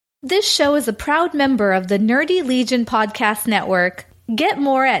This show is a proud member of the Nerdy Legion Podcast Network. Get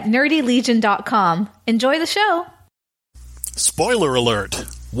more at nerdylegion.com. Enjoy the show. Spoiler alert!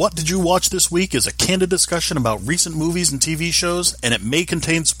 What Did You Watch This Week is a candid discussion about recent movies and TV shows, and it may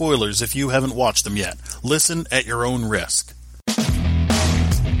contain spoilers if you haven't watched them yet. Listen at your own risk.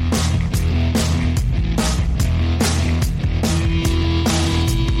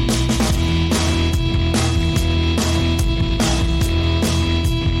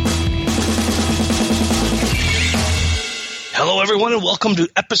 Hello, everyone, and welcome to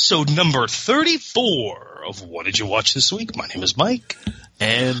episode number 34 of What Did You Watch This Week? My name is Mike.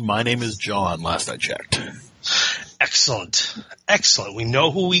 And my name is John, last I checked. Excellent. Excellent. We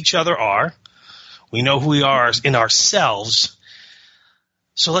know who each other are. We know who we are in ourselves.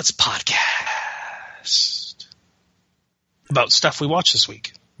 So let's podcast about stuff we watched this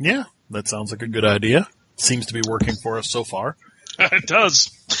week. Yeah, that sounds like a good idea. Seems to be working for us so far. It does.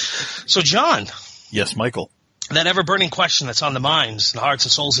 So, John. Yes, Michael. That ever-burning question that's on the minds and hearts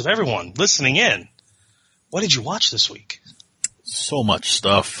and souls of everyone listening in. What did you watch this week? So much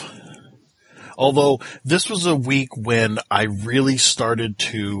stuff. Although, this was a week when I really started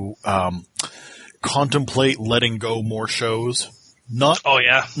to contemplate letting go more shows. Not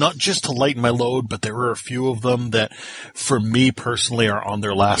just to lighten my load, but there were a few of them that, for me personally, are on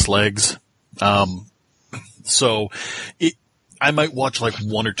their last legs. So, I might watch like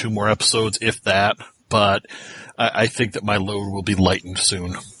one or two more episodes, if that, but I think that my load will be lightened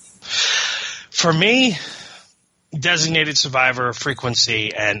soon. For me, Designated Survivor,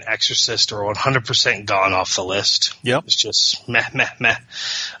 Frequency, and Exorcist are 100% gone off the list. Yep. It's just meh.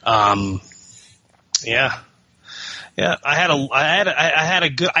 Yeah.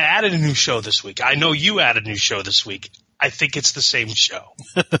 I added a new show this week. I know you added a new show this week. I think it's the same show.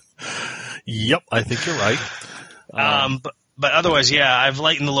 Yep, I think you're right. But otherwise, yeah, I've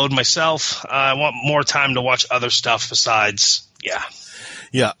lightened the load myself. I want more time to watch other stuff besides, yeah.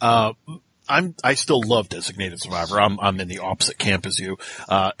 Yeah, I still love Designated Survivor. I'm in the opposite camp as you.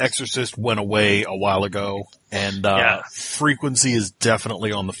 Exorcist went away a while ago, and Frequency is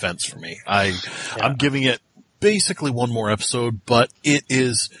definitely on the fence for me. I'm giving it basically one more episode, but it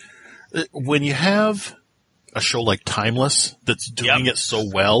is when you have a show like Timeless that's doing it so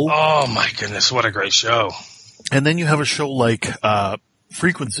well. Oh my goodness, what a great show. And then you have a show like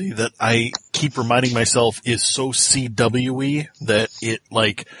Frequency that I keep reminding myself is so CW-y that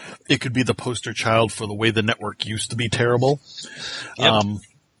it could be the poster child for the way the network used to be terrible. Yep.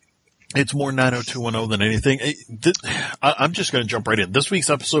 It's more 90210 than anything. I'm just going to jump right in. This week's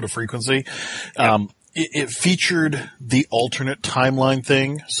episode of Frequency, it featured the alternate timeline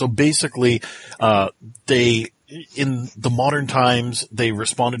thing. So basically, in the modern times, they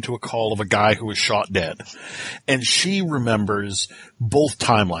responded to a call of a guy who was shot dead. And she remembers both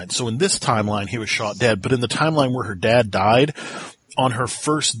timelines. So in this timeline, he was shot dead. But in the timeline where her dad died, on her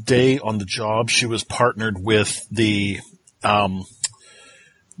first day on the job, she was partnered with the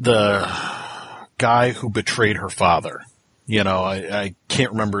guy who betrayed her father. You know, I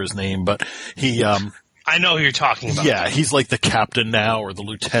can't remember his name, but he, I know who you're talking about. Yeah, he's like the captain now or the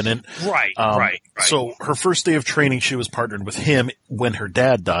lieutenant. Right. So her first day of training, she was partnered with him when her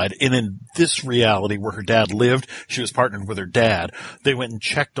dad died. And in this reality where her dad lived, she was partnered with her dad. They went and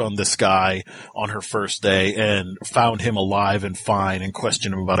checked on this guy on her first day and found him alive and fine and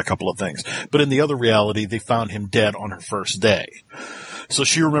questioned him about a couple of things. But in the other reality, they found him dead on her first day. So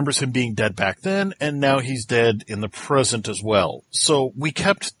she remembers him being dead back then, and now he's dead in the present as well. So we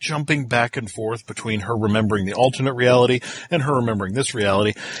kept jumping back and forth between her remembering the alternate reality and her remembering this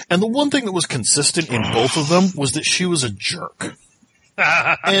reality. And the one thing that was consistent in both of them was that she was a jerk.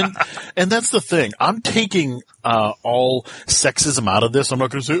 And that's the thing. I'm taking all sexism out of this. I'm not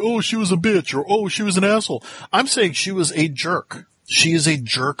going to say, oh, she was a bitch, or oh, she was an asshole. I'm saying she was a jerk. She is a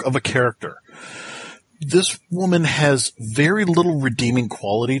jerk of a character. This woman has very little redeeming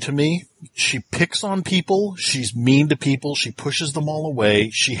quality to me. She picks on people. She's mean to people. She pushes them all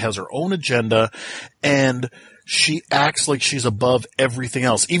away. She has her own agenda, and she acts like she's above everything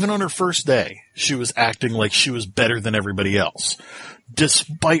else. Even on her first day, she was acting like she was better than everybody else,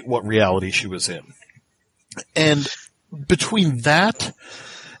 despite what reality she was in. And between that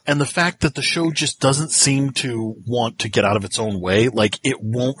and the fact that the show just doesn't seem to want to get out of its own way, like it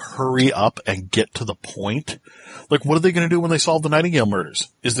won't hurry up and get to the point. Like, what are they going to do when they solve the Nightingale murders?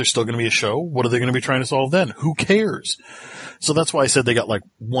 Is there still going to be a show? What are they going to be trying to solve then? Who cares? So that's why I said they got like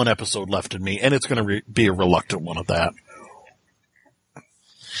one episode left in me, and it's going to be a reluctant one of that.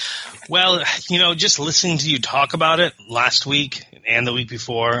 Well, just listening to you talk about it last week and the week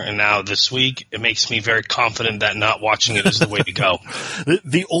before and now this week, it makes me very confident that not watching it is the way to go.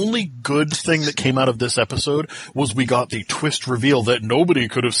 The only good thing that came out of this episode was we got the twist reveal that nobody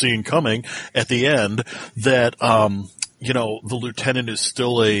could have seen coming at the end that, the lieutenant is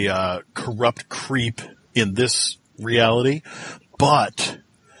still a corrupt creep in this reality, but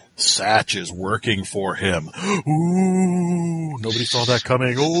Satch is working for him. Ooh, nobody saw that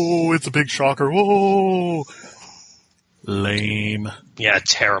coming. Oh, it's a big shocker. Oh, lame. Yeah,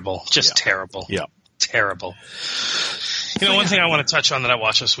 terrible. Just terrible. Yeah. Terrible. One thing I want to touch on that I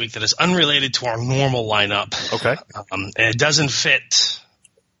watched this week that is unrelated to our normal lineup. Okay. And it doesn't fit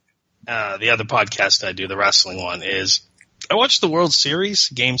the other podcast I do, the wrestling one, is I watched the World Series,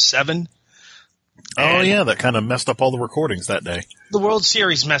 Game 7. Oh, yeah, that kind of messed up all the recordings that day. The World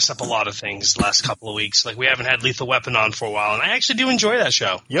Series messed up a lot of things the last couple of weeks. Like, we haven't had Lethal Weapon on for a while, and I actually do enjoy that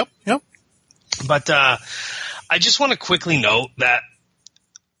show. Yep. But I just want to quickly note that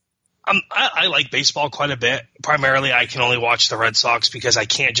I like baseball quite a bit. Primarily, I can only watch the Red Sox because I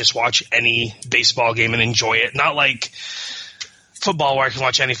can't just watch any baseball game and enjoy it. Not like football where I can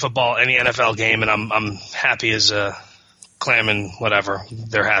watch any football, any NFL game, and I'm happy as a clam and whatever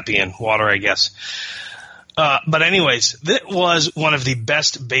they're happy in water, I guess. But anyways, that was one of the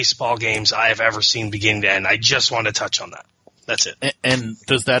best baseball games I have ever seen beginning to end. I just want to touch on that. That's it. And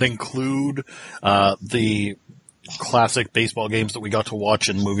does that include the classic baseball games that we got to watch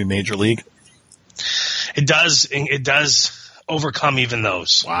in movie Major League? It does. It does overcome even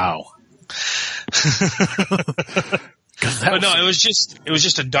those. Wow. But no, it was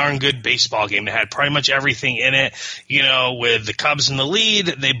just a darn good baseball game. It had pretty much everything in it. With the Cubs in the lead,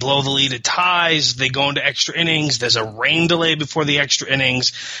 they blow the lead, it ties, they go into extra innings, there's a rain delay before the extra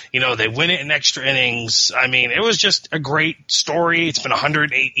innings, they win it in extra innings. I mean, it was just a great story. It's been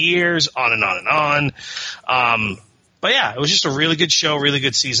 108 years, on and on and on. But yeah, it was just a really good show, really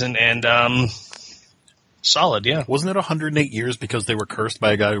good season, and solid, yeah. Wasn't it 108 years because they were cursed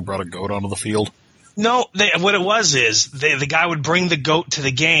by a guy who brought a goat onto the field? No, what it was is the guy would bring the goat to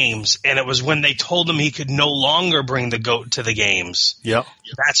the games, and it was when they told him he could no longer bring the goat to the games. Yeah.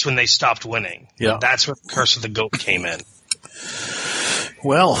 That's when they stopped winning. Yeah. That's when the curse of the goat came in.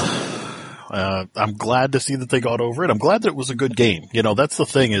 Well, I'm glad to see that they got over it. I'm glad that it was a good game. That's the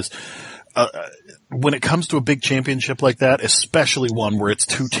thing is, when it comes to a big championship like that, especially one where it's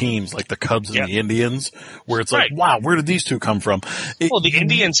two teams like the Cubs and the Indians, where it's like, wow, where did these two come from? The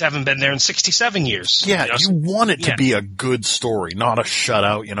Indians haven't been there in 67 years. Yeah, you want it to be a good story, not a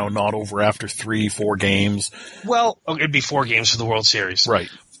shutout, not over after 3-4 games. Well, it'd be 4 games for the World Series. Right.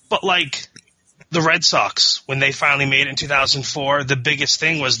 But like the Red Sox, when they finally made it in 2004, the biggest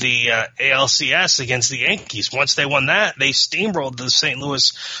thing was the ALCS against the Yankees. Once they won that, they steamrolled the St.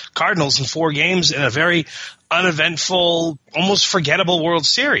 Louis Cardinals in 4 games in a very uneventful, almost forgettable World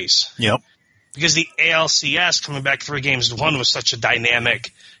Series. Yep. Because the ALCS coming back 3 games to 1 was such a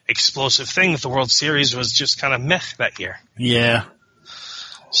dynamic, explosive thing that the World Series was just kind of meh that year. Yeah.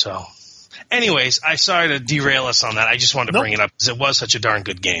 So, anyways, I'm sorry to derail us on that. I just wanted to bring it up because it was such a darn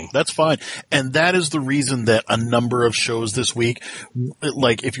good game. That's fine. And that is the reason that a number of shows this week,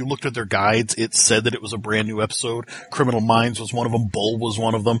 like if you looked at their guides, it said that it was a brand new episode. Criminal Minds was one of them. Bull was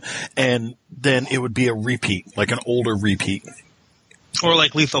one of them. And then it would be a repeat, like an older repeat. Or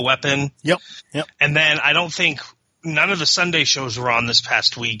like Lethal Weapon. Yep. And then I don't think none of the Sunday shows were on this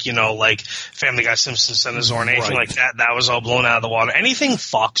past week, like Family Guy, Simpsons, Senazor, and anything like that. That was all blown out of the water. Anything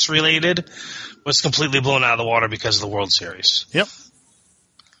Fox related was completely blown out of the water because of the World Series. Yep.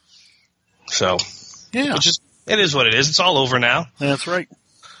 So, yeah, it is what it is. It's all over now. That's right.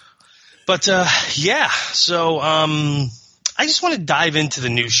 But yeah, so I just want to dive into the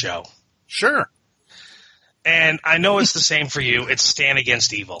new show. Sure. And I know it's the same for you. It's Stan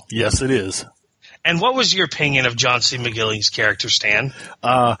Against Evil. Yes, it is. And what was your opinion of John C. McGinley's character, Stan?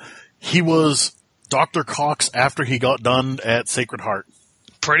 He was Dr. Cox after he got done at Sacred Heart.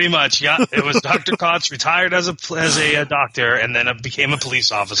 Pretty much, yeah. It was Dr. Cox retired as a doctor and then became a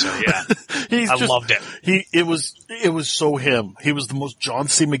police officer. Yeah, I loved it. It was so him. He was the most John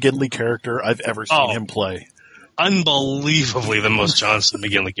C. McGinley character I've ever seen him play. Unbelievably the most John C.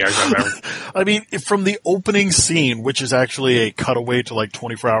 McGinley character I've ever. I mean, from the opening scene, which is actually a cutaway to like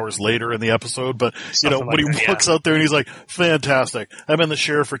 24 hours later in the episode, but when he walks out there and he's like, fantastic. I've been the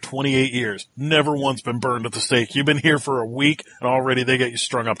sheriff for 28 years. Never once been burned at the stake. You've been here for a week and already they get you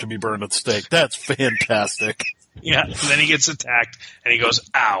strung up to be burned at the stake. That's fantastic. Yeah, and then he gets attacked, and he goes,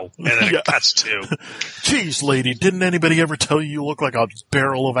 ow, and then it cuts to. Jeez, lady, didn't anybody ever tell you look like a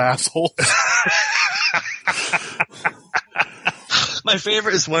barrel of assholes? My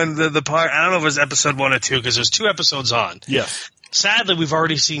favorite is when the part, I don't know if it was episode 1 or 2, because there's 2 episodes on. Yes. Sadly, we've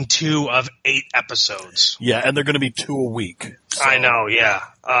already seen 2 of 8 episodes. Yeah, and they're going to be 2 a week. So. I know, yeah.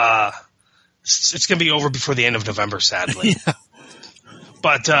 It's going to be over before the end of November, sadly. Yeah.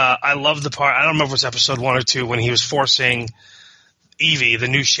 But I love the part, I don't remember if it was episode 1 or 2, when he was forcing Evie, the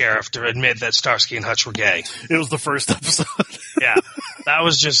new sheriff, to admit that Starsky and Hutch were gay. It was the first episode. Yeah. That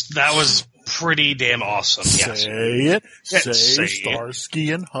was pretty damn awesome. Yes. Say it. Yeah, say say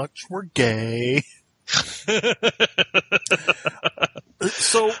Starsky and Hutch were gay.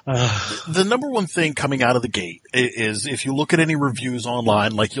 So, the number one thing coming out of the gate is if you look at any reviews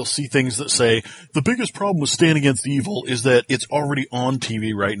online, like you'll see things that say, the biggest problem with Stand Against Evil is that it's already on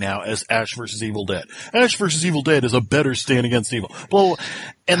TV right now as Ash vs. Evil Dead. Ash vs. Evil Dead is a better Stand Against Evil. Well,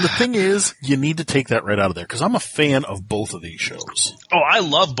 and the thing is, you need to take that right out of there, because I'm a fan of both of these shows. Oh, I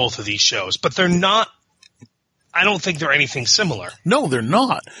love both of these shows, but they're not, I don't think they're anything similar. No, they're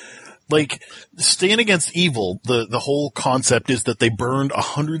not. Like, Stand Against Evil, the whole concept is that they burned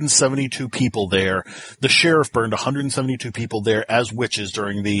 172 people there. The sheriff burned 172 people there as witches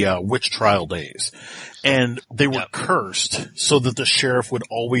during the witch trial days. And they were cursed so that the sheriff would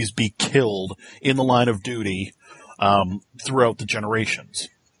always be killed in the line of duty throughout the generations.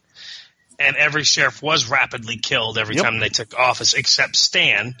 And every sheriff was rapidly killed every time they took office, except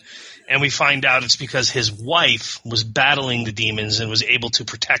Stan. And we find out it's because his wife was battling the demons and was able to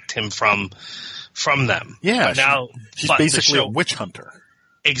protect him from them. Yeah, but now she's basically a witch hunter.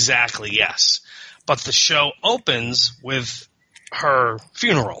 Exactly, yes. But the show opens with her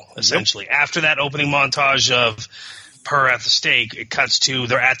funeral, essentially. Yep. After that opening montage of her at the stake, it cuts to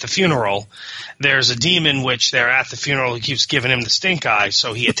they're at the funeral. There's a demon which they're at the funeral who keeps giving him the stink eye,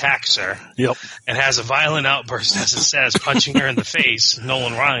 so he attacks her. Yep. And has a violent outburst, as it says, punching her in the face,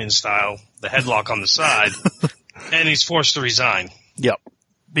 Nolan Ryan style, the headlock on the side, and he's forced to resign. Yep.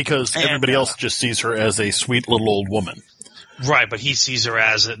 Because everybody else just sees her as a sweet little old woman. Right, but he sees her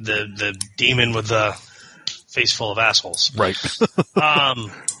as the demon with the face full of assholes. Right.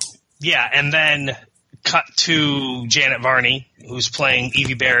 Yeah, and then cut to Janet Varney, who's playing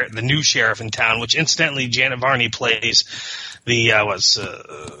Evie Barrett, the new sheriff in town, which incidentally Janet Varney plays the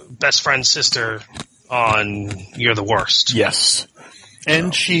best friend's sister on You're the Worst. Yes.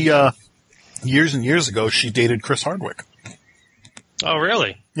 And she, years and years ago, she dated Chris Hardwick. Oh,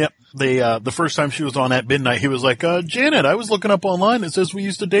 really? Yep. The first time she was on At Midnight, he was like, Janet, I was looking up online. It says we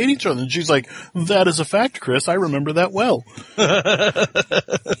used to date each other. And she's like, that is a fact, Chris. I remember that well.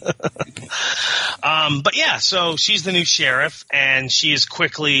 But yeah, so she's the new sheriff, and she is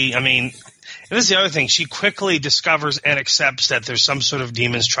quickly, and this is the other thing, she quickly discovers and accepts that there's some sort of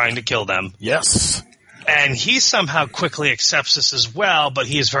demons trying to kill them. Yes. And he somehow quickly accepts this as well, but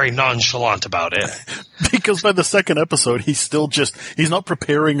he is very nonchalant about it. Because by the second episode, he's not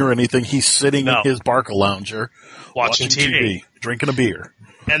preparing or anything. He's sitting in his Barca lounger, watching TV, drinking a beer.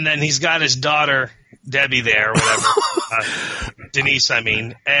 And then he's got his daughter, Debbie, there, or whatever. Denise,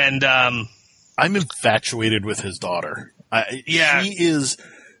 And, I'm infatuated with his daughter. Yeah. She is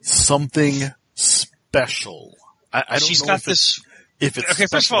something special. I don't she's know got this. Okay,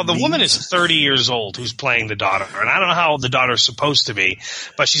 first of all, the woman is 30 years old who's playing the daughter, and I don't know how old the daughter's supposed to be,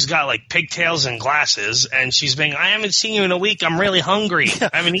 but she's got like pigtails and glasses, and she's being, I haven't seen you in a week, I'm really hungry. Yeah,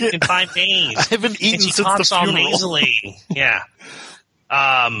 I haven't eaten in 5 days. I haven't eaten and she since talks the funeral. all nasally. Yeah.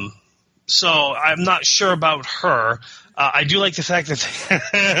 So I'm not sure about her. I do like the fact that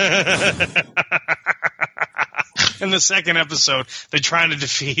in the second episode, they're trying to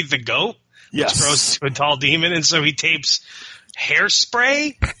defeat the goat, which grows to a tall demon, and so he tapes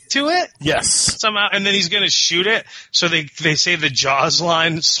hairspray to it. Yes. Somehow, and then he's going to shoot it. So they say the Jaws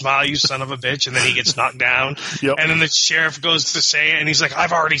line, smile, you son of a bitch, and then he gets knocked down. Yep. And then the sheriff goes to say it, and he's like,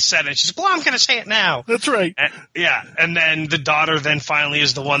 I've already said it. She's like, well, I'm going to say it now. That's right. And, yeah. And then the daughter then finally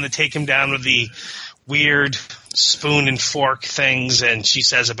is the one that take him down with the weird spoon and fork things, and she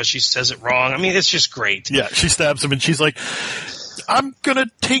says it, but she says it wrong. It's just great. Yeah, she stabs him, and she's like, I'm going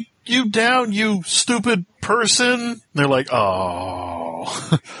to take you down, you stupid person. And they're like,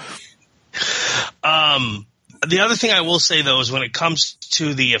 oh. The other thing I will say, though, is when it comes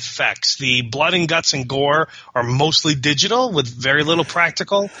to the effects, the blood and guts and gore are mostly digital with very little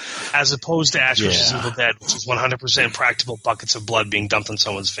practical, as opposed to Ash vs. Evil Dead, which is 100% practical buckets of blood being dumped on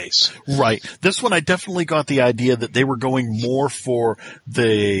someone's face. Right. This one, I definitely got the idea that they were going more for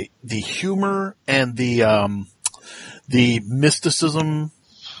the humor and the mysticism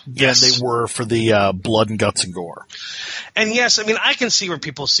than they were for the blood and guts and gore. And yes, I can see where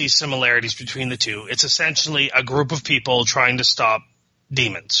people see similarities between the two. It's essentially a group of people trying to stop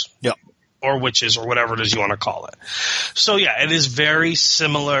demons. Yep. or witches or whatever it is you want to call it. So yeah, it is very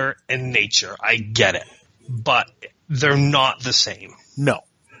similar in nature. I get it, but they're not the same. No.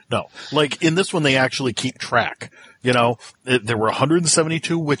 Like in this one, they actually keep track. You know, there were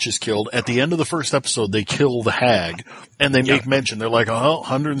 172 witches killed. At the end of the first episode, they kill the hag, and they make mention. They're like,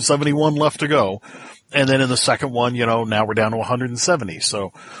 171 left to go. And then in the second one, you know, now we're down to 170.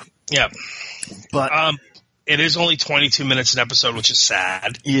 So, yeah. But it is only 22 minutes an episode, which is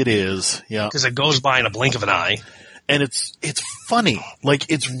sad. It is, yeah. Because it goes by in a blink of an eye. And it's funny. Like,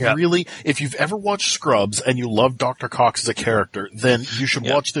 it's really, if you've ever watched Scrubs and you love Dr. Cox as a character, then you should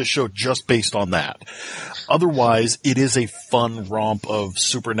watch this show just based on that. Otherwise, it is a fun romp of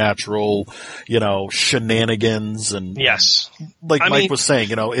supernatural, you know, shenanigans and like Mike was saying,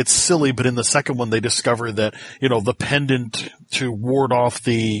 you know, it's silly, but in the second one they discover that, you know, the pendant to ward off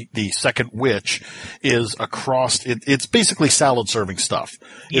the second witch is across, it's basically salad serving stuff.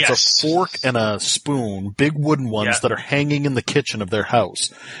 It's a fork and a spoon, big wooden ones that are hanging in the kitchen of their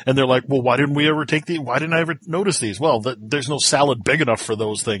house. And they're like, well, why didn't I ever notice these? Well, there's no salad big enough for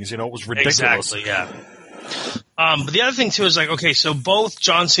those things, you know, it was ridiculous. Exactly, yeah. But the other thing too is like, okay, so both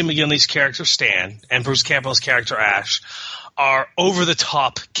John C. McGinley's character Stan and Bruce Campbell's character Ash are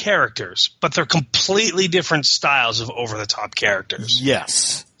over-the-top characters, but they're completely different styles of over-the-top characters.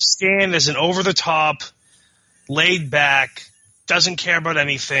 Yes. Stan is an over-the-top, laid-back, doesn't care about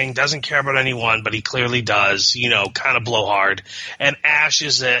anything, doesn't care about anyone, but he clearly does, you know, kind of blowhard. And Ash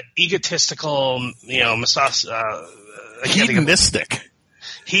is an egotistical, you know, hedonistic,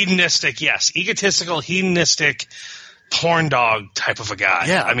 yes. Egotistical, hedonistic, porn dog type of a guy.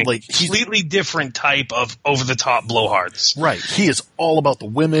 Yeah, I mean, like completely different type of over-the-top blowhards. Right. He is all about the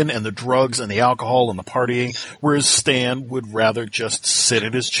women and the drugs and the alcohol and the partying, whereas Stan would rather just sit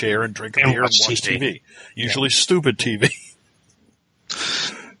in his chair and drink a beer and watch TV. Usually stupid TV.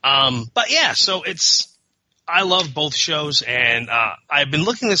 But yeah, so I love both shows, and I've been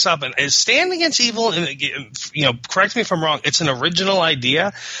looking this up, and is Stand Against Evil, you know, correct me if I'm wrong, it's an original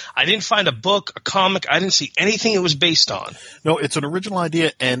idea. I didn't find a book, a comic, I didn't see anything it was based on. No, it's an original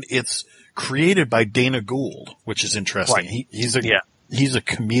idea, and it's created by Dana Gould, which is interesting. Right. He's a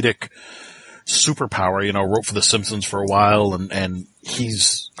comedic superpower, you know, wrote for The Simpsons for a while, and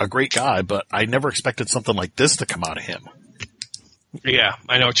he's a great guy, but I never expected something like this to come out of him. Yeah,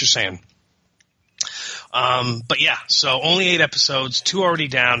 I know what you're saying. But yeah, so only 8 episodes, 2 already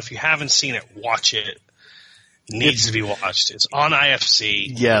down. If you haven't seen it, watch it. It needs to be watched. It's on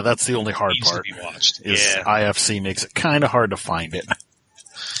IFC. Yeah, that's the only hard part. Needs to be watched. IFC makes it kind of hard to find it.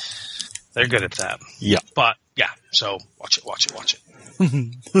 They're good at that. Yeah. But yeah, so watch it.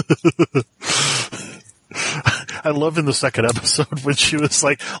 I love in the second episode when she was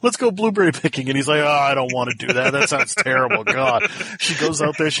like, let's go blueberry picking. And he's like, I don't want to do that. That sounds terrible. God. She goes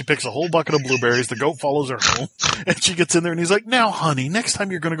out there. She picks a whole bucket of blueberries. The goat follows her home. And she gets in there and he's like, now, honey, next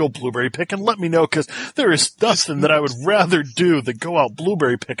time you're going to go blueberry picking, let me know because there is nothing that I would rather do than go out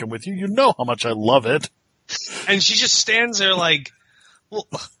blueberry picking with you. You know how much I love it. And she just stands there like, well,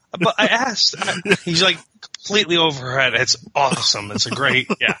 but I asked. He's like completely over her head. It's awesome. It's a great,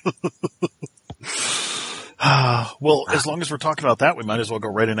 yeah. Well, as long as we're talking about that, we might as well go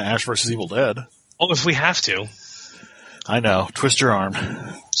right into Ash vs. Evil Dead. Oh, if we have to. I know. Twist your arm.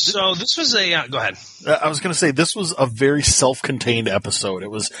 So this was a go ahead. I was going to say this was a very self-contained episode.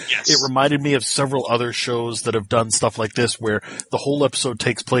 It reminded me of several other shows that have done stuff like this where the whole episode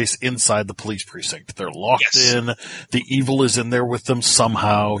takes place inside the police precinct. They're locked in. The evil is in there with them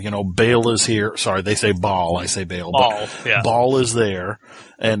somehow. You know, Bale is here. Sorry, they say Ball. I say Bale. Ball. Yeah. Ball is there.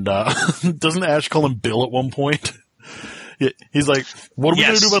 And, doesn't Ash call him Bill at one point? He's like, what are we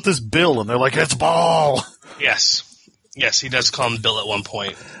going to do about this Bill? And they're like, it's Ball. Yes. Yes, he does call him Bill at one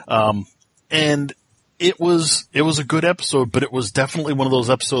point. And it was a good episode, but it was definitely one of those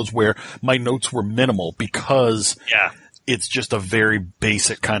episodes where my notes were minimal because it's just a very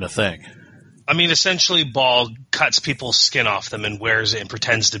basic kind of thing. I mean, essentially, Ball cuts people's skin off them and wears it and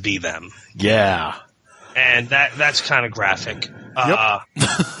pretends to be them. Yeah. And that's kind of graphic. Yep.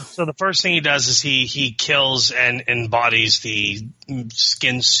 So the first thing he does is he kills and embodies the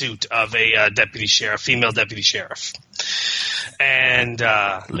skin suit of a deputy sheriff, female deputy sheriff. And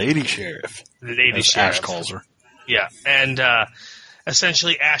Lady Sheriff. Lady Sheriff. Ash calls her. Yeah. And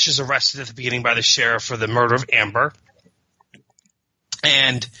essentially Ash is arrested at the beginning by the sheriff for the murder of Amber.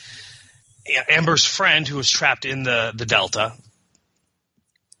 And Amber's friend, who was trapped in the Delta,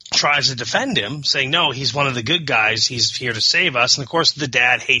 tries to defend him, saying, no, he's one of the good guys. He's here to save us. And, of course, the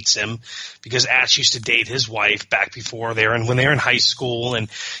dad hates him because Ash used to date his wife back before when they were in high school, and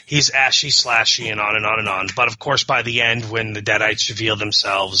he's ashy, slashy, and on and on and on. But, of course, by the end, when the Deadites reveal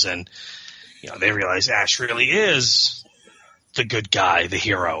themselves and they realize Ash really is the good guy, the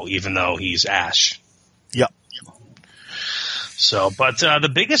hero, even though he's Ash. Yep. So, but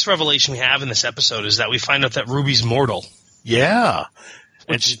the biggest revelation we have in this episode is that we find out that Ruby's mortal. Yeah.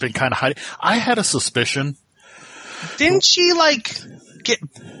 And she's been kind of hiding. I had a suspicion. Didn't she, get,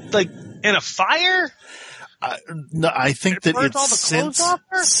 in a fire? No, I think that burnt all the it's clothes off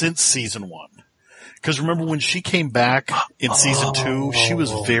her? since season 1. Because remember when she came back in season 2, she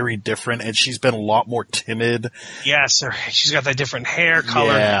was very different, and she's been a lot more timid. Yes, she's got that different hair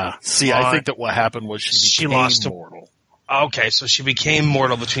color. Yeah. See, I think that what happened was she became lost mortal. Okay, so she became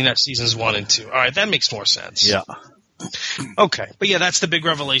mortal between that seasons 1 and 2. All right, that makes more sense. Yeah. Okay, but yeah, that's the big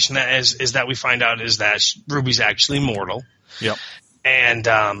revelation that is that we find out is that Ruby's actually mortal. Yep. And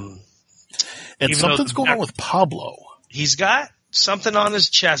something's going on with Pablo. He's got something on his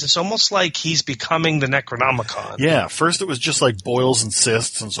chest. It's almost like he's becoming the Necronomicon. Yeah, first it was just like boils and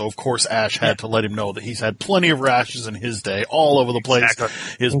cysts, and so of course Ash had to let him know that he's had plenty of rashes in his day, all over the place.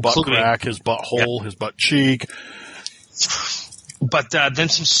 Exactly. His butt crack, his butthole, his butt cheek. But then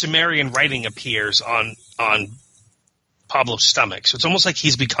some Sumerian writing appears on Pablo's stomach, so it's almost like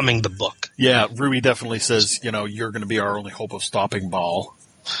he's becoming the book. Yeah, Ruby definitely says, you're going to be our only hope of stopping Baal.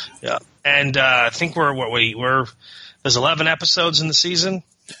 Yeah, and I think there's 11 episodes in the season.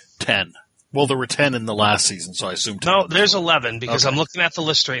 10. Well, there were 10 in the last season, so I assume 10. No, there's 11 because I'm looking at the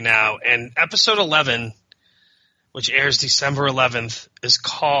list right now, and episode 11, which airs December 11th, is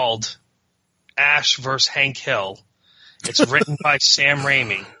called Ash vs. Hank Hill. It's written by Sam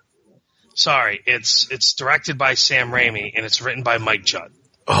Raimi. Sorry, it's directed by Sam Raimi, and it's written by Mike Judd.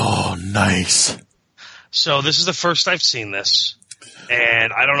 Oh, nice. So this is the first I've seen this,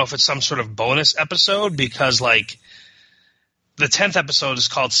 and I don't know if it's some sort of bonus episode because, the 10th episode is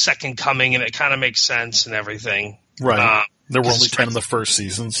called Second Coming, and it kind of makes sense and everything. Right. There were only 10 in the first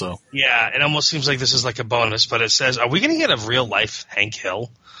season, so. Yeah, it almost seems like this is like a bonus, but it says, are we going to get a real-life Hank Hill?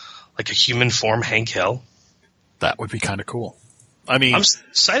 Like a human form Hank Hill? That would be kind of cool. I mean, I'm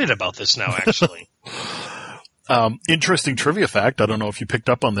excited about this now, actually. Interesting trivia fact. I don't know if you picked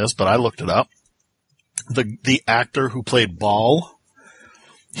up on this, but I looked it up. The actor who played Baal,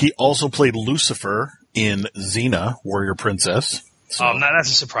 he also played Lucifer in Xena, Warrior Princess. So, that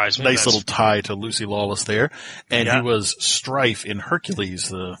doesn't surprise me. Nice little tie to Lucy Lawless there. And he was Strife in Hercules,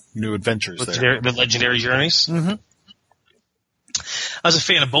 the New Adventures there. The Legendary Journeys? Mm-hmm. I was a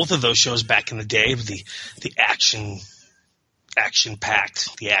fan of both of those shows back in the day, the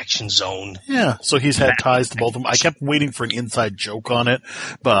action-packed, the action zone. Yeah, so he's had ties to both of them. I kept waiting for an inside joke on it,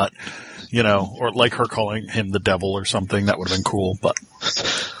 but, or like her calling him the devil or something, that would have been cool, but.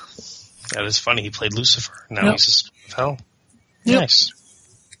 That is funny, he played Lucifer. Now he's a spirit of hell. Yep.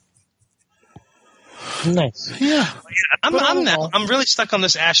 Nice. Yeah. I'm really stuck on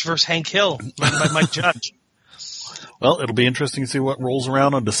this Ash vs. Hank Hill by Mike Judge. Well, it'll be interesting to see what rolls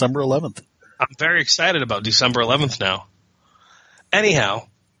around on December 11th. I'm very excited about December 11th now. Anyhow,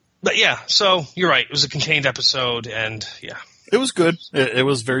 but yeah, so you're right. It was a contained episode, and yeah. It was good. It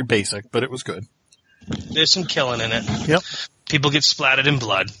was very basic, but it was good. There's some killing in it. Yep. People get splattered in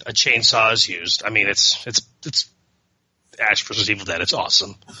blood. A chainsaw is used. I mean, it's Ash vs. Evil Dead. It's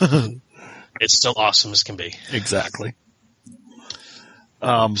awesome. It's still awesome as can be. Exactly.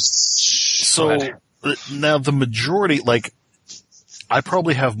 So now the majority, I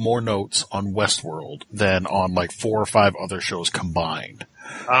probably have more notes on Westworld than on 4 or 5 other shows combined.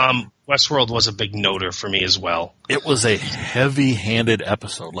 Westworld was a big noter for me as well. It was a heavy-handed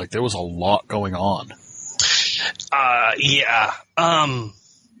episode. There was a lot going on. Yeah. And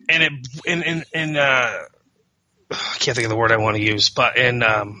I can't think of the word I want to use, but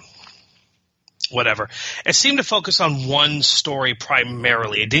whatever. It seemed to focus on one story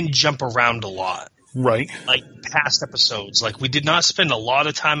primarily. It didn't jump around a lot. Right. Like past episodes. We did not spend a lot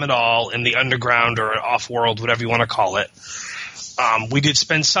of time at all in the underground or off-world, whatever you want to call it. We did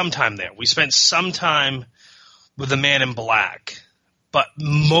spend some time there. We spent some time with the Man in Black. But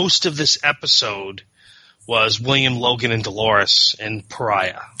most of this episode was William, Logan, and Dolores in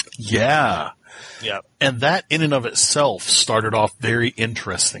Pariah. Yeah. Yeah. And that in and of itself started off very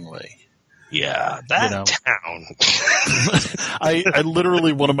interestingly. Yeah, that town. I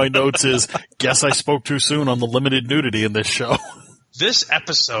literally, one of my notes is, guess I spoke too soon on the limited nudity in this show. This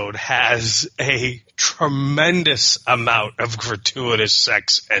episode has a tremendous amount of gratuitous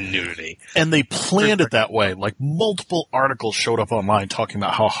sex and nudity. And they planned it that way. Multiple articles showed up online talking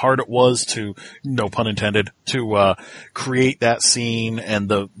about how hard it was to, no pun intended, to create that scene and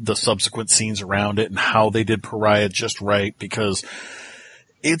the subsequent scenes around it and how they did Pariah just right, because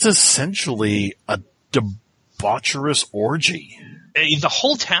it's essentially a debaucherous orgy. The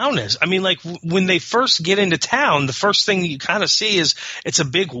whole town is. I mean, like, when they first get into town, the first thing you kind of see is it's a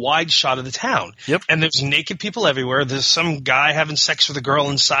big wide shot of the town. Yep. And there's naked people everywhere. There's some guy having sex with a girl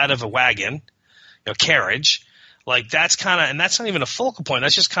inside of a wagon, carriage. Like, that's kind of, and that's not even a focal point.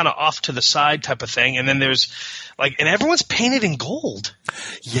 That's just kind of off to the side type of thing. And then there's, like, and everyone's painted in gold.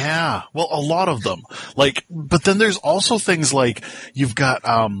 Yeah. Well, a lot of them. Like, but then there's also things like you've got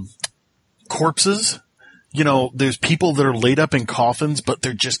corpses. There's people that are laid up in coffins, but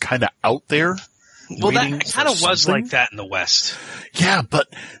they're just kind of out there. Well, that kind of was like that in the West. Yeah, but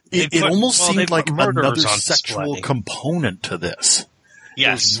it almost seemed like another on sexual display. component to this.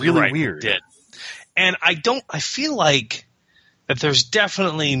 Yes, it was really right, weird. It did. And I feel like that there's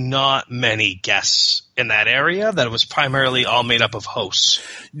definitely not many guests in that area, that it was primarily all made up of hosts.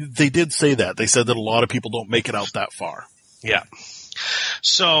 They did say that. They said that a lot of people don't make it out that far. Yeah.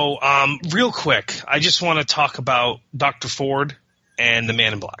 So, real quick, I just want to talk about Dr. Ford and the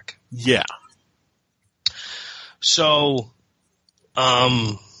Man in Black. Yeah. So,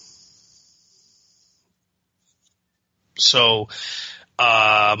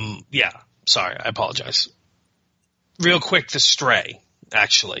 yeah, sorry, I apologize. Real quick, the Stray,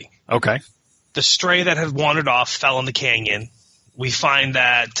 actually. Okay. The Stray that had wandered off fell in the canyon. We find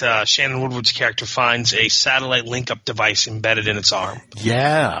that Shannon Woodward's character finds a satellite link-up device embedded in its arm.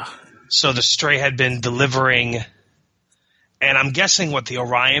 Yeah. So the Stray had been delivering, and I'm guessing what the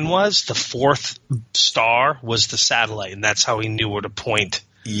Orion was, the fourth star was the satellite, and that's how he knew where to point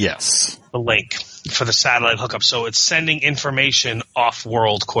Yes. the link for the satellite hookup. So it's sending information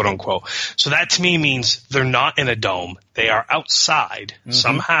off-world, quote-unquote. So that to me means they're not in a dome. They are outside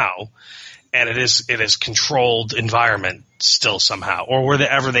somehow, and it is controlled environment still somehow. Or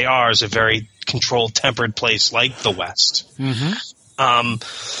wherever they are is a very controlled, tempered place like the West.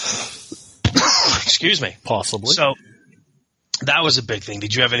 Excuse me. Possibly. So that was a big thing.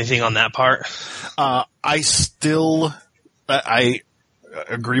 Did you have anything on that part? I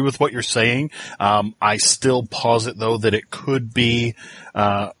agree with what you're saying. I still posit, though, that it could be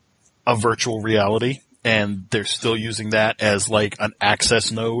a virtual reality, and they're still using that as like an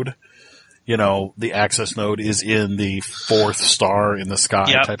access node. The access node is in the fourth star in the sky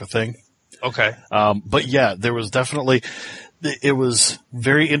type of thing. Okay. But yeah, there was definitely – it was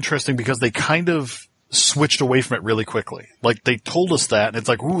very interesting because they kind of switched away from it really quickly. Like, they told us that, and it's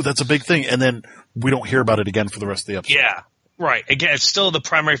like, ooh, that's a big thing, and then we don't hear about it again for the rest of the episode. Yeah. Right. Again, it's still the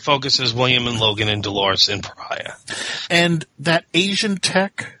primary focus is William and Logan and Dolores in Pariah. And that Asian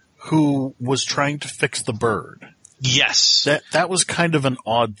tech who was trying to fix the bird. Yes. That was kind of an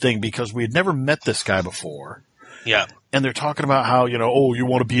odd thing because we had never met this guy before. Yeah. And they're talking about how, you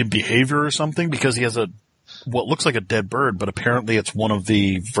want to be in behavior or something because he has what looks like a dead bird, but apparently it's one of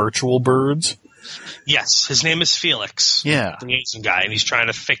the virtual birds. Yes. His name is Felix. Yeah. The Asian guy, and he's trying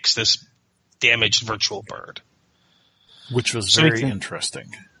to fix this damaged virtual bird. Which was very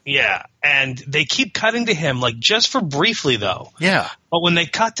interesting. Yeah, and they keep cutting to him, like, just for briefly, though. Yeah. But when they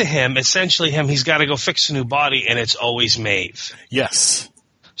cut to him, essentially he's got to go fix a new body, and it's always Maeve. Yes.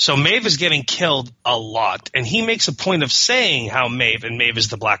 So Maeve is getting killed a lot, and he makes a point of saying how Maeve, and Maeve is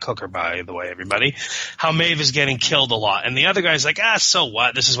the black hooker, by the way, everybody, how Maeve is getting killed a lot. And the other guy's like, so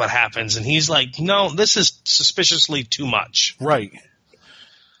what? This is what happens. And he's like, no, this is suspiciously too much. Right.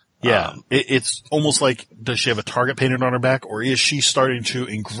 Yeah, it's almost like, does she have a target painted on her back, or is she starting to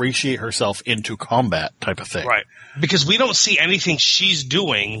ingratiate herself into combat type of thing? Right. Because we don't see anything she's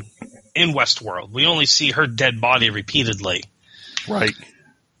doing in Westworld. We only see her dead body repeatedly. Right.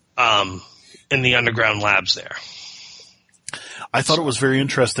 In the underground labs there. I thought it was very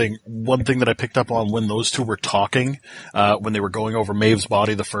interesting. One thing that I picked up on when those two were talking, when they were going over Maeve's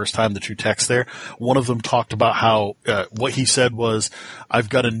body the first time, the two texts there, one of them talked about how, what he said was, I've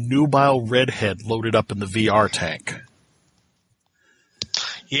got a nubile redhead loaded up in the VR tank.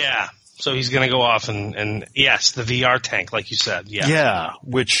 Yeah. So he's going to go off and yes, the VR tank, like you said. Yeah. Yeah,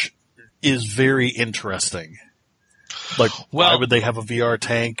 which is very interesting. Like, why would they have a VR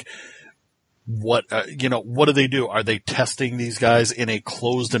tank? What what do they do? Are they testing these guys in a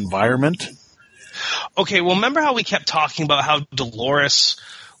closed environment? Okay, well, remember how we kept talking about how Dolores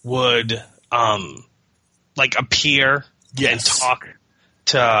would appear and talk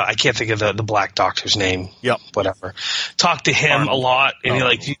to I can't think of the black doctor's name. Yep. Whatever. Talk to him a lot, and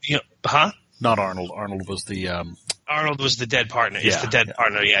Not Arnold. Arnold was the Arnold was the dead partner. Yeah, Is the dead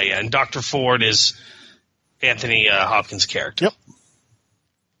partner? Yeah. And Dr. Ford is Anthony Hopkins' character. Yep.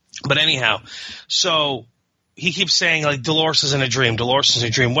 But anyhow, so he keeps saying, like, Dolores is in a dream. Dolores is in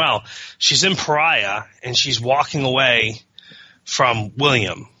a dream. Well, she's in Pariah, and she's walking away from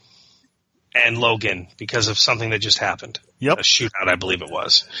William. and Logan because of something that just happened. Yep. A shootout, I believe it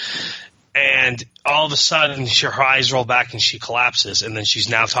was. And all of a sudden, her eyes roll back and she collapses, and then she's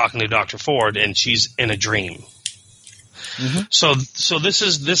now talking to Dr. Ford, and she's in a dream. Mm-hmm. So this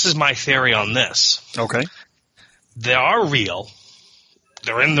is my theory on this. Okay. They are real.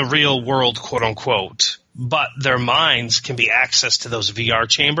 They're in the real world, quote unquote, but their minds can be accessed to those VR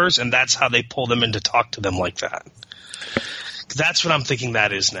chambers, and that's how they pull them in to talk to them like that. That's what I'm thinking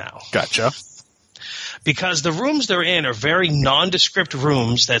that is now. Gotcha. Because the rooms they're in are very nondescript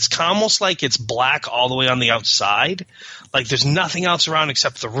rooms that's almost like it's black all the way on the outside. Like there's nothing else around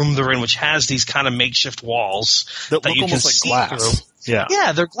except the room they're in, which has these kind of makeshift walls that you look almost like see glass. through. Yeah.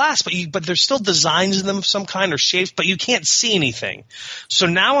 Yeah, they're glass, but there's still designs in them of some kind or shapes, but you can't see anything. So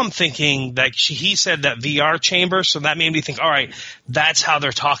now I'm thinking that he said that VR chamber, so that made me think, all right, that's how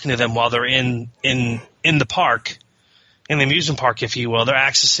they're talking to them while they're in the park. In the amusement park, if you will, they're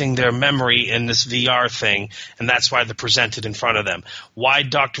accessing their memory in this VR thing, and that's why they're presented in front of them. Why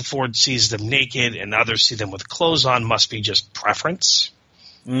Dr. Ford sees them naked and others see them with clothes on must be just preference.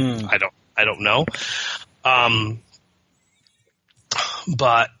 I don't know.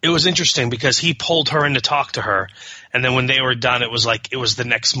 But it was interesting because he pulled her in to talk to her, and then when they were done, it was like it was the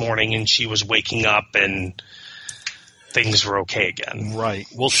next morning, and she was waking up and things were okay again. Right.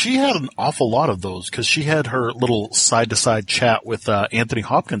 Well, she had an awful lot of those because she had her little side-to-side chat with Anthony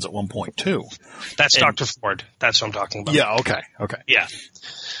Hopkins at one point, too. That's Dr. Ford. That's what I'm talking about. Yeah, okay. Yeah.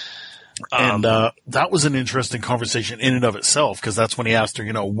 And that was an interesting conversation in and of itself because that's when he asked her,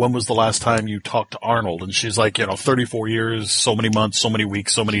 when was the last time you talked to Arnold? And she's like, 34 years, so many months, so many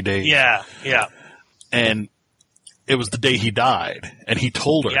weeks, so many days. Yeah. And it was the day he died. And he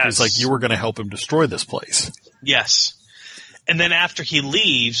told her, he's like, you were going to help him destroy this place. Yes. And then after he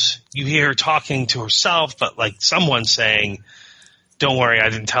leaves, you hear her talking to herself, but like someone saying, don't worry, I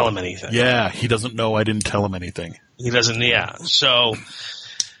didn't tell him anything. Yeah, he doesn't know I didn't tell him anything. He doesn't, yeah. So,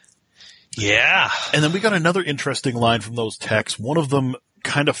 yeah. And then we got another interesting line from those texts. One of them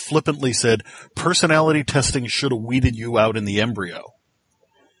kind of flippantly said, personality testing should have weeded you out in the embryo.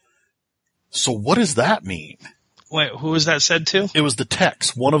 So what does that mean? Wait, who was that said to? It was the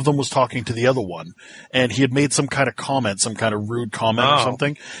text. One of them was talking to the other one, and he had made some kind of comment, some kind of rude comment or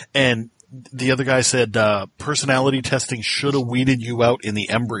something, and the other guy said, personality testing should have weeded you out in the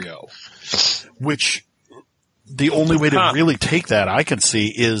embryo, which the only way to really take that I can see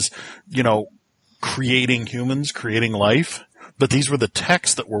is, creating humans, creating life, but these were the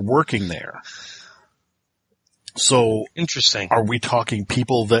texts that were working there. So, interesting. Are we talking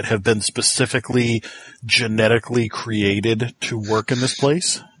people that have been specifically genetically created to work in this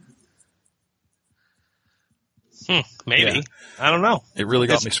place? Maybe. Yeah. I don't know. It really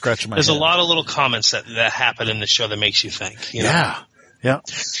got me scratching my head. There's a lot of little comments that happen in the show that makes you think. Yeah.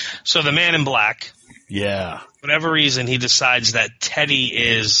 So the Man in Black. Yeah. For whatever reason, he decides that Teddy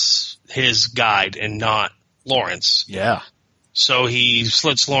is his guide and not Lawrence. Yeah. So he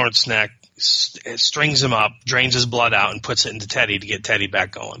slits Lawrence's neck, strings him up, drains his blood out, and puts it into Teddy to get Teddy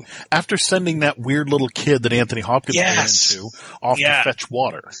back going. After sending that weird little kid that Anthony Hopkins ran into off to fetch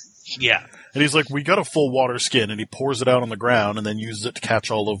water. Yeah. And he's like, we got a full water skin, and he pours it out on the ground and then uses it to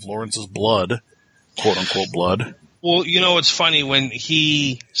catch all of Lawrence's blood, quote-unquote blood. Well, it's funny, when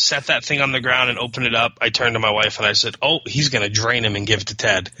he set that thing on the ground and opened it up, I turned to my wife and I said, he's going to drain him and give it to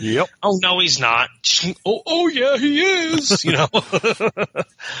Ted. Yep. Oh, no, he's not. Oh, yeah, he is,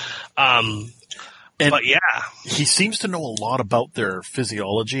 But yeah. He seems to know a lot about their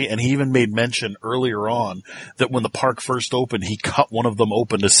physiology, and he even made mention earlier on that when the park first opened, he cut one of them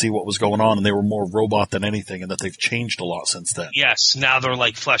open to see what was going on, and they were more robot than anything, and that they've changed a lot since then. Yes, now they're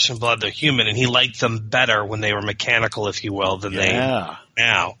like flesh and blood, they're human, and he liked them better when they were mechanical, if you will, than they are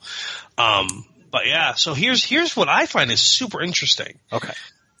now. But yeah, so here's what I find is super interesting. Okay.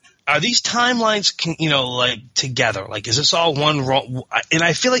 Are these timelines, together? Like, is this all one? And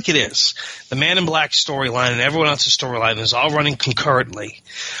I feel like it is. The Man in Black storyline and everyone else's storyline is all running concurrently.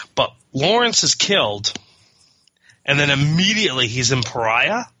 But Lawrence is killed, and then immediately he's in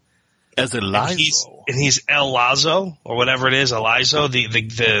as Elizo, and he's El Lazo or whatever it is, Elizo,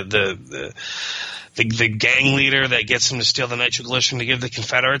 the gang leader that gets him to steal the nitroglycerin to give the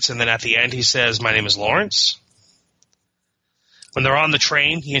Confederates, and then at the end he says, "My name is Lawrence." When they're on the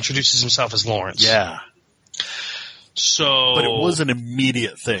train, he introduces himself as Lawrence. Yeah. So, but it was an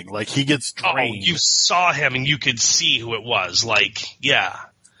immediate thing. Like, he gets drained. Oh, you saw him and you could see who it was. Like, yeah.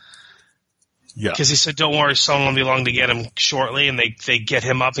 Yeah. Because he said, don't worry, someone will be along to get him shortly, and they get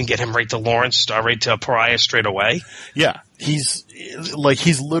him up and get him right to Lawrence, right to Pariah straight away. Yeah. He's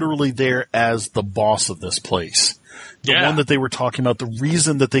literally there as the boss of this place. The one that they were talking about, the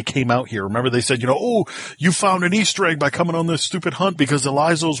reason that they came out here. Remember they said, you found an Easter egg by coming on this stupid hunt because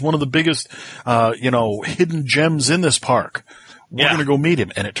Elizo's one of the biggest, hidden gems in this park. We're going to go meet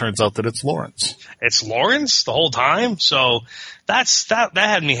him. And it turns out that it's Lawrence. It's Lawrence the whole time. So that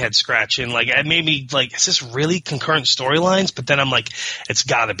had me head scratching. Like, it made me like, is this really concurrent storylines? But then I'm like, it's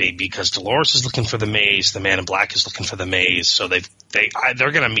gotta be because Dolores is looking for the maze. The Man in Black is looking for the maze. So they're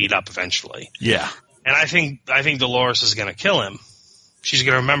going to meet up eventually. Yeah. And I think Dolores is going to kill him. She's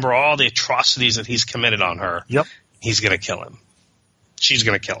going to remember all the atrocities that he's committed on her. Yep. He's going to kill him. She's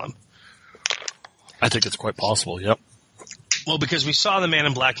going to kill him. I think it's quite possible. Yep. Well, because we saw the Man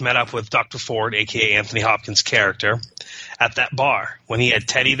in Black met up with Dr. Ford, a.k.a. Anthony Hopkins' character, at that bar when he had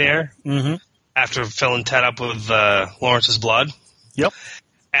Teddy there after filling Ted up with Lawrence's blood. Yep.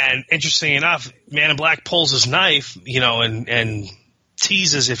 And interesting enough, Man in Black pulls his knife, and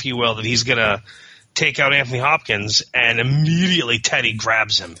teases, if you will, that he's going to take out Anthony Hopkins, and immediately Teddy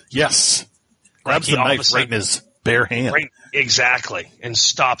grabs him. Yes. Grabs the knife right in his bare hand. Right, exactly, and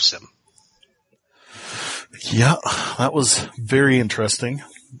stops him. Yeah, that was very interesting.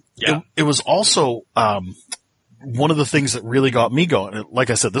 Yeah. It was also one of the things that really got me going.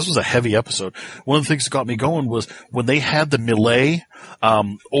 Like I said, this was a heavy episode. One of the things that got me going was when they had the melee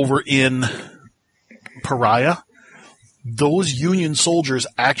over in Pariah, those Union soldiers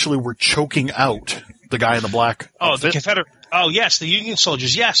actually were choking out the guy in the black outfit. The Confederate. Oh, yes, the Union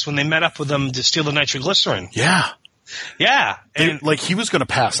soldiers, yes, when they met up with them to steal the nitroglycerin. Yeah. Yeah. And he was going to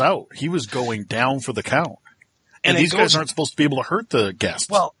pass out. He was going down for the count. And these guys aren't supposed to be able to hurt the guests.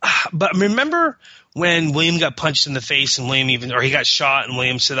 Well, but remember when William got punched in the face and he got shot and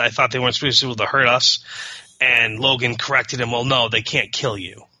William said, I thought they weren't supposed to be able to hurt us. And Logan corrected him, well, no, they can't kill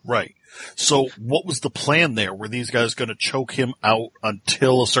you. Right. So what was the plan there? Were these guys going to choke him out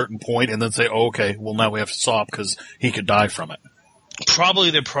until a certain point and then say, oh, okay, well, now we have to stop because he could die from it? Probably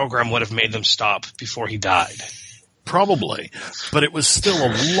the program would have made them stop before he died. Probably. But it was still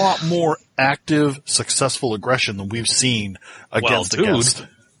a lot more active, successful aggression than we've seen against the guest.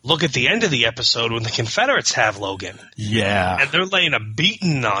 Look at the end of the episode when the Confederates have Logan. Yeah. And they're laying a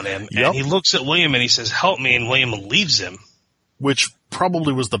beating on him. Yep. And he looks at William and he says, help me, and William leaves him. Which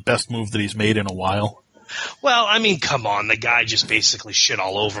probably was the best move that he's made in a while. Well, I mean, come on. The guy just basically shit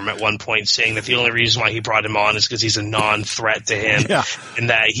all over him at one point, saying that the only reason why he brought him on is because he's a non-threat to him, and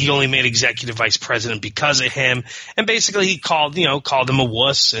that he only made executive vice president because of him. And basically, he called him a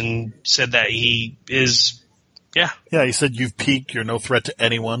wuss and said that he is, Yeah, he said, you've peaked. You're no threat to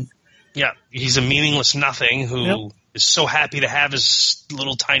anyone. Yeah, he's a meaningless nothing who is so happy to have his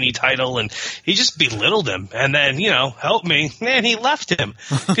little tiny title, and he just belittled him. And then, help me. Man, he left him.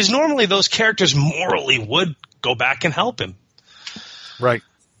 Because normally those characters morally would go back and help him. Right.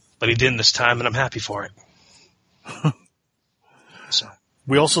 But he didn't this time, and I'm happy for it. So.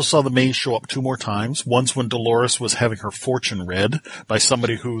 We also saw the maze show up 2 more times. Once when Dolores was having her fortune read by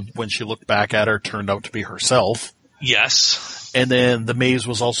somebody who, when she looked back at her, turned out to be herself. Yes. And then the maze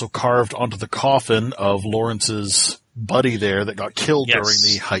was also carved onto the coffin of Lawrence's buddy there that got killed during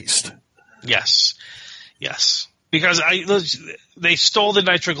the heist. Yes. Yes. Because they stole the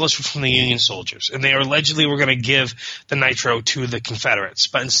nitroglycerin from the Union soldiers, and they allegedly were going to give the nitro to the Confederates.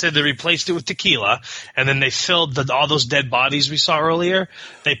 But instead they replaced it with tequila, and then they filled all those dead bodies we saw earlier,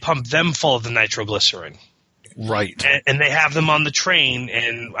 they pumped them full of the nitroglycerin. Right. And they have them on the train,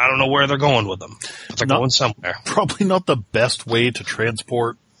 and I don't know where they're going with them. But they're going somewhere. Probably not the best way to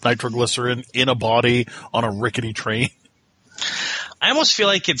transport nitroglycerin in a body on a rickety train. I almost feel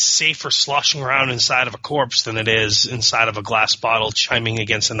like it's safer sloshing around inside of a corpse than it is inside of a glass bottle chiming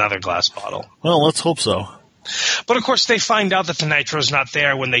against another glass bottle. Well, let's hope so. But, of course, they find out that the nitro's not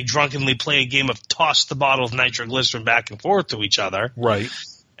there when they drunkenly play a game of toss the bottle of nitroglycerin back and forth to each other. Right.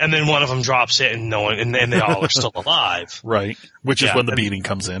 And then one of them drops it, and and they all are still alive. Right. Which is when the beating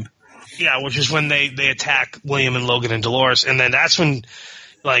comes in. Yeah, which is when they attack William and Logan and Dolores. And then that's when,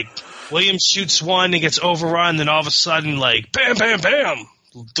 William shoots one and gets overrun. Then all of a sudden, bam, bam, bam,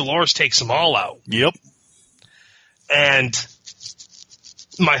 Dolores takes them all out. Yep. And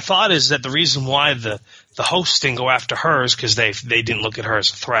my thought is that the reason why the hosts didn't go after her is because they didn't look at her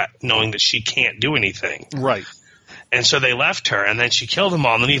as a threat, knowing that she can't do anything. Right. And so they left her, and then she killed them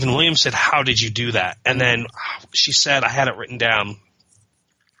all. And then even William said, how did you do that? And then she said, I had it written down.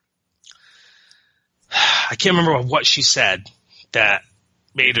 I can't remember what she said that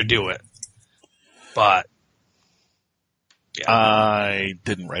made her do it. But, yeah. I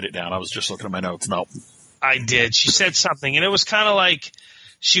didn't write it down. I was just looking at my notes. No. I did. She said something, and it was kind of like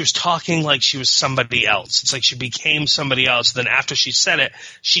she was talking like she was somebody else. It's like she became somebody else. Then after she said it,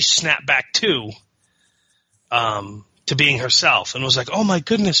 she snapped back to to being herself and was like, oh my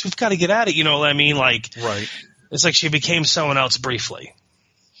goodness, we've got to get at it. You know what I mean? Like, Right. it's like she became someone else briefly.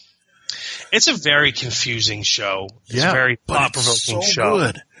 It's a very confusing show. It's a very thought-provoking show.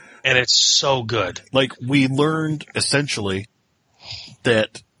 Good. And it's so good. Like, we learned, essentially,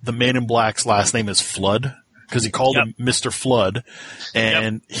 that the Man in Black's last name is Flood, because he called him Mr. Flood,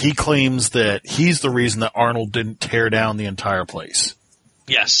 and he claims that he's the reason that Arnold didn't tear down the entire place.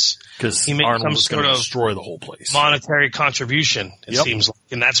 Yes. Because He made Arnold was some going to sort of destroy the whole place. monetary contribution, it seems like.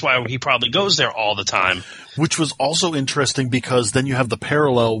 And that's why he probably goes there all the time. Which was also interesting because then you have the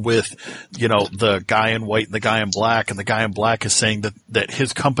parallel with, you know, the guy in white and the guy in black, and the guy in black is saying that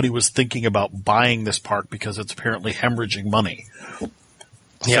his company was thinking about buying this park because it's apparently hemorrhaging money.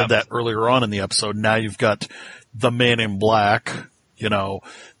 Said that earlier on in the episode. Now you've got the Man in Black, you know,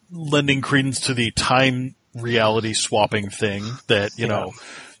 lending credence to the time reality swapping thing that, you know,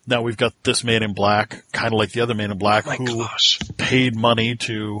 now we've got this Man in Black, kind of like the other Man in Black, who paid money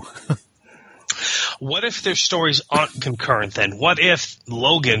to... What if their stories aren't concurrent then? What if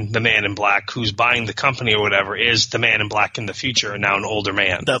Logan, the Man in Black, who's buying the company or whatever, is the Man in Black in the future and now an older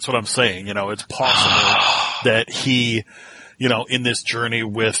man? That's what I'm saying. You know, it's possible that he, you know, in this journey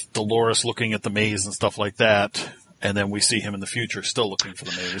with Dolores looking at the maze and stuff like that, and then we see him in the future still looking for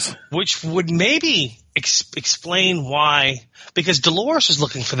the maze. Which would maybe explain why, because Dolores is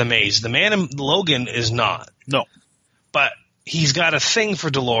looking for the maze. The Man in Logan is not. No. But he's got a thing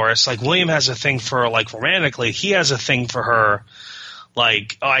for Dolores. Like, William has a thing for her, like, romantically. He has a thing for her,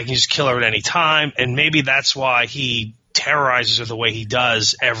 like, oh, I can just kill her at any time. And maybe that's why he terrorizes her the way he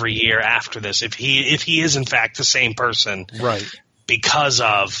does every year after this. If he is, in fact, the same person. Right. Because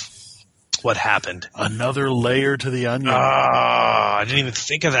of what happened. Another layer to the onion. I didn't even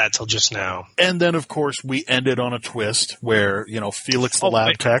think of that till just now. And then, of course, we ended on a twist where, you know, Felix the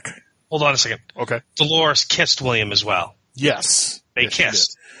lab tech. Hold on a second. Okay. Dolores kissed William as well. Yes. They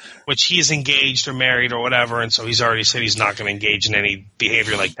kissed, which he's engaged or married or whatever, and so he's already said he's not going to engage in any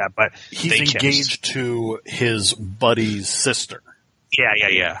behavior like that, but he's they engaged to his buddy's sister.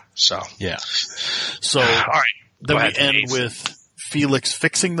 Yeah. So. Yeah. So, all right. Then we end with Felix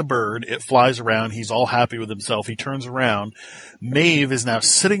fixing the bird. It flies around. He's all happy with himself. He turns around. Maeve is now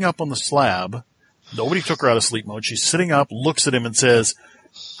sitting up on the slab. Nobody took her out of sleep mode. She's sitting up, looks at him and says,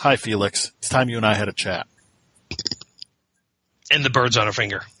 "Hi, Felix. It's time you and I had a chat." And the bird's on her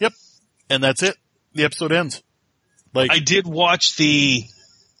finger. Yep. And that's it. The episode ends. Like, I did watch the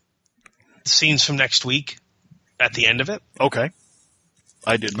scenes from next week at the end of it. Okay.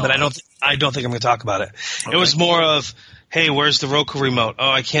 I did not. But I don't think I'm going to talk about it. Okay. It was more of, hey, where's the Roku remote? Oh,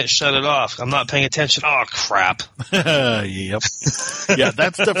 I can't shut it off. I'm not paying attention. Oh, crap. Yep. Yeah,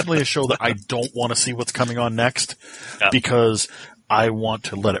 that's definitely a show that I don't want to see what's coming on next because I want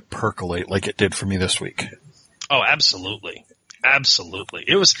to let it percolate like it did for me this week. Oh, absolutely. Absolutely.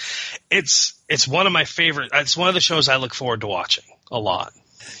 It's one of my favorite. It's one of the shows I look forward to watching a lot.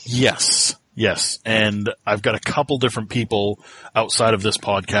 Yes. And I've got a couple different people outside of this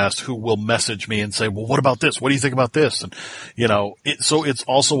podcast who will message me and say, well, what about this? What do you think about this? And, you know, so it's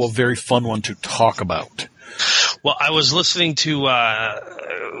also a very fun one to talk about. Well, I was listening to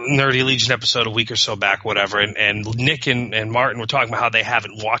Nerdy Legion episode a week or so back, whatever, and Nick and Martin were talking about how they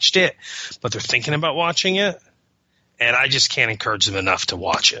haven't watched it, but they're thinking about watching it. And I just can't encourage them enough to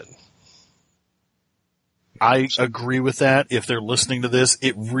watch it. I agree with that. If they're listening to this,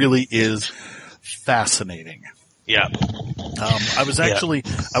 it really is fascinating. Yeah. I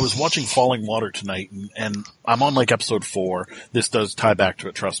was watching Falling Water tonight, and I'm on like episode 4. This does tie back to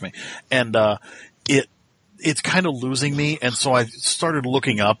it, trust me. And it's kind of losing me, and so I started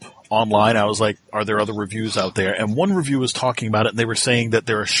looking up online. I was like, are there other reviews out there? And one review was talking about it, and they were saying that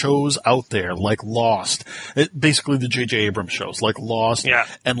there are shows out there like Lost, basically the J.J. Abrams shows, like Lost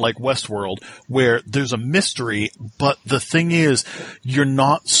and like Westworld, where there's a mystery, but the thing is, you're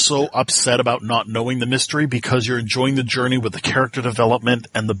not so upset about not knowing the mystery because you're enjoying the journey with the character development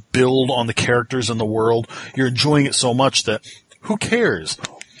and the build on the characters in the world. You're enjoying it so much that who cares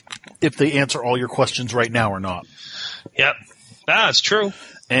if they answer all your questions right now or not? Yep. That's true.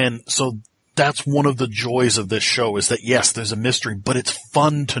 And so that's one of the joys of this show is that, yes, there's a mystery, but it's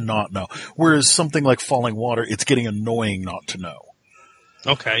fun to not know. Whereas something like Falling Water, it's getting annoying not to know.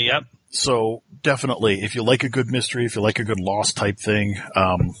 Okay, yep. So definitely, if you like a good mystery, if you like a good Lost type thing,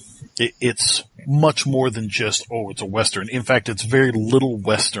 it's much more than just, it's a Western. In fact, it's very little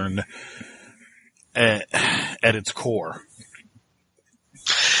Western at its core.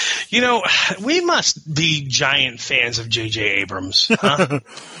 You know, we must be giant fans of J.J. Abrams, huh?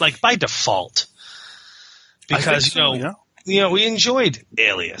 Like by default. Because, we enjoyed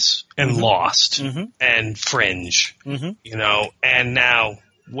Alias and Lost and Fringe, and now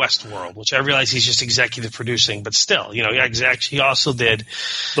Westworld, which I realize he's just executive producing, but still, he also did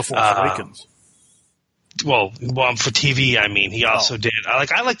The Force Awakens. Well, for TV, I mean, he also did.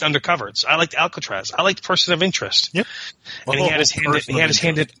 I liked Undercovers. I liked Alcatraz. I liked Person of Interest. Yep. And he had his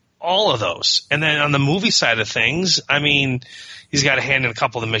hand in all of those. And then on the movie side of things, I mean, he's got a hand in a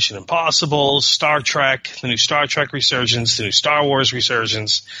couple of the Mission Impossibles, Star Trek, the new Star Trek resurgence, the new Star Wars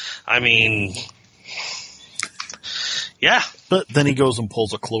resurgence. I mean, yeah. But then he goes and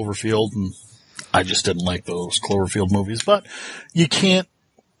pulls a Cloverfield, and I just didn't like those Cloverfield movies. But you can't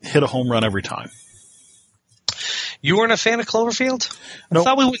hit a home run every time. You weren't a fan of Cloverfield? Nope. I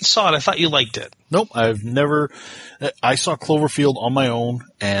thought we went and saw it. I thought you liked it. Nope. I saw Cloverfield on my own,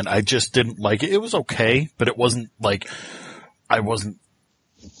 and I just didn't like it. It was okay, but it wasn't like, I wasn't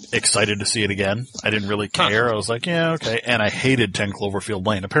excited to see it again. I didn't really care. I was like, yeah, okay. And I hated 10 Cloverfield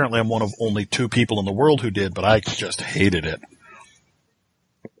Lane. Apparently I'm one of only 2 people in the world who did, but I just hated it.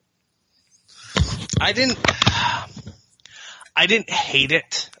 I didn't hate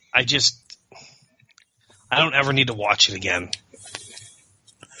it. I don't ever need to watch it again.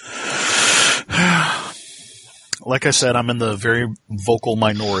 Like I said, I'm in the very vocal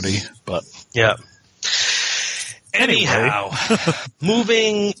minority, but yeah. Anyhow,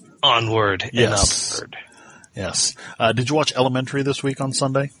 moving onward and upward. Yes. Did you watch Elementary this week on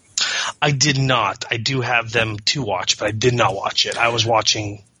Sunday? I did not. I do have them to watch, but I did not watch it. I was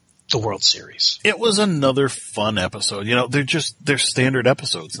watching the World Series. It was another fun episode. They're standard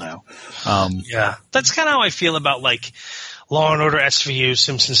episodes now. Yeah. That's kind of how I feel about like Law and Order, SVU,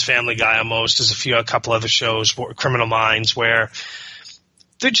 Simpsons, Family Guy almost. There's a couple other shows, Criminal Minds, where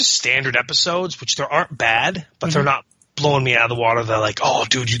they're just standard episodes, which they aren't bad, but they're not blowing me out of the water. They're like, oh,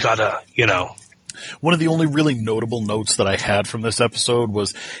 dude, you gotta, One of the only really notable notes that I had from this episode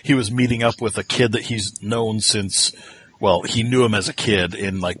was he was meeting up with a kid that he's known since, well, he knew him as a kid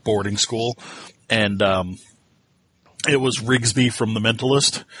in like boarding school, and it was Rigsby from The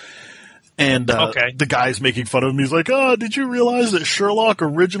Mentalist. And the guy's making fun of him. He's like, did you realize that Sherlock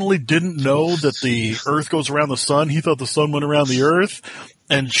originally didn't know that the Earth goes around the sun? He thought the sun went around the Earth.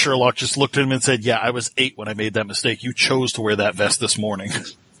 And Sherlock just looked at him and said, yeah, I was 8 when I made that mistake. You chose to wear that vest this morning.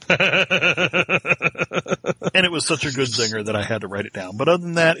 And it was such a good zinger that I had to write it down. But other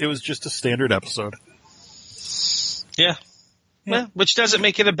than that, it was just a standard episode. Yeah. Which doesn't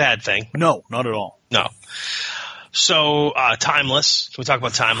make it a bad thing. No, not at all. No. So, Timeless. Can we talk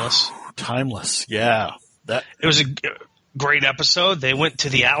about Timeless? Timeless, yeah. It was a great episode. They went to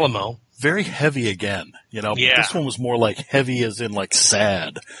the Alamo. Very heavy again, Yeah. This one was more like heavy as in like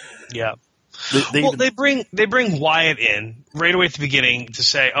sad. Yeah. They bring Wyatt in right away at the beginning to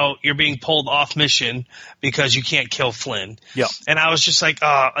say, oh, you're being pulled off mission because you can't kill Flynn. Yeah. And I was just like,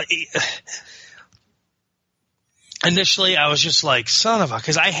 initially, I was just like, son of a,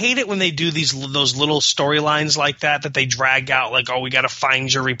 because I hate it when they do those little storylines like that they drag out, like, oh, we got to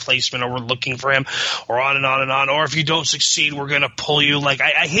find your replacement, or we're looking for him, or on and on and on, or if you don't succeed, we're going to pull you. Like,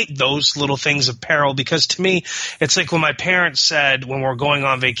 I hate those little things of peril, because to me, it's like when my parents said when we're going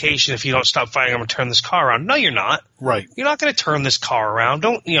on vacation, if you don't stop fighting, I'm going to turn this car around. No, you're not. Right. You're not going to turn this car around.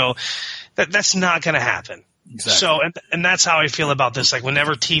 That's not going to happen. Exactly. So, and that's how I feel about this. Like,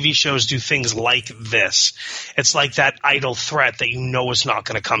 whenever TV shows do things like this, it's like that idle threat that you know is not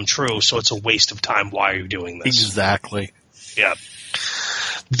going to come true, so it's a waste of time. Why are you doing this? Exactly. Yeah.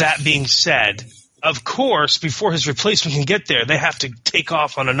 That being said, of course, before his replacement can get there, they have to take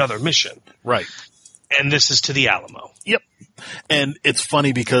off on another mission. Right. And this is to the Alamo. Yep. And it's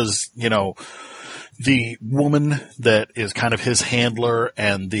funny because, the woman that is kind of his handler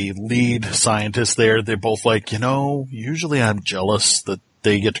and the lead scientist there, they're both like, usually I'm jealous that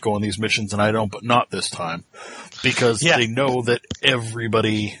they get to go on these missions and I don't, but not this time. Because they know that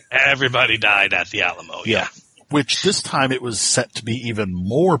everybody died at the Alamo. Yeah. Which this time it was set to be even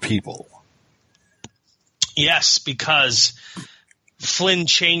more people. Yes, because Flynn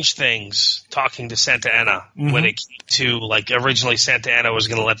changed things talking to Santa Anna when it came to, like, originally Santa Anna was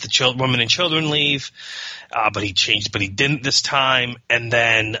going to let the women and children leave, but he didn't this time. And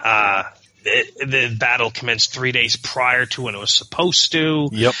then the battle commenced 3 days prior to when it was supposed to.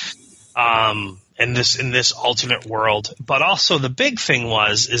 Yep. In this alternate world. But also the big thing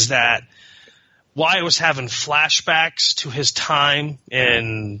is that Wyatt was having flashbacks to his time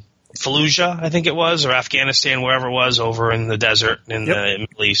in Fallujah, I think it was, or Afghanistan, wherever it was, over in the desert in the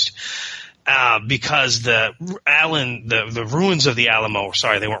Middle East, because the ruins of the Alamo,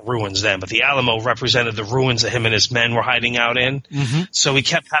 sorry, they weren't ruins then, but the Alamo represented the ruins that him and his men were hiding out in. So he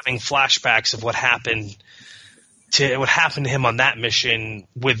kept having flashbacks of what happened what happened to him on that mission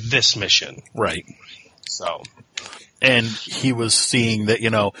with this mission. Right. So, and he was seeing that,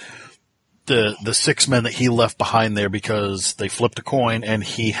 the 6 men that he left behind there because they flipped a coin and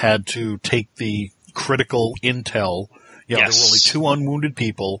he had to take the critical intel. There were only 2 unwounded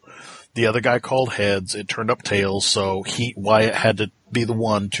people. The other guy called heads. It turned up tails. So Wyatt had to be the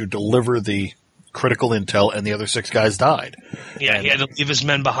one to deliver the critical intel, and the other 6 guys died. Yeah, he had to leave his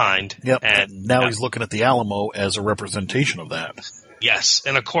men behind. Yep. And now he's looking at the Alamo as a representation of that. Yes.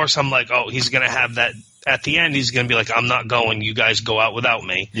 And of course I'm like, oh, he's going to have that at the end. He's going to be like, I'm not going. You guys go out without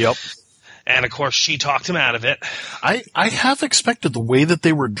me. Yep. And of course she talked him out of it. I have expected the way that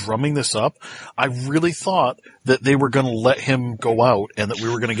they were drumming this up. I really thought that they were going to let him go out and that we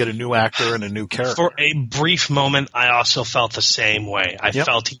were going to get a new actor and a new character. For a brief moment, I also felt the same way. I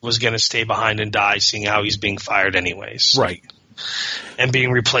felt he was going to stay behind and die, seeing how he's being fired anyways. Right. And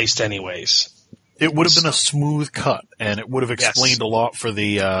being replaced anyways. It would have been a smooth cut, and it would have explained a lot for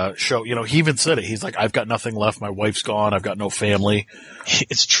the show. He even said it. He's like, I've got nothing left. My wife's gone. I've got no family.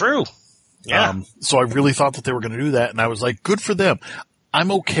 It's true. Yeah. So I really thought that they were going to do that, and I was like, good for them.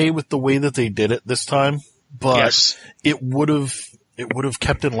 I'm okay with the way that they did it this time, but it would have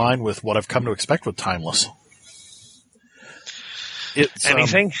kept in line with what I've come to expect with Timeless.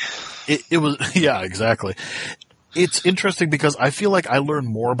 Anything? It was, yeah, exactly. It's interesting because I feel like I learned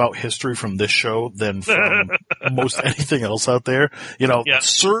more about history from this show than from most anything else out there.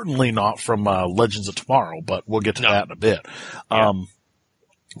 Certainly not from Legends of Tomorrow, but we'll get to that in a bit. Yeah.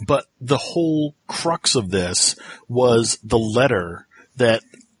 But the whole crux of this was the letter that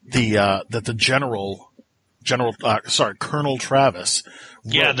the Colonel Travis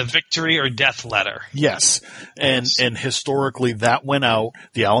wrote. Yeah, the victory or death letter. Yes. And historically that went out.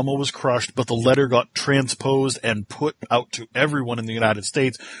 The Alamo was crushed, but the letter got transposed and put out to everyone in the United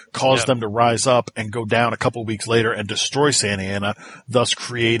States, caused them to rise up and go down a couple weeks later and destroy Santa Ana, thus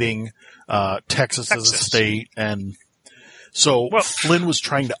creating Texas as a state. And so Flynn was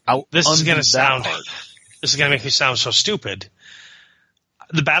trying to This is going to make me sound so stupid.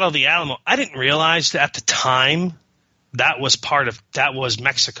 The Battle of the Alamo, I didn't realize that at the time that was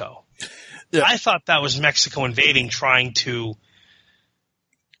Mexico. Yeah. I thought that was Mexico invading, trying to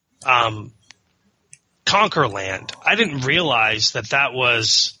conquer land. I didn't realize that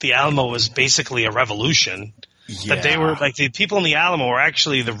the Alamo was basically a revolution. Yeah. That they were like the people in the Alamo were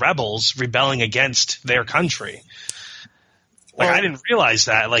actually the rebels rebelling against their country. I didn't realize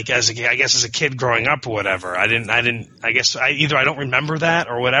that, as a kid growing up or whatever. I don't remember that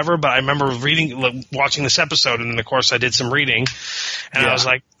or whatever, but I remember watching this episode, and then of course I did some reading, and I was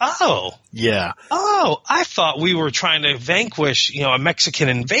like, oh. Yeah. Oh, I thought we were trying to vanquish, a Mexican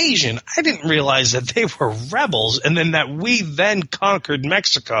invasion. I didn't realize that they were rebels, and then that we then conquered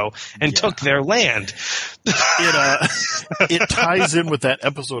Mexico and took their land. It ties in with that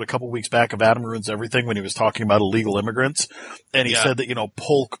episode a couple weeks back of Adam Ruins Everything when he was talking about illegal immigrants. And he said that,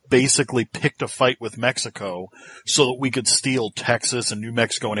 Polk basically picked a fight with Mexico so that we could steal Texas and New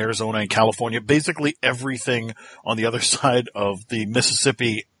Mexico and Arizona and California, basically everything on the other side of the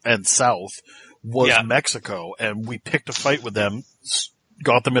Mississippi and South was Mexico. And we picked a fight with them,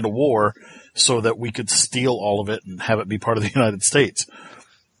 got them into war so that we could steal all of it and have it be part of the United States.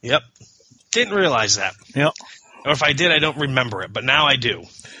 Yep. Didn't realize that. Yep. Or if I did, I don't remember it, but now I do.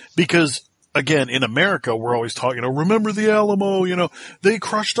 Because again, in America, we're always talking, remember the Alamo, they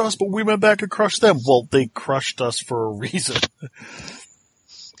crushed us, but we went back and crushed them. Well, they crushed us for a reason.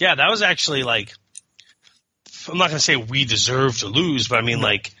 Yeah, that was actually I'm not going to say we deserve to lose, but I mean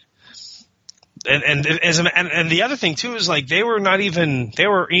and the other thing too is they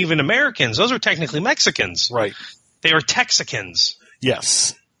were even Americans. Those were technically Mexicans. Right. They were Texicans.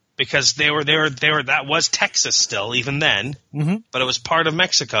 Yes. Because they were that was Texas still, even then, but it was part of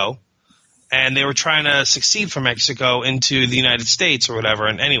Mexico. And they were trying to succeed from Mexico into the United States or whatever.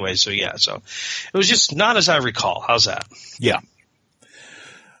 And anyway, so it was just not as I recall. How's that? Yeah.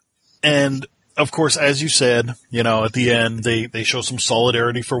 And of course, as you said, at the end, they show some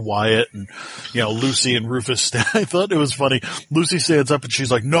solidarity for Wyatt and, Lucy and Rufus. I thought it was funny. Lucy stands up and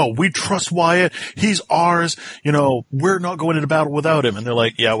she's like, no, we trust Wyatt. He's ours. We're not going into battle without him. And they're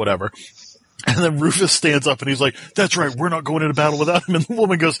like, yeah, whatever. And then Rufus stands up and he's like, that's right, we're not going into battle without him. And the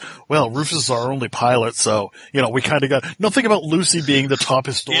woman goes, well, Rufus is our only pilot, so, we kind of got nothing about Lucy being the top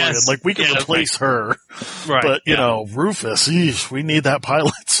historian. Yes. We can replace her. Right. But, Rufus, we need that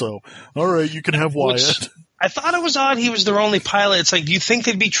pilot, so, all right, you can have Wyatt. I thought it was odd he was their only pilot. It's like, do you think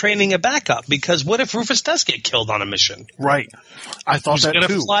they'd be training a backup? Because what if Rufus does get killed on a mission? Right. I thought Who's that gonna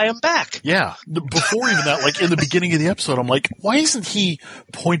too. fly him back? Yeah. Before even that, like in the beginning of the episode, I'm like, why isn't he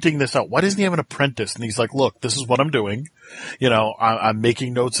pointing this out? Why doesn't he have an apprentice? And he's like, look, this is what I'm doing. You know, I'm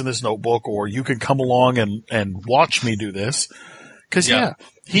making notes in this notebook, or you can come along and watch me do this. Cause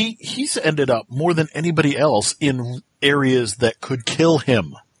he's ended up more than anybody else in areas that could kill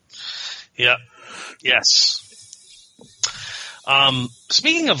him. Yeah. Yes.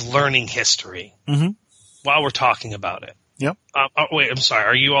 Speaking of learning history, while we're talking about it. Yep. Wait, I'm sorry.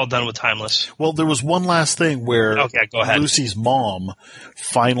 Are you all done with Timeless? Well, there was one last thing where Okay, go ahead. Lucy's mom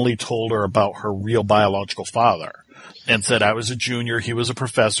finally told her about her real biological father and said, I was a junior, he was a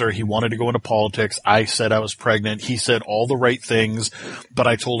professor, he wanted to go into politics, I said I was pregnant, he said all the right things, but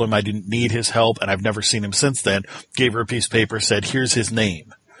I told him I didn't need his help, and I've never seen him since then. Gave her a piece of paper, said, here's his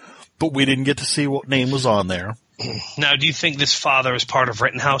name. But we didn't get to see what name was on there. Now, do you think this father is part of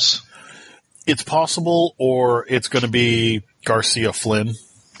Rittenhouse? It's possible, or it's going to be Garcia Flynn.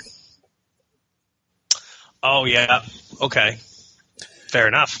 Oh, yeah. Okay. Fair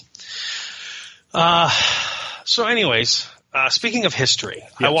enough. So anyways, speaking of history,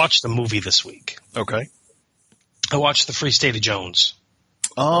 Yes. I watched a movie this week. Okay. I watched The Free State of Jones.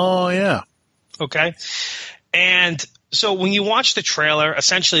 Oh, yeah. Okay. And so when you watch the trailer,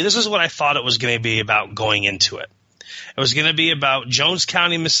 essentially this is what I thought it was going to be about going into it. It was going to be about Jones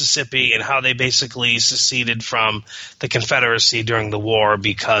County, Mississippi, and how they basically seceded from the Confederacy during the war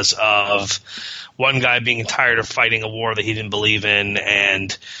because of one guy being tired of fighting a war that he didn't believe in,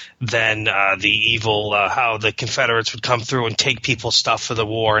 and then the evil, how the Confederates would come through and take people's stuff for the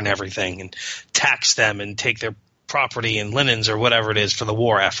war and everything, and tax them and take their property and linens or whatever it is for the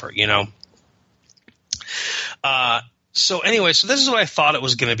war effort, you know. So anyway, so this is what I thought it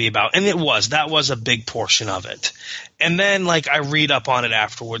was going to be about, and it was. That was a big portion of it. And then, like, I read up on it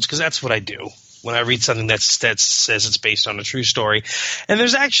afterwards because that's what I do when I read something that says it's based on a true story. And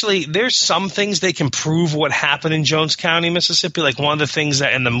there's some things they can prove what happened in Jones County, Mississippi. Like one of the things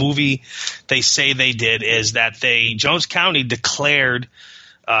that in the movie they say they did is that Jones County declared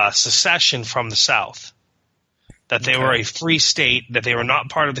secession from the South. That they were a free state, that they were not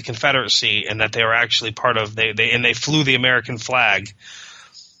part of the Confederacy, and that they were actually part of they flew the American flag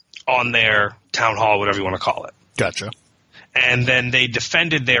on their town hall, whatever you want to call it. Gotcha. And then they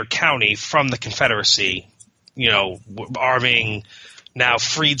defended their county from the Confederacy, you know, arming now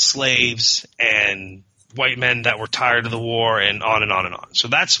freed slaves and white men that were tired of the war, and on and on and on. So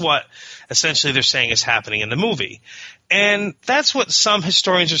that's what essentially they're saying is happening in the movie. And that's what some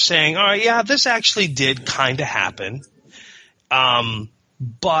historians are saying. All right, yeah, this actually did kind of happen.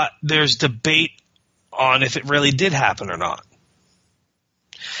 But there's debate on if it really did happen or not.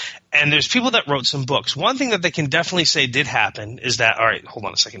 And there's people that wrote some books. One thing that they can definitely say did happen is that – all right, hold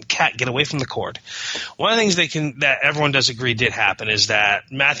on a second. Cat, get away from the cord. One of the things that everyone does agree did happen is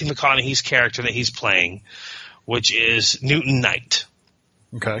that Matthew McConaughey's character that he's playing, which is Newton Knight,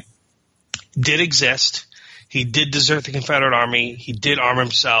 Okay. did exist. He did desert the Confederate Army. He did arm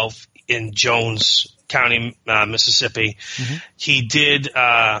himself in Jones County, Mississippi. Mm-hmm. He did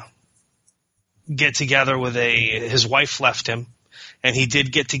get together with his wife left him, and he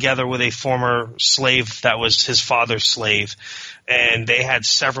did get together with a former slave that was his father's slave, and they had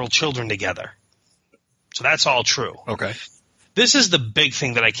several children together. So that's all true. Okay. This is the big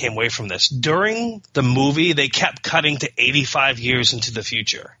thing that I came away from this. During the movie, they kept cutting to 85 years into the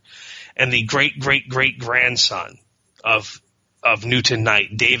future. And the great-great-great-grandson of Newton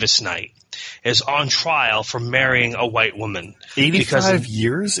Knight, Davis Knight, is on trial for marrying a white woman. 85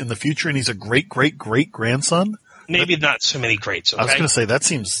 years in the future, and he's a great-great-great-grandson? Maybe not so many greats, okay? I was going to say, that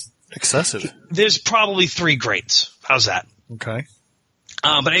seems excessive. There's probably 3 greats. How's that? Okay.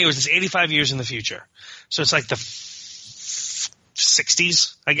 But anyways, it's 85 years in the future. So it's like the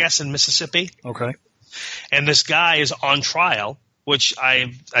 60s, I guess, in Mississippi. Okay. And this guy is on trial, which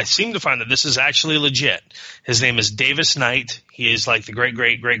I seem to find that this is actually legit. His name is Davis Knight. He is like the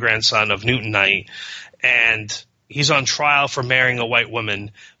great-great-great-grandson of Newton Knight. And he's on trial for marrying a white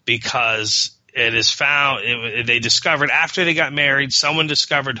woman because it is found they discovered after they got married, someone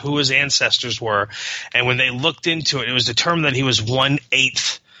discovered who his ancestors were. And when they looked into it, it was determined that he was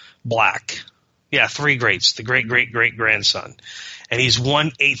 1/8 black. Yeah, 3 greats, the great-great-great-grandson. And he's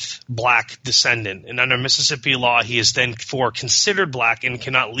 1/8 black descendant. And under Mississippi law, he is then considered black and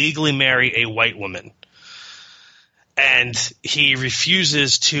cannot legally marry a white woman. And he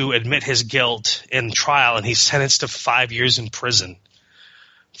refuses to admit his guilt in trial, and he's sentenced to 5 years in prison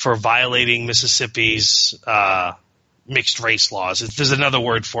for violating Mississippi's mixed race laws. There's another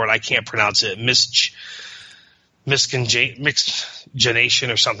word for it. I can't pronounce it.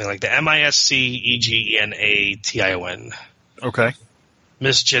 miscegenation or something like that. MISCEGENATION. Okay.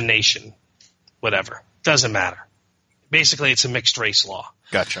 Miscegenation. Whatever. Doesn't matter. Basically, it's a mixed race law.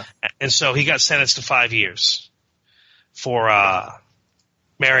 Gotcha. And so he got sentenced to 5 years for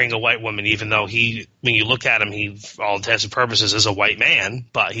marrying a white woman, even though when you look at him, he, for all intents and purposes, is a white man,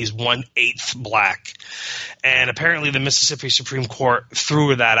 but he's 1/8 black. And apparently the Mississippi Supreme Court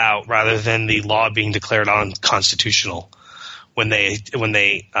threw that out rather than the law being declared unconstitutional when they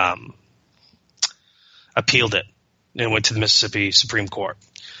appealed it and went to the Mississippi Supreme Court.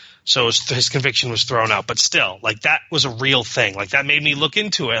 So his conviction was thrown out. But still, like, that was a real thing. Like, that made me look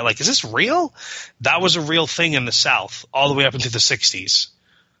into it. Like, is this real? That was a real thing in the South all the way up into the 60s.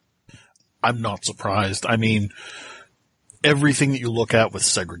 I'm not surprised. I mean, everything that you look at with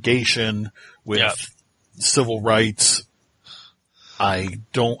segregation, with civil rights, I'm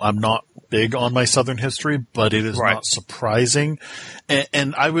not big on my Southern history, but it is not surprising.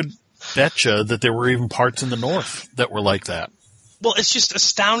 And I would betcha that there were even parts in the North that were like that. Well, it's just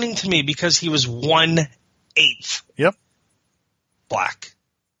astounding to me because he was 1/8 black.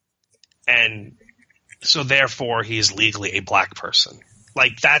 And so therefore he is legally a black person.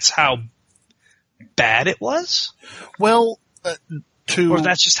 Like, that's how bad it was? Well, or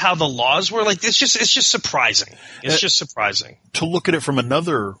that's just how the laws were. Like, it's just surprising. It's just surprising. To look at it from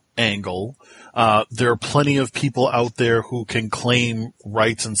another angle, there are plenty of people out there who can claim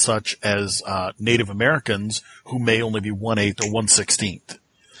rights and such as Native Americans who may only be 1/8 or 1/16.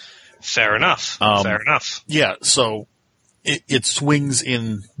 Fair enough. Fair enough. Yeah, so it swings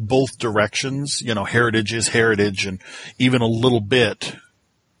in both directions. You know, heritage is heritage, and even a little bit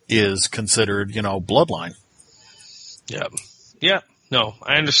is considered, bloodline. Yeah. Yeah. No,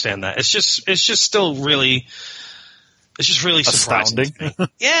 I understand that. It's just still really, it's just really surprising. Astounding.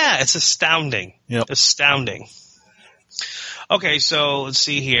 Yeah, it's astounding. Yep. Astounding. Okay, so let's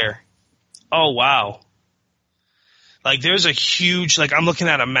see here. Oh, wow. Like, there's a huge, like, I'm looking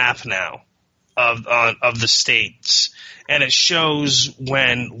at a map now of the states, and it shows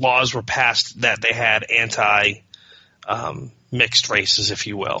when laws were passed that they had mixed races, if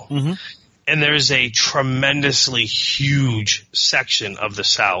you will. Mm-hmm. And there's a tremendously huge section of the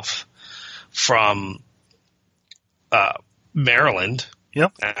South from Maryland,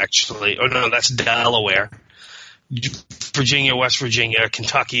 actually. Oh, no, that's Delaware. Virginia, West Virginia,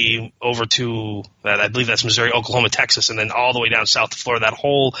 Kentucky, over to, I believe that's Missouri, Oklahoma, Texas, and then all the way down south to Florida, that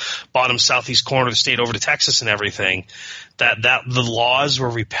whole bottom southeast corner of the state over to Texas and everything, that the laws were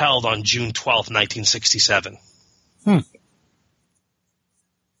repealed on June 12th, 1967.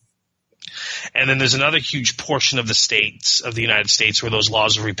 And then there's another huge portion of the United States where those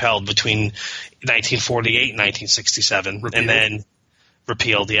laws were repealed between 1948 and 1967. Repealed? And then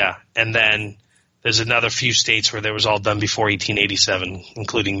repealed, yeah. And then there's another few states where there was all done before 1887,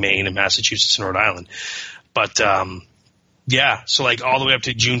 including Maine and Massachusetts and Rhode Island. But, so like all the way up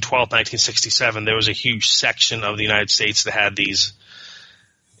to June 12th, 1967, there was a huge section of the United States that had these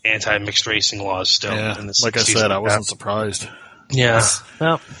anti-mixed racing laws still. Yeah, in the 60s. like I said, I wasn't surprised. Yeah.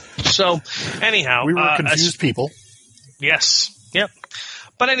 Well, so anyhow, we were confused people. Yes. Yep.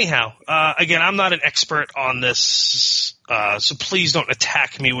 But anyhow, again, I'm not an expert on this, so please don't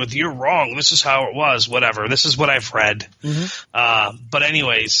attack me with "you're wrong. This is how it was." Whatever. This is what I've read. Mm-hmm. But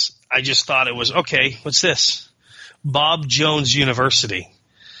anyways, I just thought it was okay. What's this? Bob Jones University,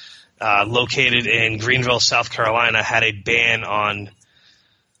 located in Greenville, South Carolina, had a ban on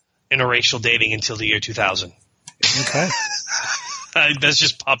interracial dating until the year 2000. Okay. That's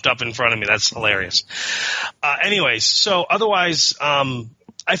just popped up in front of me. That's hilarious. Anyways, so otherwise,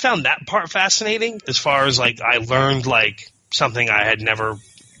 I found that part fascinating as far as, like, I learned, like, something I had never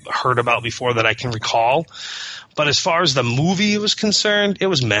heard about before that I can recall. But as far as the movie was concerned, it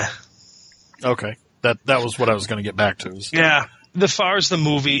was meh. Okay. That was what I was going to get back to. Yeah. As far as the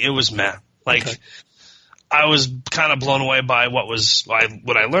movie, it was meh. Like, okay. I was kind of blown away by what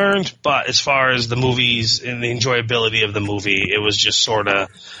I learned, but as far as the movies and the enjoyability of the movie, it was just sort of,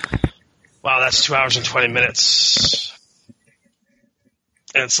 wow, that's 2 hours and 20 minutes.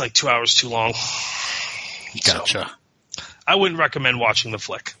 And it's like 2 hours too long. Gotcha. So, I wouldn't recommend watching the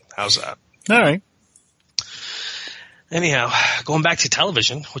flick. How's that? All right. Anyhow, going back to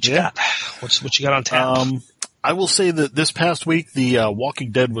television, what you got? What you got on tap? I will say that this past week, The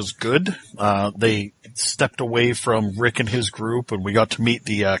Walking Dead was good. They stepped away from Rick and his group, and we got to meet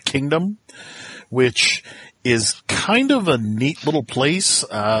the Kingdom, which is kind of a neat little place.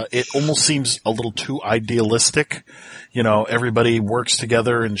 It almost seems a little too idealistic. You know, everybody works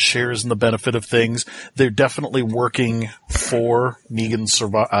together and shares in the benefit of things. They're definitely working for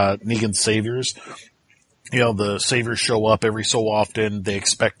Negan's saviors. the saviors show up every so often. They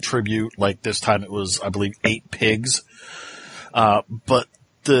expect tribute. Like this time it was, I believe, 8 pigs. But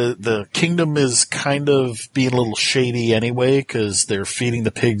the kingdom is kind of being a little shady anyway because they're feeding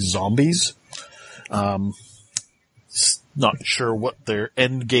the pigs zombies. Not sure what their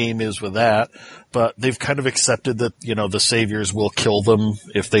end game is with that, but they've kind of accepted that, the saviors will kill them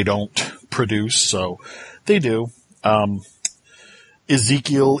if they don't produce, so they do.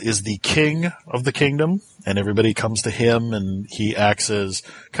 Ezekiel is the king of the kingdom, and everybody comes to him, and he acts as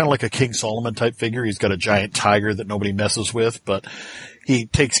kind of like a King Solomon type figure. He's got a giant tiger that nobody messes with, but he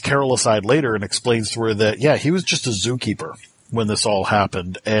takes Carol aside later and explains to her that, he was just a zookeeper when this all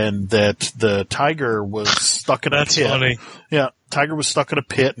happened, and that the tiger was stuck in a pit. That's funny. Yeah, tiger was stuck in a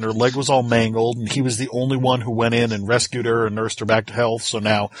pit, and her leg was all mangled, and he was the only one who went in and rescued her and nursed her back to health, so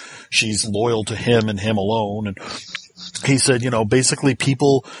now she's loyal to him and him alone. And he said, basically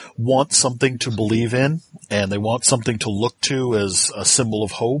people want something to believe in, and they want something to look to as a symbol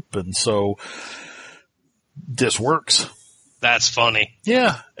of hope, and so this works. That's funny.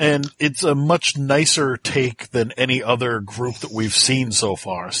 Yeah, and it's a much nicer take than any other group that we've seen so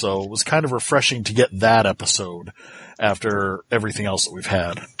far, so it was kind of refreshing to get that episode after everything else that we've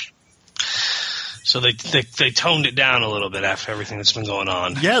had. So they toned it down a little bit after everything that's been going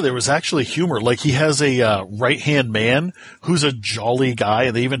on. Yeah, there was actually humor. Like, he has a right-hand man who's a jolly guy,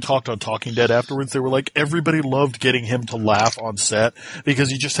 and they even talked on Talking Dead afterwards. They were like, everybody loved getting him to laugh on set because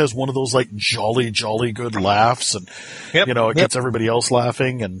he just has one of those, like, jolly good laughs, and, it gets everybody else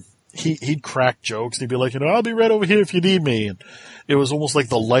laughing, and he'd crack jokes, and he'd be like, I'll be right over here if you need me, and it was almost like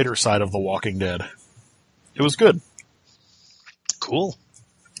the lighter side of The Walking Dead. It was good. Cool.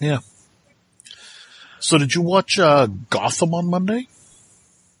 Yeah. So did you watch Gotham on Monday?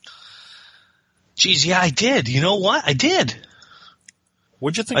 Geez, yeah, I did. You know what? I did.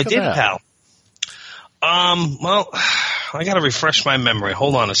 What'd you think of that? I did, pal. Well, I gotta refresh my memory.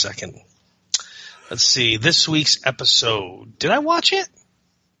 Hold on a second. Let's see. This week's episode. Did I watch it?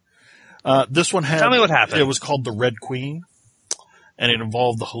 This one had... Tell me what happened. It was called The Red Queen, and it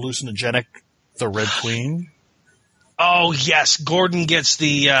involved the hallucinogenic The Red Queen. Oh, yes. Gordon gets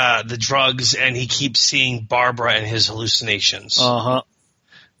the drugs, and he keeps seeing Barbara and his hallucinations. Uh-huh.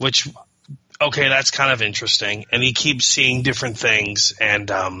 Which, okay, that's kind of interesting. And he keeps seeing different things, and,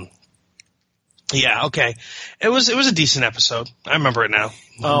 yeah, okay. It was a decent episode. I remember it now.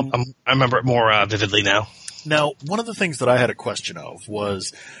 I remember it more vividly now. Now, one of the things that I had a question of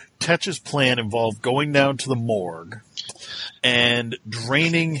was Tetch's plan involved going down to the morgue and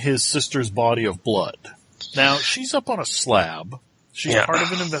draining his sister's body of blood. Now, she's up on a slab. She's part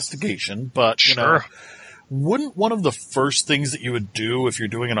of an investigation, but, wouldn't one of the first things that you would do if you're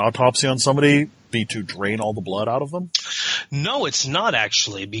doing an autopsy on somebody be to drain all the blood out of them? No, it's not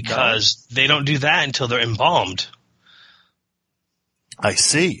actually, because they don't do that until they're embalmed. I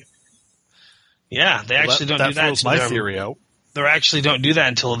see. Yeah, they actually don't do that. That throws my theory out. They actually don't do that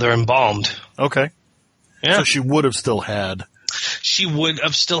until they're embalmed. Okay. Yeah. So she would have still had... She would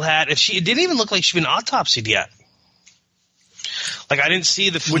have still had, it didn't even look like she'd been autopsied yet. Like, I didn't see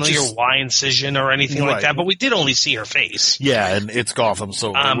the familiar Y incision or anything like that, but we did only see her face. Yeah, and it's Gotham,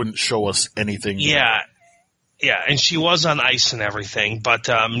 so they wouldn't show us anything. Yeah, and she was on ice and everything, but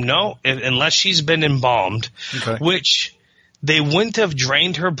no, unless she's been embalmed, which they wouldn't have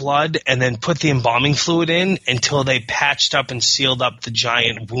drained her blood and then put the embalming fluid in until they patched up and sealed up the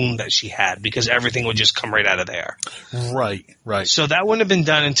giant wound that she had, because everything would just come right out of there. Right. So that wouldn't have been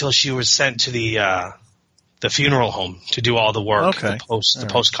done until she was sent to the funeral home to do all the work, the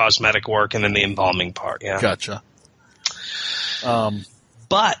post cosmetic work, and then the embalming part. Yeah, gotcha.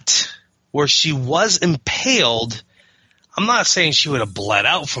 But where she was impaled, I'm not saying she would have bled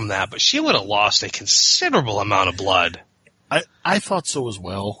out from that, but she would have lost a considerable amount of blood. I thought so as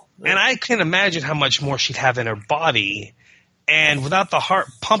well. And I can imagine how much more she'd have in her body. And without the heart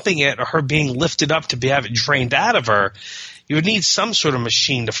pumping it or her being lifted up to have it drained out of her, you would need some sort of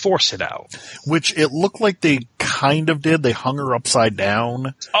machine to force it out. Which it looked like they kind of did. They hung her upside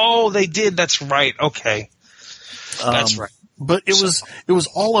down. Oh, they did. That's right. Okay. That's right. But it was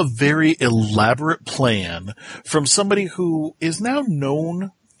all a very elaborate plan from somebody who is now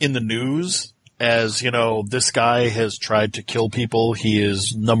known in the news as, this guy has tried to kill people. He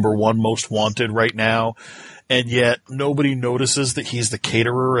is #1 most wanted right now. And yet nobody notices that he's the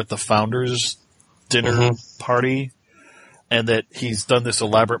caterer at the Founders dinner party, and that he's done this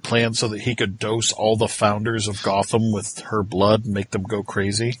elaborate plan so that he could dose all the founders of Gotham with her blood and make them go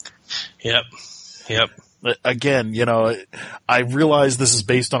crazy. Yep. Again, I realize this is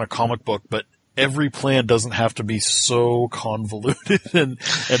based on a comic book, but every plan doesn't have to be so convoluted and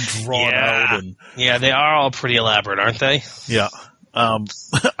drawn out. And yeah, they are all pretty elaborate, aren't they? yeah.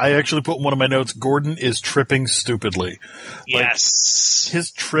 I actually put in one of my notes, Gordon is tripping stupidly. Yes.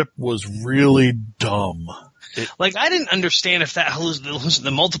 His trip was really dumb. I didn't understand if that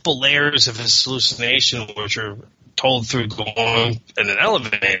the multiple layers of his hallucination, which are told through going in an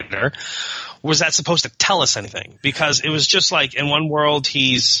elevator, was that supposed to tell us anything? Because it was just like in one world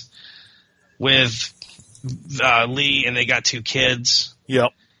he's with Lee and they got 2 kids.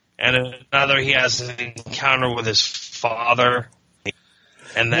 Yep. And another he has an encounter with his father.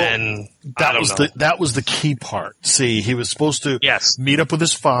 And then that was the key part. See, he was supposed to meet up with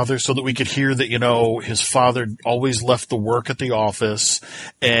his father so that we could hear that, his father always left the work at the office,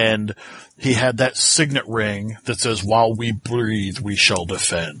 and he had that signet ring that says, "While we breathe, we shall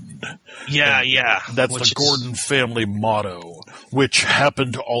defend." Yeah, and that's the Gordon family motto, which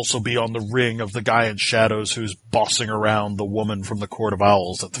happened to also be on the ring of the guy in shadows who's bossing around the woman from the Court of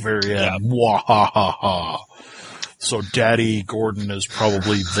Owls at the very end. Mwahaha. So Daddy Gordon is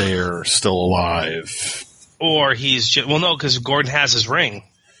probably there, still alive. Or he's just, no, because Gordon has his ring.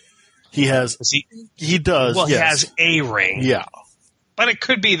 He does. Well, yes. He has a ring. Yeah. But it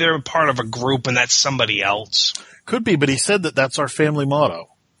could be they're part of a group and that's somebody else. Could be, but he said that that's our family motto.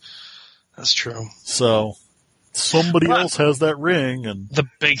 That's true. So somebody else has that ring. And the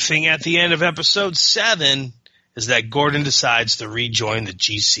big thing at the end of episode 7 is that Gordon decides to rejoin the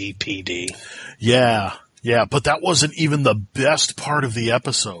GCPD. Yeah. Yeah, but that wasn't even the best part of the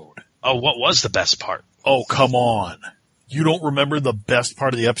episode. Oh, what was the best part? Oh, come on. You don't remember the best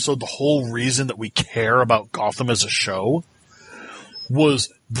part of the episode? The whole reason that we care about Gotham as a show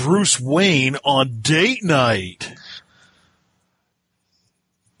was Bruce Wayne on date night.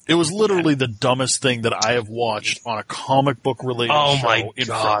 It was literally the dumbest thing that I have watched on a comic book related show in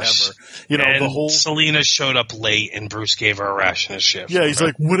forever. And the whole Selena showed up late and Bruce gave her a ration of shift. Yeah, he's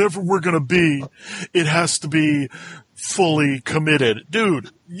like, whatever we're gonna be, it has to be fully committed.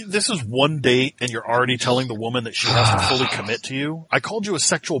 Dude, this is one date and you're already telling the woman that she has to fully commit to you? I called you a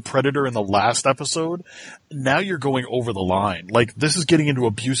sexual predator in the last episode. Now you're going over the line. This is getting into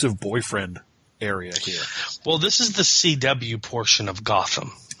abusive boyfriend area here. Well, this is the CW portion of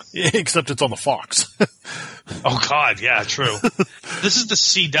Gotham. Except it's on the Fox. Oh, God, yeah, true. This is the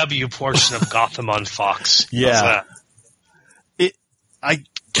CW portion of Gotham on Fox. Yeah. I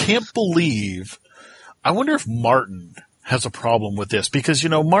can't believe... I wonder if Martin has a problem with this, because,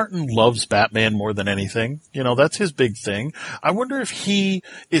 Martin loves Batman more than anything. That's his big thing. I wonder if he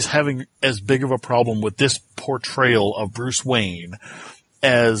is having as big of a problem with this portrayal of Bruce Wayne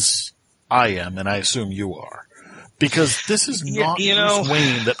as I am, and I assume you are. Because this is not Bruce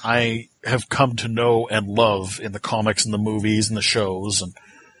Wayne that I have come to know and love in the comics and the movies and the shows. And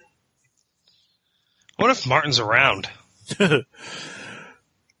what if Martin's around?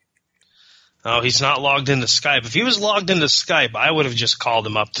 Oh, he's not logged into Skype. If he was logged into Skype, I would have just called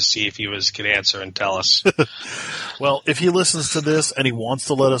him up to see if he could answer and tell us. Well, if he listens to this and he wants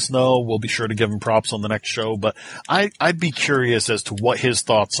to let us know, we'll be sure to give him props on the next show. But I'd be curious as to what his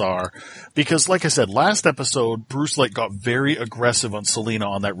thoughts are. Because, like I said, last episode, Bruce got very aggressive on Selena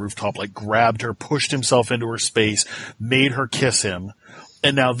on that rooftop, grabbed her, pushed himself into her space, made her kiss him.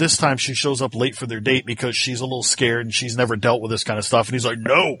 And now this time she shows up late for their date because she's a little scared and she's never dealt with this kind of stuff. And he's like,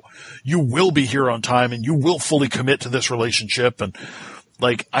 no, you will be here on time and you will fully commit to this relationship. And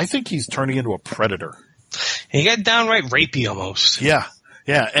I think he's turning into a predator. He got downright rapey almost. Yeah.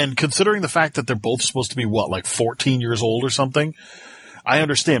 Yeah. And considering the fact that they're both supposed to be 14 years old or something, I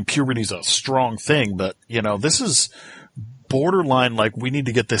understand puberty's a strong thing, but this is borderline we need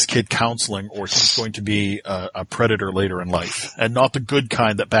to get this kid counseling or he's going to be a predator later in life. And not the good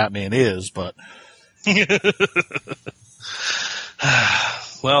kind that Batman is, but...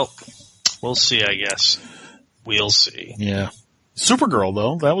 Well, we'll see, I guess. We'll see. Yeah. Supergirl,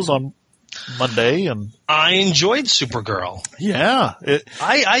 though, that was on Monday, and... I enjoyed Supergirl. Yeah.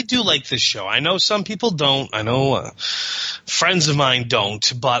 I do like this show. I know some people don't. I know friends of mine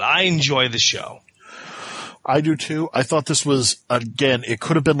don't, but I enjoy the show. I do too. I thought this was, again, it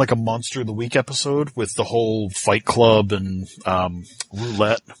could have been a Monster of the Week episode with the whole Fight Club and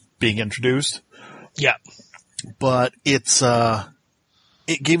roulette being introduced. Yeah. But it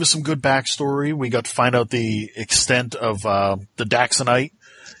gave us some good backstory. We got to find out the extent of the Daxonite,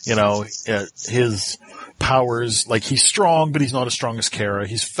 his powers, like he's strong, but he's not as strong as Kara.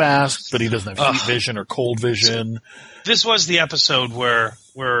 He's fast, but he doesn't have heat vision or cold vision. This was the episode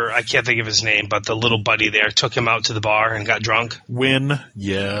where I can't think of his name, but the little buddy there took him out to the bar and got drunk. Win,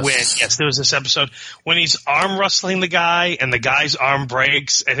 yes. There was this episode when he's arm wrestling the guy and the guy's arm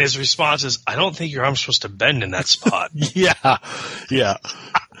breaks and his response is, I don't think your arm's supposed to bend in that spot. Yeah.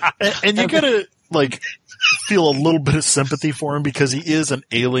 And you gotta, like, feel a little bit of sympathy for him because he is an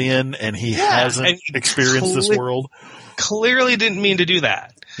alien and he hasn't experienced this world. Clearly didn't mean to do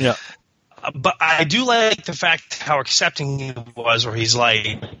that. Yeah. But I do like the fact how accepting he was, where he's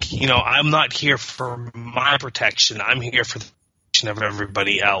like, you know, I'm not here for my protection. I'm here for the protection of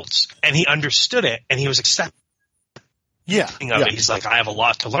everybody else. And he understood it, and he was accepting of it. He's like, I have a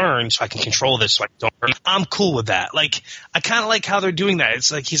lot to learn, so I can control this, so I don't hurt. I'm cool with that. Like, I kind of like how they're doing that.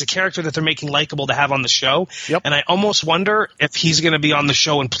 It's like he's a character that they're making likable to have on the show. Yep. And I almost wonder if he's going to be on the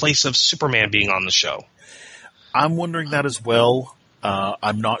show in place of Superman being on the show. I'm wondering that as well.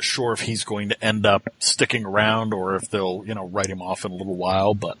 I'm not sure if he's going to end up sticking around or if they'll, you know, write him off in a little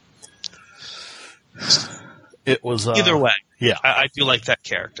while, but it was, either way. Yeah. I do like that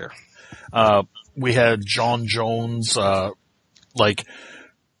character. We had John Jones, like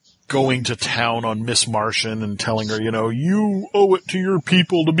going to town on Miss Martian and telling her, you know, you owe it to your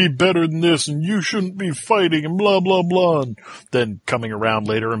people to be better than this and you shouldn't be fighting and blah, blah, blah. And then coming around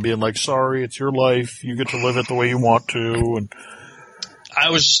later and being like, sorry, it's your life. You get to live it the way you want to. And I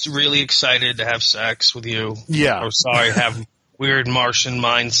was just really excited to have sex with you. Yeah. I'm sorry, have weird Martian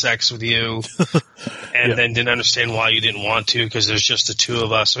mind sex with you. And then didn't understand why you didn't want to because there's just the two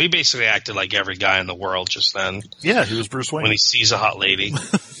of us. So he basically acted like every guy in the world just then. Yeah, he was Bruce Wayne. When he sees a hot lady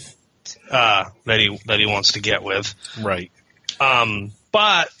that he wants to get with. Right.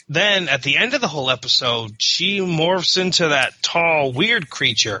 But then at the end of the whole episode, she morphs into that tall, weird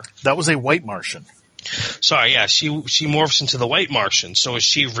creature. That was a white Martian. Sorry, yeah, she morphs into the white Martian. So is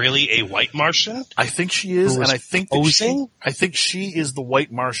she really a white Martian? I think she is, and I think she is the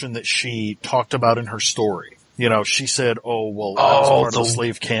white Martian that she talked about in her story. You know, she said, I was part of the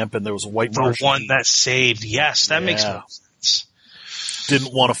slave camp and there was a white Martian. The one that saved. Yes, that makes more sense.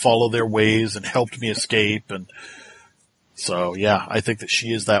 Didn't want to follow their ways and helped me escape. And so, yeah, I think that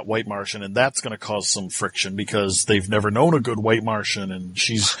she is that white Martian, and that's going to cause some friction because they've never known a good white Martian, and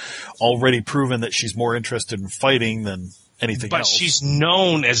she's already proven that she's more interested in fighting than anything else. But she's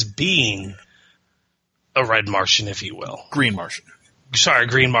known as being a red Martian, if you will. Green Martian. Sorry,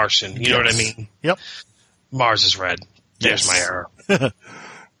 Green Martian. You know what I mean? Yep. Mars is red. There's my error.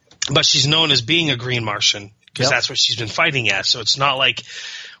 But she's known as being a Green Martian because that's what she's been fighting as. So it's not like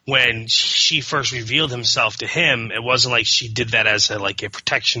when she first revealed himself to him, it wasn't like she did that as a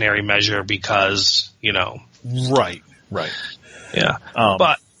protectionary measure because, you know. Right. Yeah.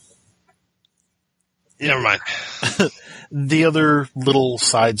 But never mind. The other little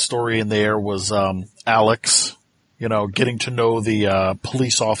side story in there was Alex, you know, getting to know the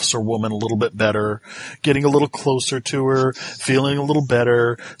police officer woman a little bit better, getting a little closer to her, feeling a little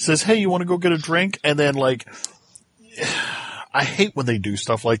better, says, hey, you want to go get a drink? And then, I hate when they do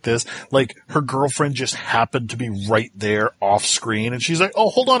stuff like this. Like, her girlfriend just happened to be right there off screen, and she's like, oh,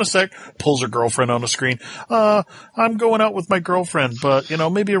 hold on a sec, pulls her girlfriend on the screen. I'm going out with my girlfriend, but, you know,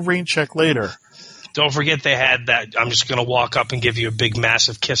 maybe a rain check later. Don't forget they had that I'm just going to walk up and give you a big,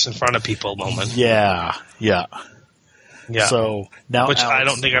 massive kiss in front of people moment. Yeah. So, now Which Alex, I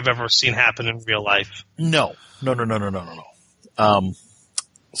don't think I've ever seen happen in real life. No. So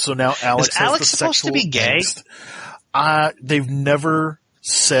now Alex Is Alex supposed to be gay? Angst. They've never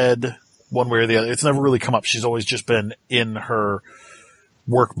said one way or the other. It's never really come up. She's always just been in her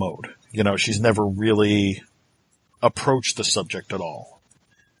work mode. You know, she's never really approached the subject at all.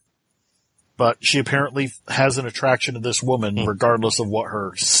 But she apparently has an attraction to this woman regardless of what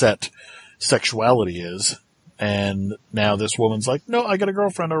her set sexuality is. And now this woman's like, no, I got a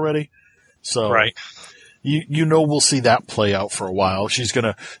girlfriend already. So right. You know we'll see that play out for a while. She's going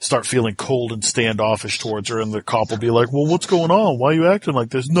to start feeling cold and standoffish towards her, and the cop will be like, well, what's going on? Why are you acting like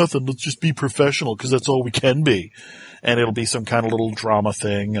there's nothing? Let's just be professional because that's all we can be. And it'll be some kind of little drama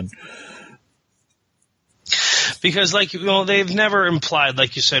thing. And because, they've never implied,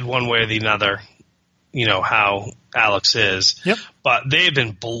 like you said, one way or the other, you know, how Alex is. Yep. But they've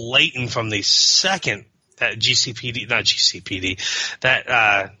been blatant from the second that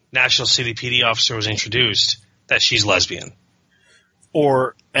that National City PD officer was introduced, that she's lesbian.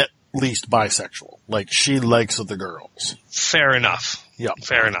 Or at least bisexual. Like, she likes the girls. Fair enough. Yeah.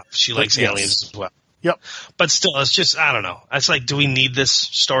 Fair enough. She likes aliens as well. Yep. But still, it's just, I don't know. It's like, do we need this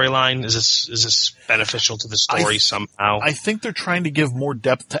storyline? Is this beneficial to the story somehow? I think they're trying to give more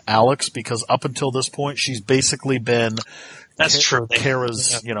depth to Alex because up until this point, she's basically been true.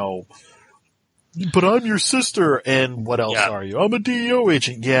 Kara's, but I'm your sister, and what else are you? I'm a DEO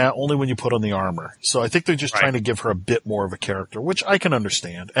agent. Yeah, only when you put on the armor. So I think they're just trying to give her a bit more of a character, which I can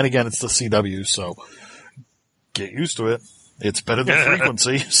understand. And again, it's the CW, so get used to it. It's better than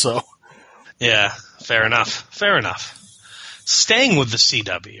Frequency, so. Yeah, fair enough. Staying with the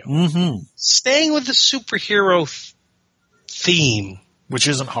CW. Mm-hmm. Staying with the superhero theme. Which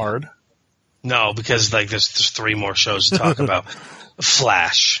isn't hard. No, because there's 3 more shows to talk about.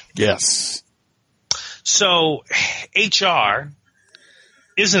 Flash. Yes. So, HR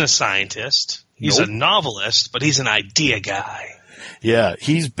isn't a scientist. He's a novelist, but he's an idea guy. Yeah,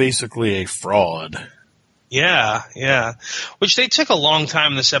 he's basically a fraud. Yeah. Which they took a long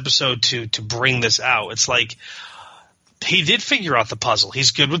time in this episode to bring this out. It's like, he did figure out the puzzle.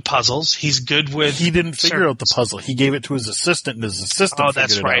 He's good with puzzles. He's good with... He didn't figure out the puzzle. He gave it to his assistant, and his assistant figured it out. Oh,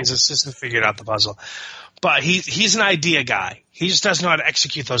 that's right. His assistant figured out the puzzle. But he's an idea guy. He just doesn't know how to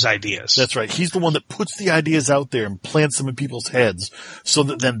execute those ideas. That's right. He's the one that puts the ideas out there and plants them in people's heads so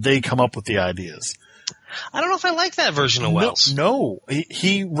that then they come up with the ideas. I don't know if I like that version of Wells. No.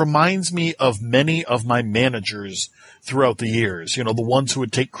 He reminds me of many of my managers throughout the years. The ones who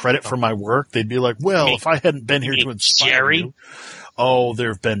would take credit for my work. They'd be like, well, if I hadn't been here to inspire you. Oh, there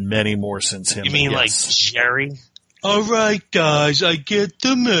have been many more since him. You mean like Jerry? All right, guys, I get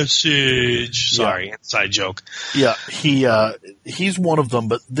the message. Sorry, inside joke. Yeah, he's one of them,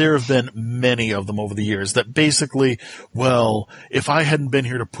 but there have been many of them over the years that basically, well, if I hadn't been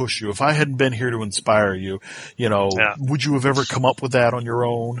here to push you, if I hadn't been here to inspire you, would you have ever come up with that on your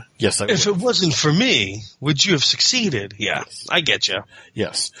own? Yes, I would. If it wasn't for me, would you have succeeded? Yeah, yes. I get you.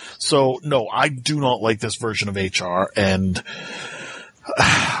 Yes. So, no, I do not like this version of HR, and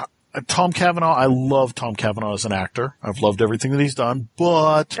Tom Cavanaugh, I love Tom Cavanaugh as an actor. I've loved everything that he's done,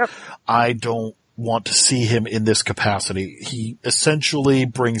 but I don't want to see him in this capacity. He essentially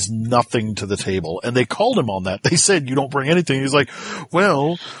brings nothing to the table. And they called him on that. They said, you don't bring anything. He's like,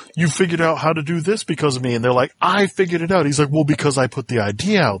 well, you figured out how to do this because of me. And they're like, I figured it out. He's like, well, because I put the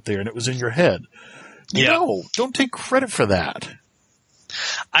idea out there and it was in your head. Yeah. No, don't take credit for that.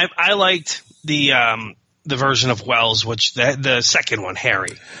 I liked the version of Wells, which the second one,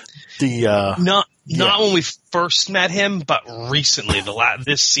 Harry. Not when we first met him, but recently,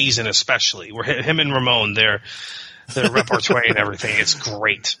 this season especially, where him and Ramon, their repertoire and everything, it's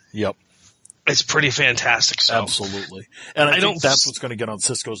great. Yep. It's pretty fantastic. So. Absolutely. And I think that's what's going to get on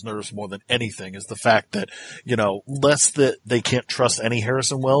Cisco's nerves more than anything is the fact that, less that they can't trust any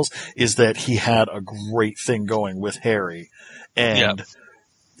Harrison Wells, is that he had a great thing going with Harry. And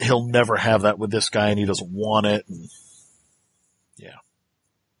he'll never have that with this guy, and he doesn't want it. And,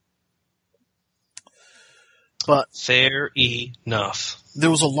 But fair enough.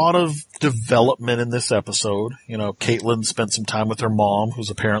 There was a lot of development in this episode. Caitlin spent some time with her mom, who's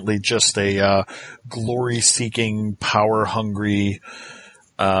apparently just a glory-seeking, power-hungry,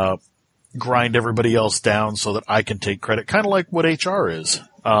 grind everybody else down so that I can take credit. Kind of like what HR is,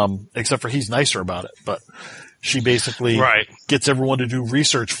 except for he's nicer about it. But she basically gets everyone to do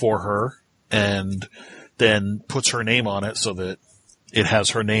research for her and then puts her name on it so that it has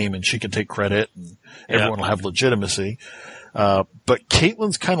her name and she can take credit and everyone will have legitimacy. But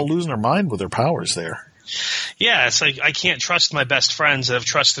Caitlin's kind of losing her mind with her powers there. Yeah, it's like I can't trust my best friends that have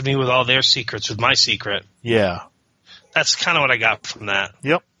trusted me with all their secrets with my secret. Yeah. That's kind of what I got from that.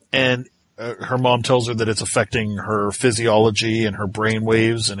 Yep. And her mom tells her that it's affecting her physiology and her brain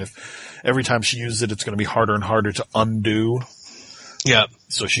waves, and if every time she uses it, it's going to be harder and harder to undo. Yep.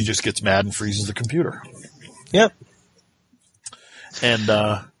 So she just gets mad and freezes the computer. Yep. And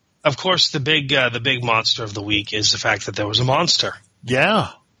of course, the big monster of the week is the fact that there was a monster. Yeah.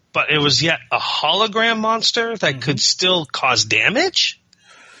 But it was yet a hologram monster that could still cause damage?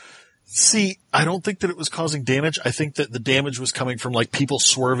 See, I don't think that it was causing damage. I think that the damage was coming from, people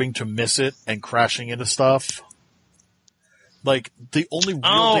swerving to miss it and crashing into stuff. The only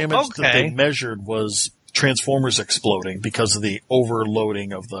real damage that they measured was Transformers exploding because of the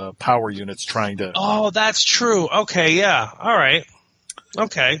overloading of the power units trying to... Oh, that's true. Okay, yeah. All right.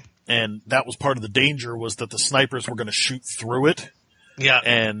 Okay. And that was part of the danger, was that the snipers were going to shoot through it. Yeah.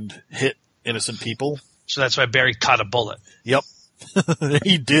 And hit innocent people. So that's why Barry caught a bullet. Yep.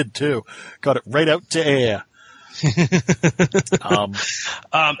 He did too. Got it right out to air.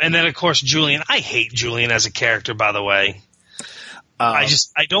 And then of course Julian. I hate Julian as a character, by the way. I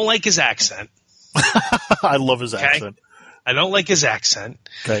don't like his accent. I love his accent. I don't like his accent.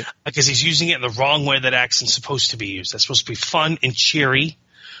 Okay. Because he's using it in the wrong way that accent's supposed to be used. That's supposed to be fun and cheery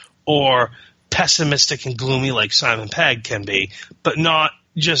or pessimistic and gloomy like Simon Pegg can be, but not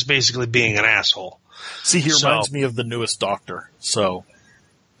just basically being an asshole. See, he reminds me of the newest Doctor. So,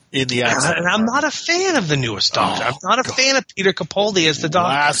 in the accent. And I'm not a fan of the newest Doctor. I'm not a fan of Peter Capaldi as the Doctor.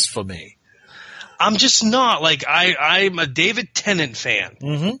 Blasphemy. I'm just not. Like, I'm a David Tennant fan.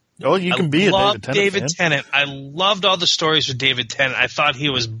 Mm-hmm. Oh, you can be a David Tennant fan. I loved all the stories with David Tennant. I thought he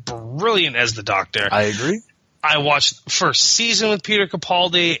was brilliant as the Doctor. I agree. I watched the first season with Peter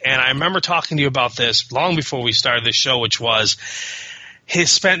Capaldi, and I remember talking to you about this long before we started this show, which was he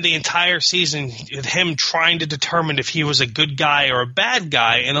spent the entire season with him trying to determine if he was a good guy or a bad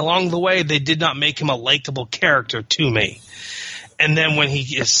guy, and along the way, they did not make him a likable character to me. And then when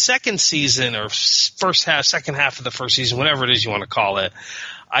his second season or second half of the first season, whatever it is you want to call it,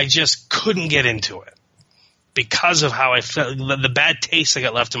 I just couldn't get into it because of how I felt, the bad taste that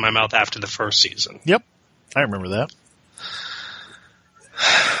got left in my mouth after the first season. Yep. I remember that.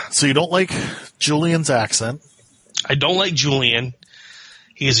 So you don't like Julian's accent? I don't like Julian.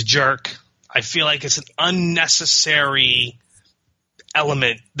 He is a jerk. I feel like it's an unnecessary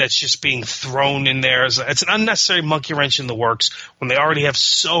element that's just being thrown in there. It's an unnecessary monkey wrench in the works when they already have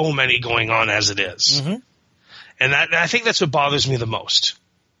so many going on as it is. Mm-hmm. And I think that's what bothers me the most.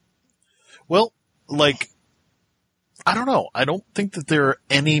 Well, like, I don't know. I don't think that there are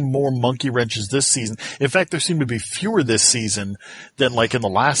any more monkey wrenches this season. In fact, there seem to be fewer this season than like in the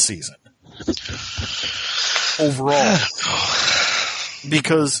last season. Overall.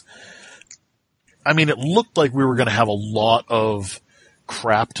 Because, I mean, it looked like we were going to have a lot of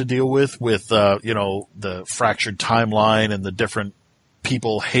crap to deal with, the fractured timeline and the different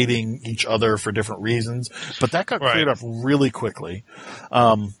people hating each other for different reasons. But that got cleared up really quickly.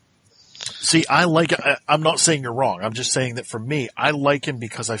 See, I like it. I'm not saying you're wrong. I'm just saying that for me, I like him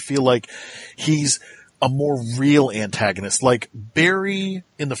because I feel like he's a more real antagonist. Like Barry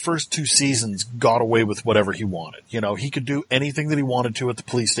in the first 2 seasons got away with whatever he wanted. You know, he could do anything that he wanted to at the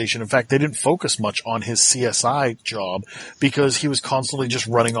police station. In fact, they didn't focus much on his CSI job because he was constantly just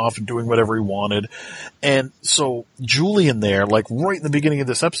running off and doing whatever he wanted. And so Julian there, like right in the beginning of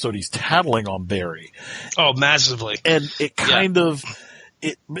this episode, he's tattling on Barry. Oh, massively. And it kind of...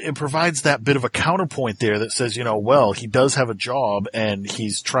 It provides that bit of a counterpoint there that says, well, he does have a job and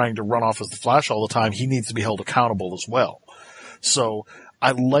he's trying to run off as the Flash all the time. He needs to be held accountable as well. So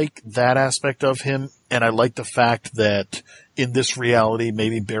I like that aspect of him, and I like the fact that in this reality,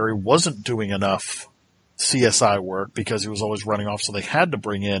 maybe Barry wasn't doing enough CSI work because he was always running off, so they had to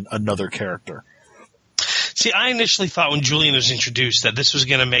bring in another character. See, I initially thought when Julian was introduced that this was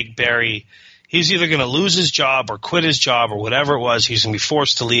going to make Barry... He was either going to lose his job or quit his job or whatever it was. He was going to be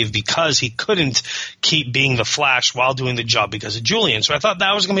forced to leave because he couldn't keep being the Flash while doing the job because of Julian. So I thought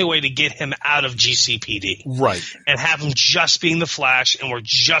that was going to be a way to get him out of GCPD. Right. And have him just being the Flash, and we're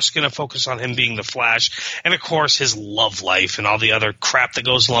just going to focus on him being the Flash. And, of course, his love life and all the other crap that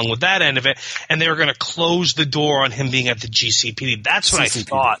goes along with that end of it. And they were going to close the door on him being at the GCPD. That's what I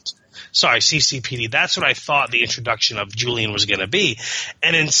thought. Sorry, CCPD. That's what I thought the introduction of Julian was going to be.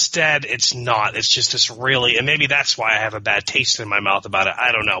 And instead, it's not. It's just this really – and maybe that's why I have a bad taste in my mouth about it.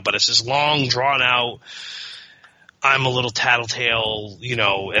 I don't know. But it's this long, drawn-out – I'm a little tattletale,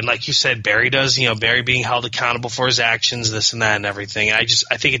 and like you said, Barry does, Barry being held accountable for his actions, this and that and everything. And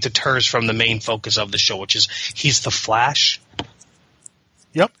I think it deters from the main focus of the show, which is he's the Flash.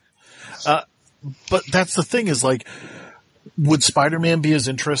 Yep. But that's the thing is, like – would Spider-Man be as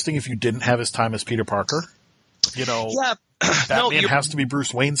interesting if you didn't have his time as Peter Parker? Yeah. Batman has to be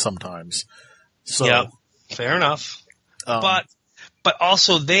Bruce Wayne sometimes. So, yeah, fair enough. But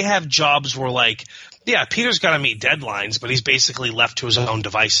also they have jobs where Peter's got to meet deadlines, but he's basically left to his own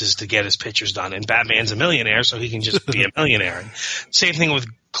devices to get his pictures done. And Batman's a millionaire, so he can just be a millionaire. Same thing with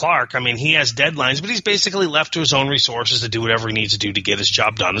Clark. I mean, he has deadlines, but he's basically left to his own resources to do whatever he needs to do to get his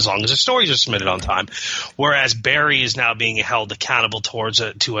job done as long as his stories are submitted on time. Whereas Barry is now being held accountable to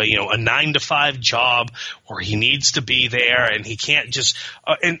a 9-to-5 job where he needs to be there, and he can't just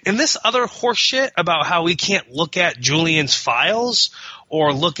and this other horse shit about how he can't look at Julian's files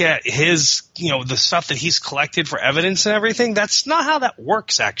or look at his, the stuff that he's collected for evidence and everything. That's not how that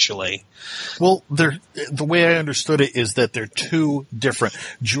works, actually. Well, the way I understood it is that they're two different.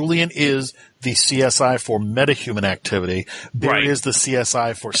 Julian is the CSI for metahuman activity. Barry is the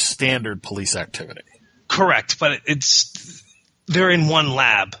CSI for standard police activity. Correct, but they're in one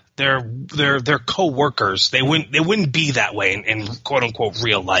lab. They're co-workers. They wouldn't be that way in quote unquote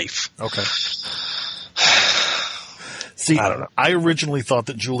real life. Okay. See, I originally thought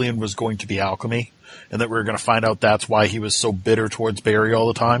that Julian was going to be Alchemy, and that we were going to find out that's why he was so bitter towards Barry all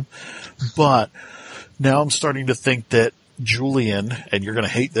the time. But now I'm starting to think that Julian, and you're going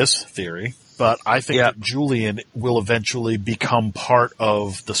to hate this theory, but I think that Julian will eventually become part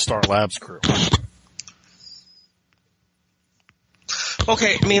of the Star Labs crew.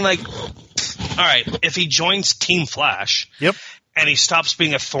 Okay, I mean, like, all right, if he joins Team Flash, and he stops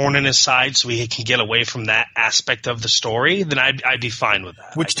being a thorn in his side so he can get away from that aspect of the story, then I'd be fine with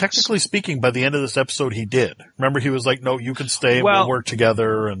that. Which, technically speaking, by the end of this episode, he did. Remember, he was like, no, you can stay, and we'll work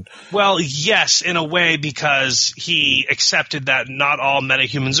together. And well, yes, in a way, because he accepted that not all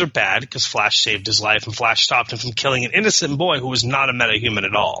metahumans are bad, because Flash saved his life, and Flash stopped him from killing an innocent boy who was not a metahuman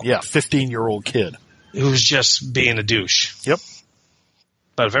at all. Yeah, 15-year-old kid. Who was just being a douche. Yep.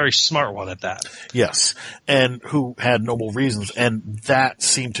 But a very smart one at that. Yes, and who had noble reasons, and that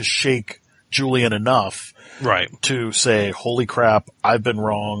seemed to shake Julian enough to say, holy crap, I've been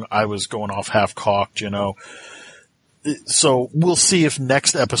wrong, I was going off half-cocked, you know. So we'll see if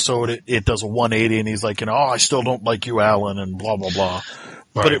next episode it does a 180 and he's like, you know, oh, I still don't like you, Alan, and blah, blah, blah. Right.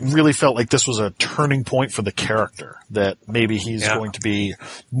 But it really felt like this was a turning point for the character, that maybe he's going to be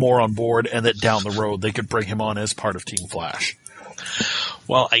more on board, and that down the road they could bring him on as part of Team Flash.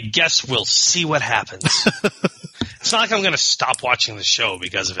 Well, I guess we'll see what happens. It's not like I'm going to stop watching the show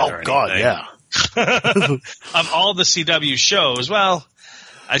because of it or anything. Oh, God, yeah. Of all the CW shows, well,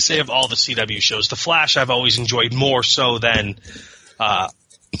 I say of all the CW shows, The Flash I've always enjoyed more so than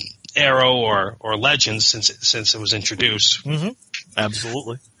Arrow or Legends since it was introduced. Mm-hmm.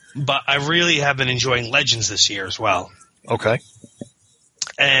 Absolutely. But I really have been enjoying Legends this year as well. Okay.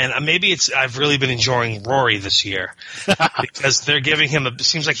 And maybe I've really been enjoying Rory this year because they're giving him it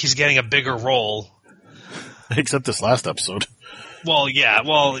seems like he's getting a bigger role. Except this last episode. Well, yeah,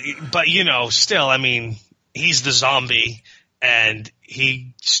 but you know, still, I mean, he's the zombie and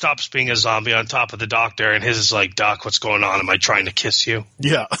he stops being a zombie on top of the Doctor, and his is like, Doc, what's going on? Am I trying to kiss you?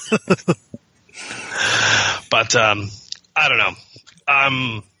 Yeah. But, I don't know.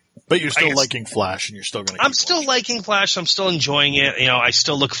 But you're still liking Flash, and you're still going to. I'm still liking Flash. I'm still enjoying it. You know, I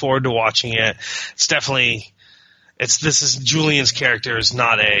still look forward to watching it. It's definitely, Julian's character is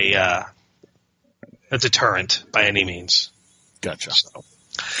not a deterrent by any means. Gotcha. So.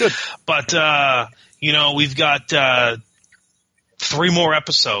 Good. But you know, we've got 3 more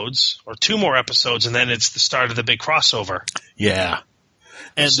episodes or 2 more episodes, and then it's the start of the big crossover. Yeah.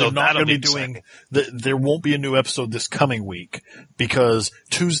 And so they're not going to be doing there won't be a new episode this coming week because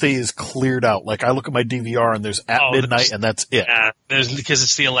Tuesday is cleared out. Like, I look at my DVR and there's midnight and that's it. Yeah, because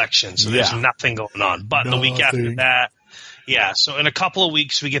it's the election, so there's nothing going on. But the week after that, so in a couple of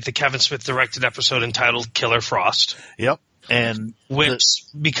weeks we get the Kevin Smith directed episode entitled Killer Frost. Yep. And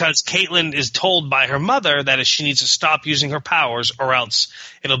because Caitlin is told by her mother that she needs to stop using her powers or else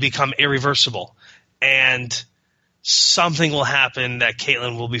it'll become irreversible. And something will happen that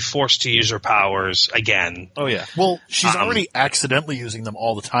Caitlin will be forced to use her powers again. Oh, yeah. Well, she's already accidentally using them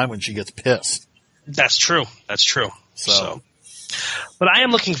all the time when she gets pissed. That's true. So. But I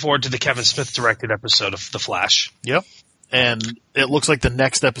am looking forward to the Kevin Smith directed episode of The Flash. Yep. And it looks like the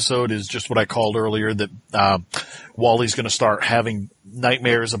next episode is just what I called earlier, that Wally's going to start having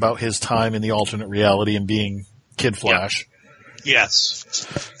nightmares about his time in the alternate reality and being Kid Flash. Yep. Yes.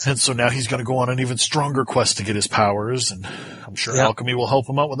 And so now he's going to go on an even stronger quest to get his powers, and I'm sure Alchemy will help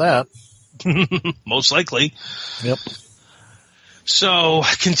him out with that. Most likely. Yep. So,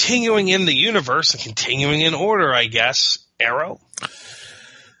 continuing in the universe and continuing in order, I guess, Arrow.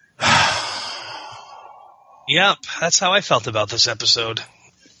 Yep, that's how I felt about this episode.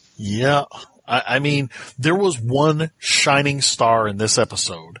 Yeah. I mean, there was one shining star in this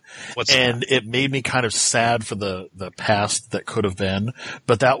episode, and it made me kind of sad for the past that could have been,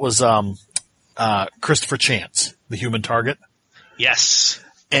 but that was Christopher Chance, the Human Target. Yes.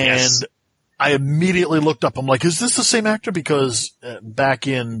 And I immediately looked up. I'm like, is this the same actor? Because back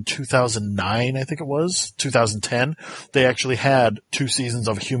in 2009, I think it was, 2010, they actually had 2 seasons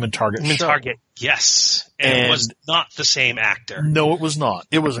of Human Target show. Target, yes. And it was not the same actor. No, it was not.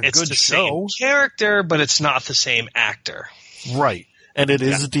 It was a good show. It's the same character, but it's not the same actor. Right. And it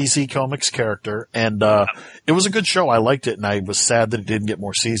is a DC Comics character, and it was a good show. I liked it, and I was sad that it didn't get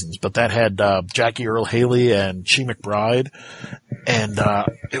more seasons. But that had Jackie Earle Haley and Chi McBride, and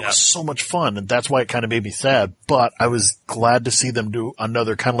it was so much fun, and that's why it kind of made me sad. But I was glad to see them do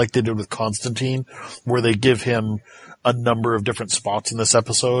another, kind of like they did with Constantine, where they give him a number of different spots in this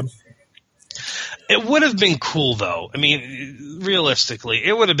episode. It would have been cool, though. I mean, realistically,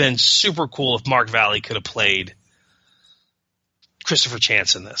 it would have been super cool if Mark Valley could have played Christopher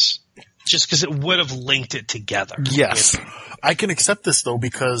Chance in this, just because it would have linked it together. Yes. I can accept this, though,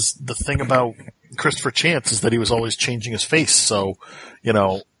 because the thing about Christopher Chance is that he was always changing his face. So, you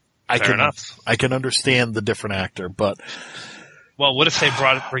know, I can understand the different actor, but. Well, what if they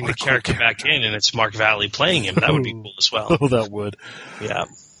bring the character back in and it's Mark Valley playing him? That would be cool as well. Oh, that would. Yeah.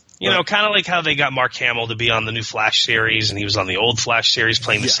 You know, kind of like how they got Mark Hamill to be on the new Flash series, and he was on the old Flash series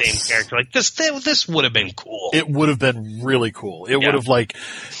playing the same character. Like this would have been cool. It would have been really cool. It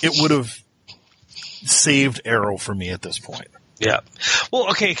would have saved Arrow for me at this point. Yeah. Well,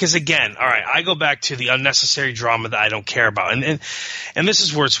 okay, because again, all right, I go back to the unnecessary drama that I don't care about, and this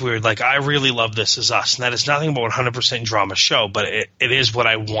is where it's weird. Like, I really love This Is Us, and that is nothing but 100% drama show, but it is what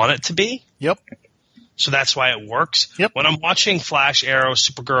I want it to be. Yep. So that's why it works. Yep. When I'm watching Flash, Arrow,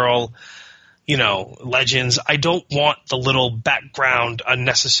 Supergirl, you know, Legends, I don't want the little background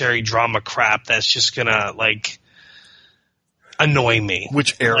unnecessary drama crap that's just gonna, like, annoy me.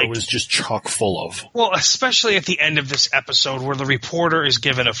 Which Arrow is just chock full of. Well, especially at the end of this episode where the reporter is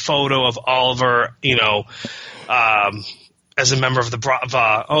given a photo of Oliver, you know, as a member of the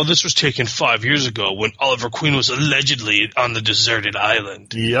Bravo. Oh, this was taken 5 years ago when Oliver Queen was allegedly on the deserted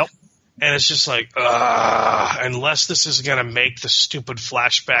island. Yep. And it's just like, unless this is going to make the stupid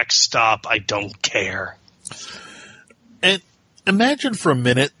flashback stop, I don't care. And imagine for a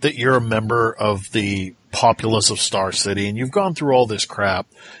minute that you're a member of the populace of Star City and you've gone through all this crap.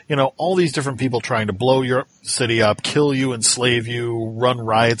 You know, all these different people trying to blow your city up, kill you, enslave you, run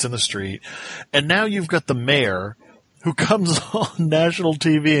riots in the street. And now you've got the mayor who comes on national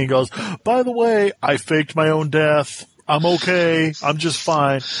TV and goes, by the way, I faked my own death. I'm okay. I'm just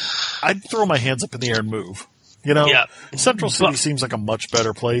fine. I'd throw my hands up in the air and move. You know, Central City seems like a much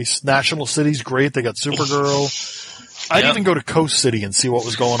better place. National City's great. They got Supergirl. I'd even go to Coast City and see what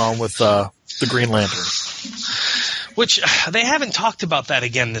was going on with the Green Lantern. Which they haven't talked about that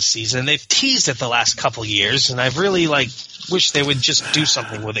again this season. They've teased it the last couple years, and I've really wish they would just do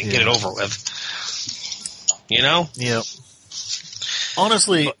something with it and get it over with. You know? Yeah.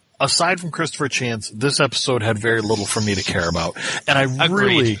 Honestly. Aside from Christopher Chance, this episode had very little for me to care about. And I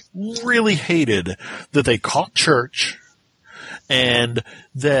really, really hated that they caught Church and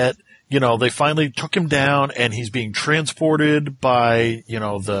that, you know, they finally took him down and he's being transported by, you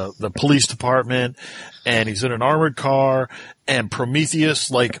know, the police department and he's in an armored car and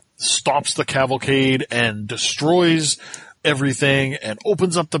Prometheus, stops the cavalcade and destroys everything and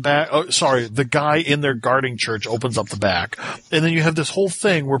opens up the back. Oh, sorry, the guy in there guarding Church opens up the back. And then you have this whole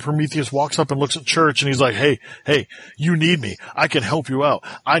thing where Prometheus walks up and looks at Church and he's like, hey, you need me. I can help you out.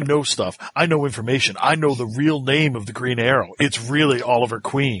 I know stuff. I know information. I know the real name of the Green Arrow. It's really Oliver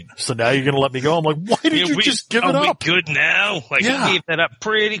Queen. So now you're going to let me go? I'm like, why did you just give it up? Are we good now? He gave that up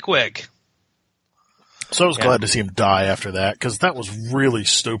pretty quick. So I was glad to see him die after that, because that was really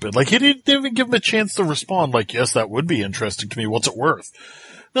stupid. He didn't even give him a chance to respond, yes, that would be interesting to me. What's it worth?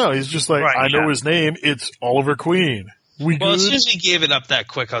 No, he's just I know his name. It's Oliver Queen. Well, as soon as he gave it up that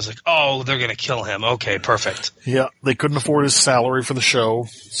quick, I was like, oh, they're going to kill him. Okay, perfect. Yeah, they couldn't afford his salary for the show,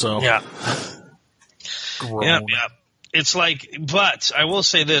 so. Yeah. Yeah. It's but I will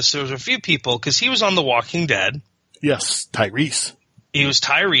say this. There was a few people, because he was on The Walking Dead. Yes, Tyrese. He was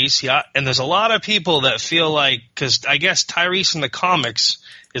Tyrese, yeah, and there's a lot of people that feel because I guess Tyrese in the comics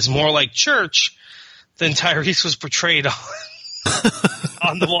is more like Church than Tyrese was portrayed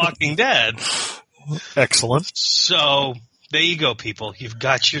on The Walking Dead. Excellent. So there you go, people. You've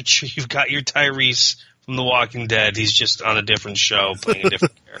got your Tyrese from The Walking Dead. He's just on a different show playing a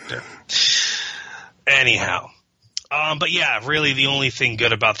different character. Anyhow, but yeah, really the only thing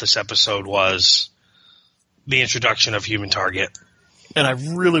good about this episode was the introduction of Human Target. And I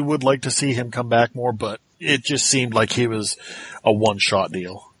really would like to see him come back more, but it just seemed like he was a one-shot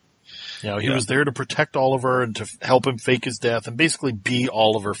deal. You know, he was there to protect Oliver and to help him fake his death and basically be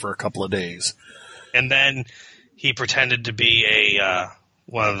Oliver for a couple of days. And then he pretended to be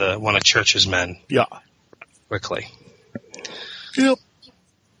one of Church's men. Yeah. Quickly. Yep.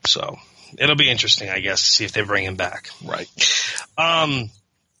 So it'll be interesting, I guess, to see if they bring him back. Right.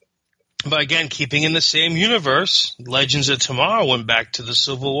 But again, keeping in the same universe, Legends of Tomorrow went back to the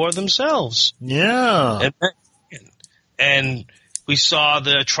Civil War themselves. Yeah. And we saw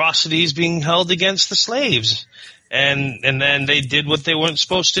the atrocities being held against the slaves. And then they did what they weren't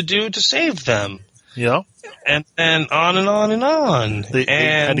supposed to do to save them. Yeah. And on and on and on. They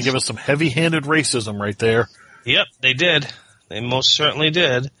had to give us some heavy-handed racism right there. Yep, they did. They most certainly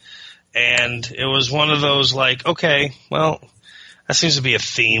did. And it was one of those okay, well, that seems to be a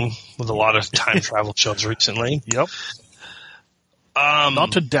theme with a lot of time travel shows recently. Yep.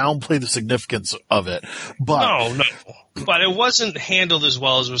 Not to downplay the significance of it, but no. But it wasn't handled as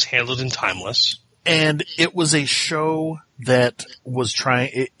well as it was handled in Timeless. And it was a show that was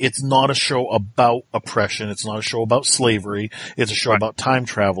trying. It's not a show about oppression. It's not a show about slavery. It's a show about time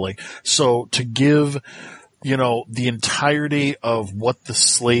traveling. So to give, the entirety of what the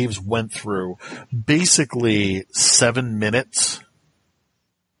slaves went through, basically 7 minutes.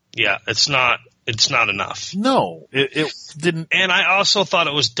 Yeah, it's not enough. No, it didn't. And I also thought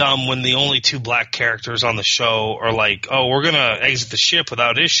it was dumb when the only 2 black characters on the show are like, oh, we're going to exit the ship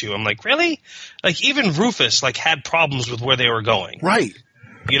without issue. I'm like, really? Like, even Rufus, like, had problems with where they were going. Right.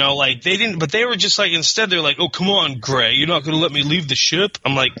 Like, they didn't, but they were just like, instead they're like, oh, come on, Gray, you're not going to let me leave the ship?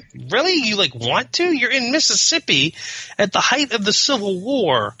 I'm like, really? You, like, want to? You're in Mississippi at the height of the Civil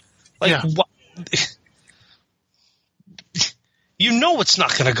War. Like, yeah. You know it's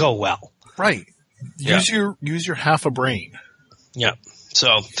not going to go well. Right. Use your half a brain. Yeah.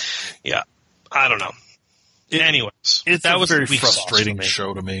 So, yeah. I don't know. Anyways, that was a very frustrating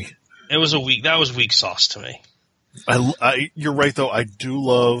show to me. That was weak sauce to me. You're right though. I do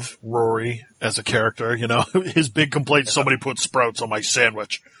love Rory as a character. His big complaint: somebody put sprouts on my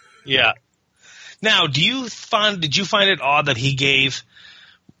sandwich. Yeah. Now, did you find it odd that he gave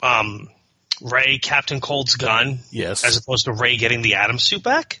Ray Captain Cold's gun? Yes. As opposed to Ray getting the Atom suit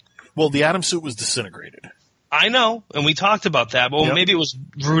back? Well, the Atom suit was disintegrated. I know, and we talked about that, but maybe it was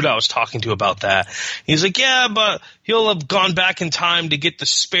Rude I was talking to about that. He's like, yeah, but he'll have gone back in time to get the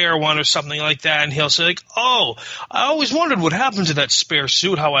spare one or something like that, and he'll say, like, oh, I always wondered what happened to that spare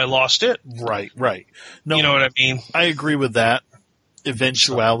suit, how I lost it. Right. No, you know what I mean? I agree with that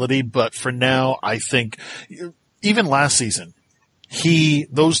eventuality, but for now, I think, even last season,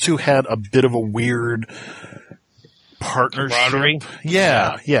 those two had a bit of a weird partnership. Camaraderie?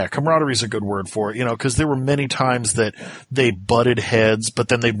 Yeah. Camaraderie is a good word for it, because there were many times that they butted heads, but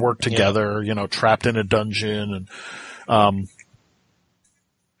then they'd work together, trapped in a dungeon. And,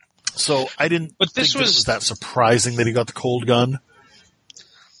 so I didn't think it was that surprising that he got the cold gun.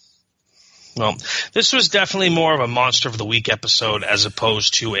 Well, this was definitely more of a Monster of the Week episode as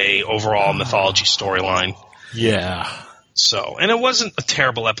opposed to a overall mythology storyline. Yeah. So, and it wasn't a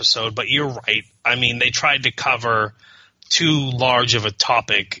terrible episode, but you're right. I mean, they tried to cover too large of a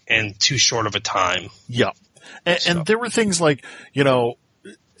topic in too short of a time. Yeah. And there were things like,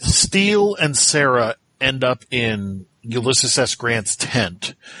 Steele and Sarah end up in Ulysses S. Grant's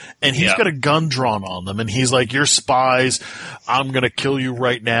tent, and he's got a gun drawn on them, and he's like, you're spies, I'm going to kill you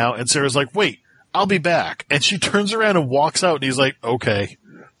right now. And Sarah's like, wait, I'll be back. And she turns around and walks out, and he's like, okay.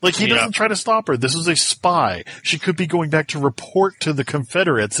 Like, he doesn't try to stop her. This is a spy. She could be going back to report to the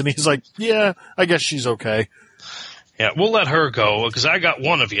Confederates. And he's like, yeah, I guess she's okay. Yeah, we'll let her go, because I got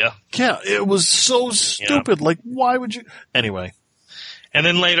one of you. Yeah, it was so stupid. Yeah. Like, why would you? Anyway. And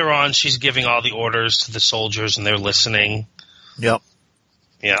then later on, she's giving all the orders to the soldiers, and they're listening. Yep.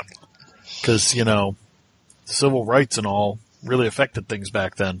 Yeah. Because, civil rights and all really affected things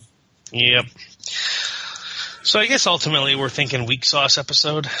back then. Yep. So I guess ultimately we're thinking weak sauce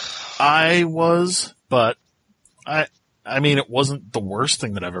episode. I was, but I mean, it wasn't the worst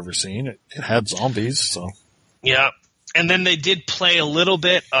thing that I've ever seen. It had zombies, so. Yeah. And then they did play a little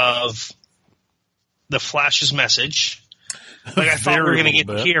bit of the Flash's message. Like, I thought we were going to get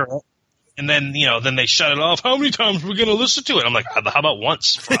to hear it. And then, then they shut it off. How many times are we going to listen to it? I'm like, how about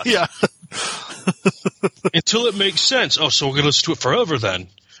once? For us? Yeah. Until it makes sense. Oh, so we're going to listen to it forever then.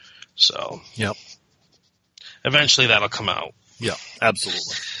 So. Yep. Eventually that'll come out. Yeah, absolutely.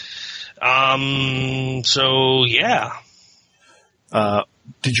 So, yeah.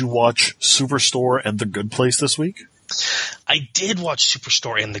 Did you watch Superstore and The Good Place this week? I did watch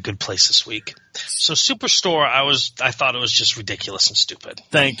Superstore and The Good Place this week. So Superstore, I thought it was just ridiculous and stupid.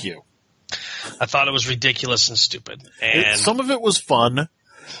 Thank you. I thought it was ridiculous and stupid. And some of it was fun,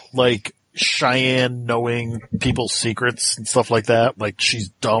 like Cheyenne knowing people's secrets and stuff like that. Like, she's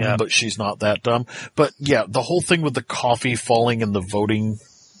dumb, but she's not that dumb. But yeah, the whole thing with the coffee falling in the voting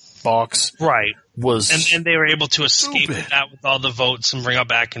box, right, was and they were able to escape that with all the votes and bring it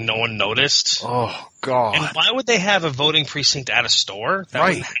back, and no one noticed. Oh God! And why would they have a voting precinct at a store? That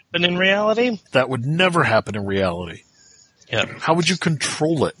wouldn't happen in reality. That would never happen in reality. Yeah. How would you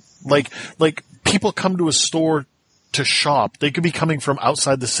control it? Like people come to a store to shop. They could be coming from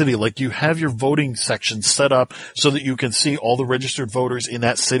outside the city. Like, you have your voting section set up so that you can see all the registered voters in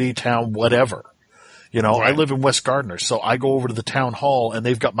that city, town, whatever. Right. I live in West Gardner, so I go over to the town hall and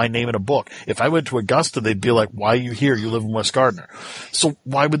they've got my name in a book. If I went to Augusta, they'd be like, why are you here? You live in West Gardner. So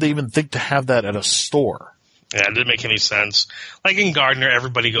why would they even think to have that at a store? Yeah, it didn't make any sense. Like, in Gardner,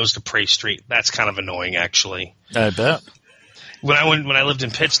 everybody goes to Prey Street. That's kind of annoying, actually. I bet. When I lived in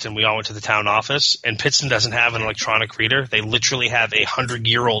Pittston, we all went to the town office, and Pittston doesn't have an electronic reader. They literally have a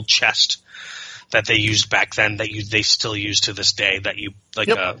 100-year-old chest that they used back then that they still use to this day. That you like.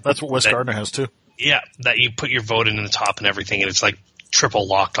 Yep, that's what West Gardner has too. Yeah, that you put your vote in the top and everything, and it's like triple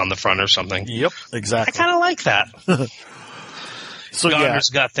locked on the front or something. Yep, exactly. I kind of like that. So Gardner's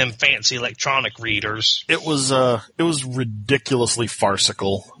got them fancy electronic readers. It was ridiculously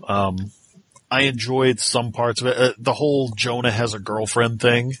farcical. I enjoyed some parts of it. The whole Jonah has a girlfriend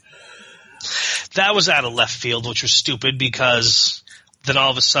thing. That was out of left field, which was stupid because then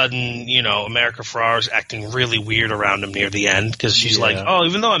all of a sudden, America Ferrera's acting really weird around him near the end because she's like, oh,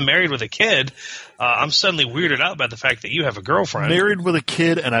 even though I'm married with a kid, I'm suddenly weirded out by the fact that you have a girlfriend. Married with a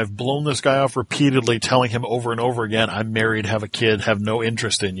kid, and I've blown this guy off repeatedly, telling him over and over again, I'm married, have a kid, have no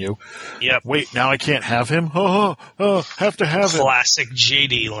interest in you. Yep. Wait, now I can't have him? Have to have him. Classic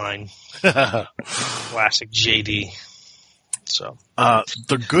JD line. Classic JD. So,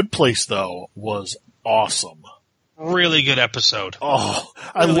 The Good Place, though, was awesome. Really good episode. Oh,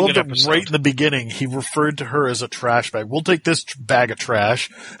 I loved it right in the beginning. He referred to her as a trash bag. We'll take this bag of trash.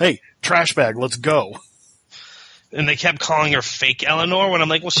 Hey, trash bag, let's go. And they kept calling her fake Eleanor when I'm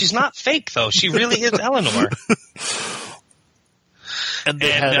like, well, she's not fake, though. She really is Eleanor. And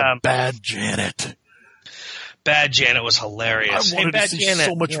they had a Bad Janet. Bad Janet was hilarious. I wanted to see Janet.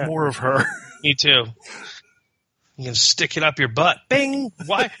 so much more of her. Me too. You can stick it up your butt. Bing!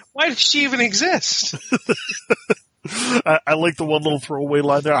 Why does she even exist? I like the one little throwaway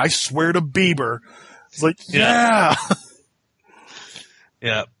line there. I swear to Bieber. It's like, yeah.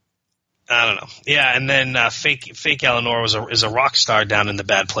 Yeah. I don't know. Yeah, and then fake Eleanor is a rock star down in the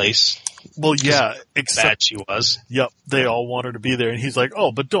bad place. Well, yeah, except bad she was. Yep, they all want her to be there, and he's like,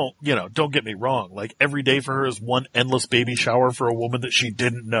 "Oh, but don't get me wrong. Like every day for her is one endless baby shower for a woman that she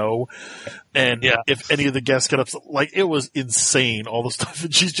didn't know, and if any of the guests get upset, like it was insane, all the stuff,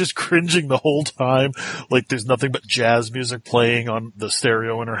 and she's just cringing the whole time. Like there's nothing but jazz music playing on the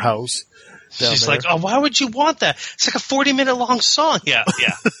stereo in her house. She's like, "Oh, why would you want that? It's like a 40-minute long song." Yeah.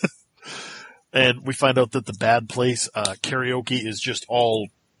 And we find out that the Bad Place karaoke is just all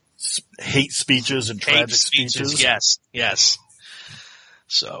hate speeches and tragic speeches. Yes.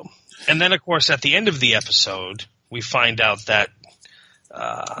 So, and then of course at the end of the episode, we find out that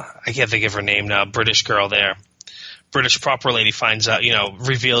I can't think of her name now. British girl there, British proper lady finds out.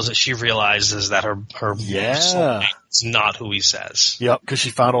 Reveals that she realizes that her soulmate is not who he says. Yep, because she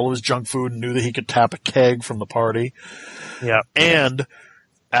found all of his junk food and knew that he could tap a keg from the party. Yeah, and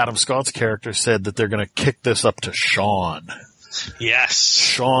Adam Scott's character said that they're going to kick this up to Sean. Yes.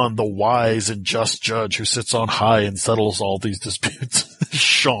 Sean, the wise and just judge who sits on high and settles all these disputes.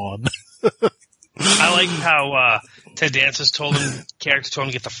 Sean. I like how Ted Danson told him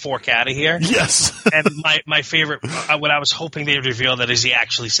to get the fork out of here. Yes. And my favorite, what I was hoping they would reveal that is he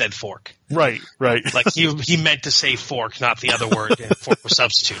actually said fork. Right. Like he meant to say fork, not the other word, and fork was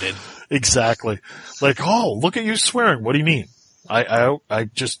substituted. Exactly. Like, oh, look at you swearing. What do you mean? I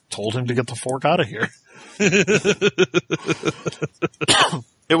just told him to get the fork out of here.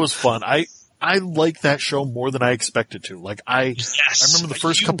 It was fun. I like that show more than I expected to. Like I remember the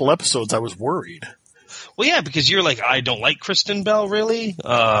first couple episodes I was worried. Well, yeah, because you're like, I don't like Kristen Bell really.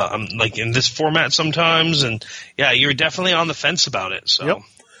 I'm like in this format sometimes, and yeah, you're definitely on the fence about it. So, yep.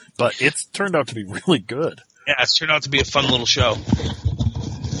 But it's turned out to be really good. Yeah, it's turned out to be a fun little show.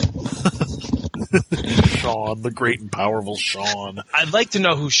 Sean, the great and powerful Sean. I'd like to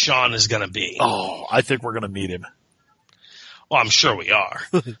know who Sean is going to be. Oh, I think we're going to meet him. Well, I'm sure we are.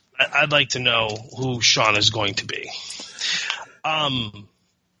 I'd like to know who Sean is going to be.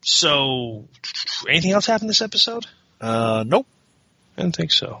 So, anything else happened this episode? Nope. I don't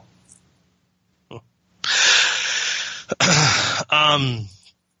think so.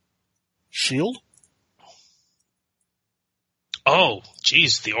 Shield? Oh,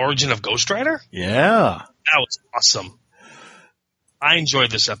 geez, the origin of Ghost Rider? Yeah. That was awesome. I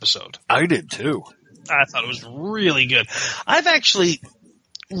enjoyed this episode. I did too. I thought it was really good. I've actually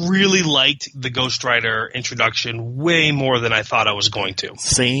really liked the Ghost Rider introduction way more than I thought I was going to.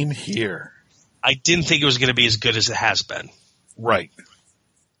 Same here. I didn't think it was going to be as good as it has been. Right.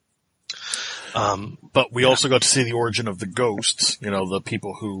 But we also got to see the origin of the ghosts, the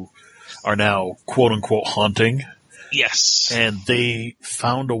people who are now quote-unquote haunting. Yes. And they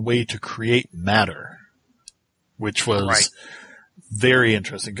found a way to create matter, which was very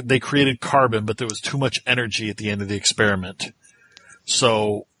interesting. They created carbon, but there was too much energy at the end of the experiment.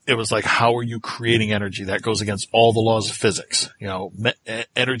 So it was like, how are you creating energy? That goes against all the laws of physics.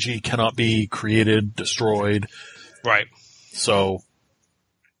 Energy cannot be created, destroyed. Right. So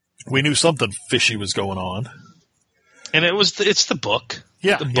we knew something fishy was going on. And it's the book.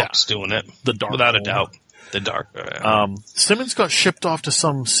 Yeah. The book's doing it. The Dark Without Home. a doubt. The Dark. Simmons got shipped off to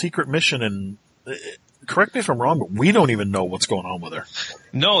some secret mission in correct me if I'm wrong, but we don't even know what's going on with her.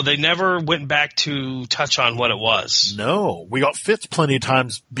 No, they never went back to touch on what it was. No. We got Fitz plenty of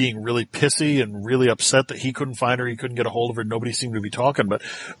times being really pissy and really upset that he couldn't find her, he couldn't get a hold of her, nobody seemed to be talking, but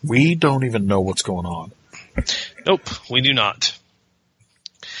we don't even know what's going on. Nope, we do not.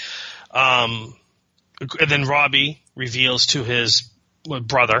 And then Robbie reveals to his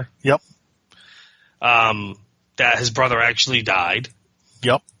brother Yep. That his brother actually died.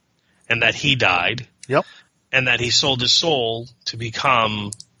 Yep. And that he died. Yep. And that he sold his soul to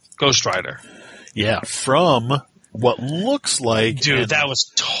become Ghost Rider. Yeah, from what looks like... Dude, that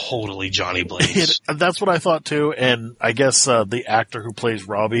was totally Johnny Blaze. That's what I thought too, and I guess the actor who plays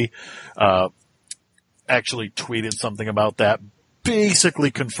Robbie actually tweeted something about that,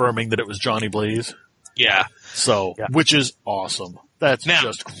 basically confirming that it was Johnny Blaze. Yeah. So, yeah. Which is awesome. That's now,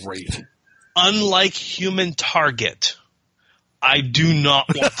 just great. Unlike Human Target, I do not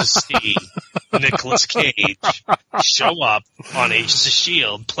want to see Nicolas Cage show up on Agents of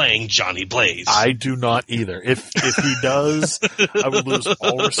S.H.I.E.L.D. playing Johnny Blaze. I do not either. If he does, I would lose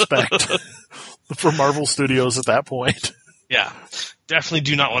all respect for Marvel Studios at that point. Yeah. Definitely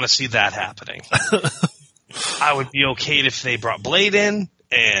do not want to see that happening. I would be okay if they brought Blade in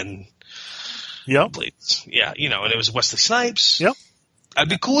and... Yep. Blade, yeah, and it was Wesley Snipes. Yep. I'd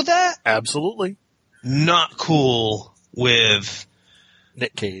be cool with that. Absolutely. Not cool with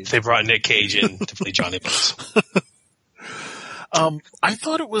Nick Cage. They brought Nick Cage in to play Johnny Blaze. I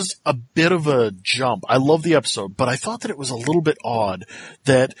thought it was a bit of a jump. I love the episode, but I thought that it was a little bit odd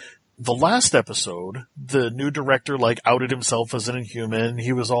that the last episode, the new director outed himself as an Inhuman.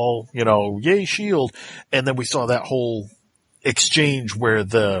 He was all, yay, S.H.I.E.L.D. And then we saw that whole exchange where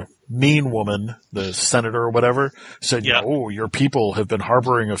the mean woman, the senator or whatever, said, oh, your people have been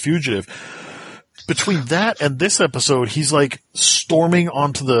harboring a fugitive. Between that and this episode, he's storming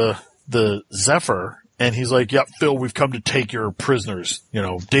onto the Zephyr, and he's like, yep, Phil, we've come to take your prisoners.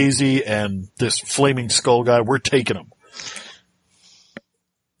 Daisy and this flaming skull guy, we're taking them.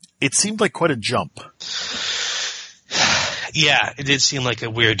 It seemed like quite a jump. Yeah, it did seem like a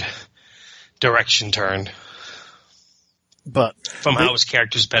weird direction turn. But from how his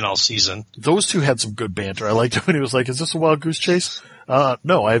character's been all season. Those two had some good banter. I liked it when he was like, is this a wild goose chase?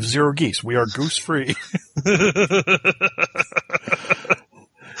 No, I have 0 geese. We are goose free.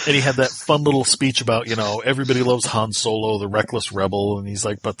 And he had that fun little speech about, everybody loves Han Solo, the reckless rebel. And he's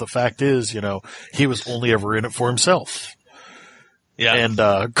like, but the fact is, he was only ever in it for himself. Yeah.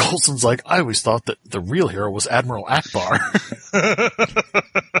 And Coulson's like, I always thought that the real hero was Admiral Akbar.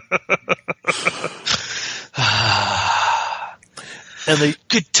 And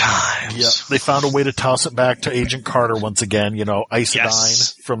good times. Yeah, they found a way to toss it back to Agent Carter once again,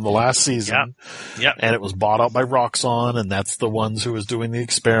 Isodyne from the last season. Yeah. And it was bought out by Roxxon, and that's the ones who was doing the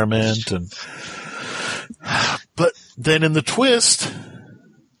experiment. But then in the twist,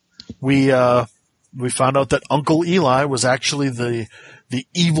 we found out that Uncle Eli was actually the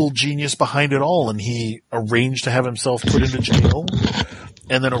evil genius behind it all, and he arranged to have himself put into jail.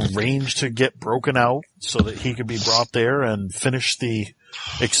 And then arranged to get broken out so that he could be brought there and finish the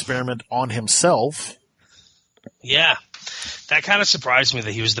experiment on himself. Yeah. That kind of surprised me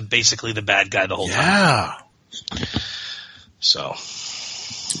that he was basically the bad guy the whole time. Yeah. So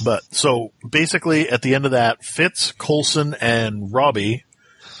basically at the end of that, Fitz, Coulson, and Robbie,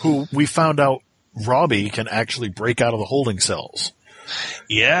 who we found out Robbie can actually break out of the holding cells.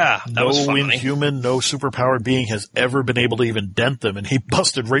 Yeah, that was funny. No Inhuman, no superpowered being has ever been able to even dent them, and he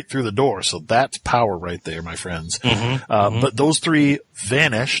busted right through the door. So that's power right there, my friends. But those three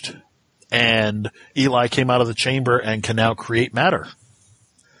vanished, and Eli came out of the chamber and can now create matter.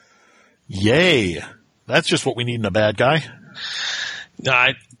 Yay. That's just what we need in a bad guy.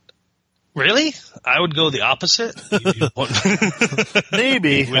 Really? I would go the opposite.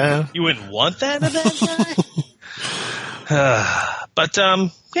 Maybe. You wouldn't want that in a bad guy? But,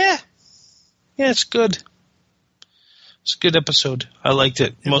 yeah, it's good. It's a good episode. I liked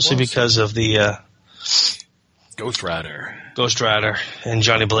it mostly because of the, Ghost Rider and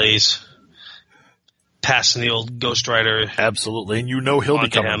Johnny Blaze passing the old Ghost Rider. Absolutely. And he'll be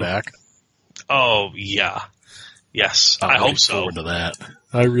coming back. Oh, yeah. Yes. I hope so. Forward to that.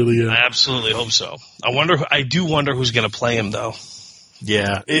 I really am. I absolutely hope so. I do wonder who's going to play him though.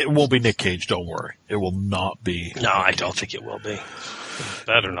 Yeah, it won't be Nick Cage, don't worry. It will not be. No, I don't think it will be. It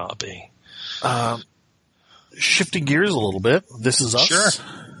better not be. Shifting gears a little bit, This Is Us. Sure.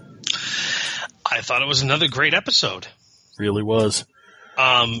 I thought it was another great episode. Really was.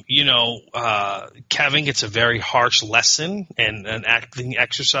 Kevin gets a very harsh lesson and an acting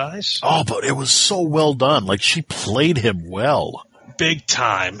exercise. Oh, but it was so well done. She played him well. Big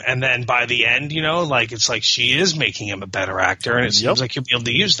time. And then by the end, it's like she is making him a better actor, and it seems like he'll be able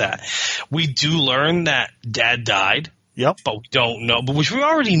to use that. We do learn that Dad died. Yep. But we don't know, which we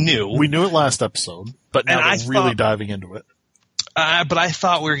already knew. We knew it last episode, but now we're really diving into it. But I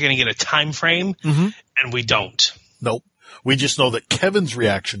thought we were going to get a time frame, and we don't. Nope. We just know that Kevin's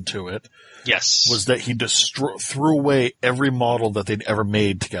reaction to it was that he threw away every model that they'd ever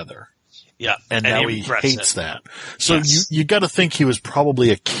made together. Yeah. And now he hates that. So you got to think he was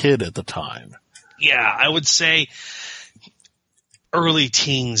probably a kid at the time. Yeah, I would say early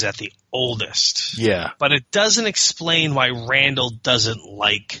teens at the oldest. Yeah. But it doesn't explain why Randall doesn't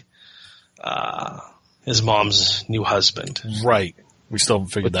like his mom's new husband. Right. We still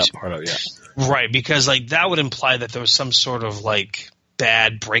haven't figured that part out yet. Right, because that would imply that there was some sort of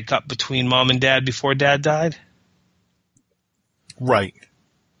bad breakup between Mom and Dad before Dad died. Right.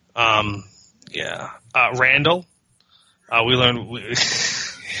 Yeah. Randall, we learned.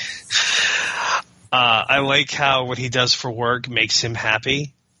 I like how what he does for work makes him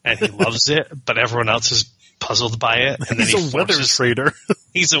happy, and he loves it, but everyone else is puzzled by it. And then he's a weather trader.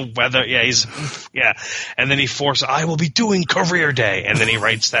 He's a weather, And then he forces, I will be doing career day, and then he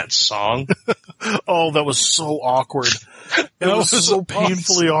writes that song. Oh, that was so awkward. It was so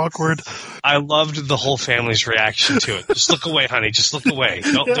painfully awkward. I loved the whole family's reaction to it. Just look away, honey. Just look away.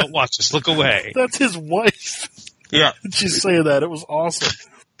 Don't watch this. Look away. That's his wife. Yeah. She's saying that. It was awesome.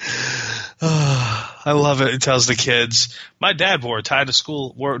 I love it. It tells the kids, my dad wore a tie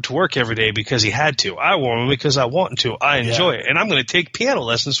to work every day because he had to. I wore them because I want to. I enjoy it. And I'm going to take piano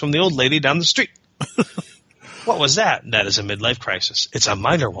lessons from the old lady down the street. What was that? That is a midlife crisis. It's a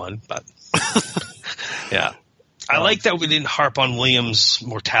minor one, but yeah. I like that we didn't harp on William's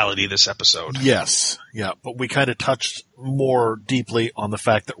mortality this episode. Yes. Yeah. But we kind of touched more deeply on the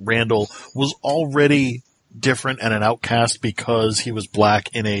fact that Randall was already different and an outcast because he was black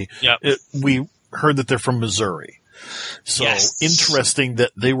we heard that they're from Missouri. So interesting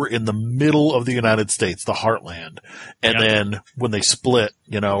that they were in the middle of the United States, the heartland. And then when they split,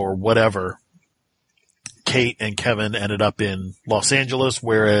 or whatever, Kate and Kevin ended up in Los Angeles,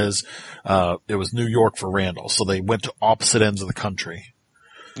 whereas it was New York for Randall. So they went to opposite ends of the country.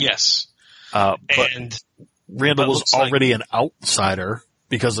 Yes. But Randall was already an outsider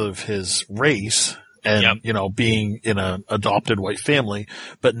because of his race. And, being in an adopted white family,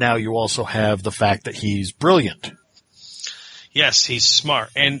 but now you also have the fact that he's brilliant. Yes, he's smart.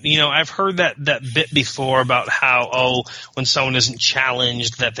 And, I've heard that bit before about how, when someone isn't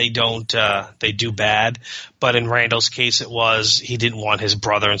challenged that they don't, they do bad. But in Randall's case, it was he didn't want his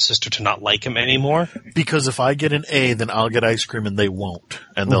brother and sister to not like him anymore. Because if I get an A, then I'll get ice cream and they won't.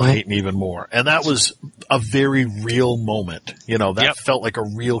 And they'll hate me even more. And that was a very real moment. That felt like a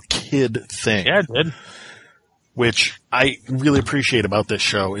real kid thing. Yeah, it did. Which I really appreciate about this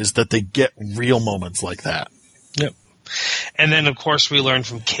show is that they get real moments like that. Yep. And then, of course, we learned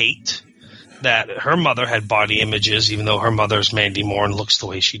from Kate that her mother had body images, even though her mother's Mandy Moore and looks the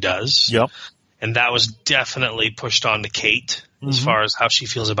way she does. Yep. And that was definitely pushed on to Kate as far as how she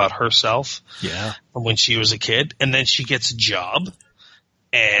feels about herself. Yeah. From when she was a kid. And then she gets a job.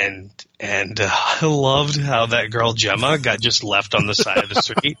 And I loved how that girl Gemma got just left on the side of the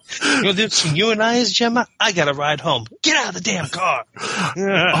street. Between you and I is Gemma, I got to ride home. Get out of the damn car.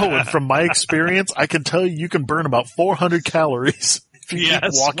 And from my experience, I can tell you can burn about 400 calories if you keep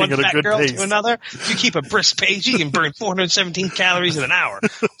walking at a good pace. To another, if you keep a brisk pace, you can burn 417 calories in an hour.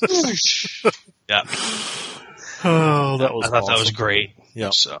 Yeah. Oh, that was I thought that was great.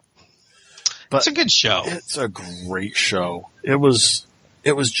 Yeah. So, it's a good show. It's a great show. It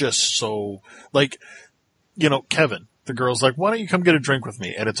was just so, Kevin, the girl's like, why don't you come get a drink with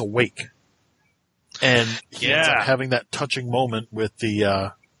me? And it's a wake. And he ends up having that touching moment with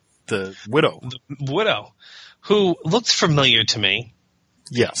the widow. The widow, who looked familiar to me.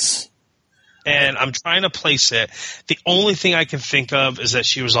 Yes. And I'm trying to place it. The only thing I can think of is that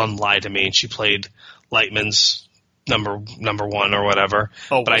she was on Lie to Me, and she played Lightman's number one or whatever.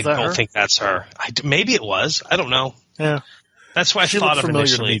 Oh, but I don't think that's her. Maybe it was. I don't know. Yeah. That's why I thought of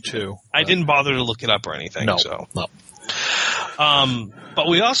initially. To me too. I didn't bother to look it up or anything. No. But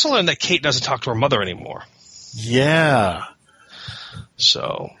we also learned that Kate doesn't talk to her mother anymore. Yeah.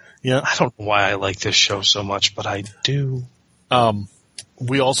 So yeah, I don't know why I like this show so much, but I do.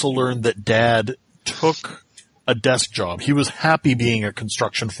 We also learned that Dad took a desk job. He was happy being a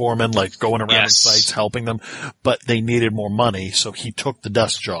construction foreman, going around sites helping them, but they needed more money, so he took the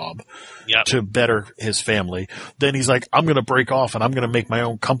desk job to better his family. Then he's like, I'm going to break off and I'm going to make my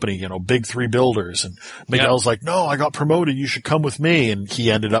own company, Big Three Builders. And Miguel's like, no, I got promoted. You should come with me. And he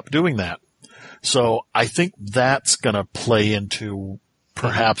ended up doing that. So I think that's going to play into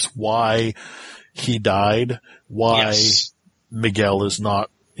perhaps why he died, why Miguel is not,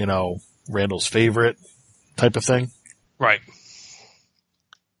 Randall's favorite type of thing. Right.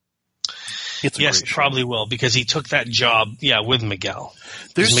 Yes, it probably will, because he took that job, with Miguel.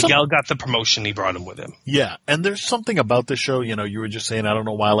 Miguel got the promotion, he brought him with him. Yeah, and there's something about this show, you were just saying, I don't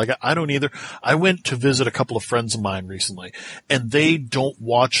know why, like, I don't either. I went to visit a couple of friends of mine recently, and they don't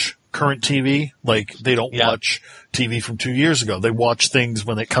watch current TV. Like, they don't watch TV from 2 years ago. They watch things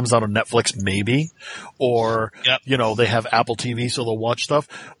when it comes out on Netflix, maybe, or, they have Apple TV, so they'll watch stuff.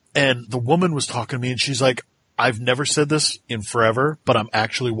 And the woman was talking to me, and she's like, I've never said this in forever, but I'm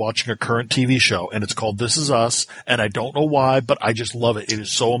actually watching a current TV show, and it's called This Is Us, and I don't know why, but I just love it. It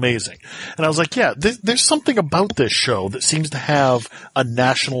is so amazing. And I was like, yeah, there's something about this show that seems to have a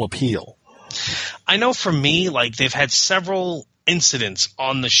national appeal. I know for me, like, they've had several incidents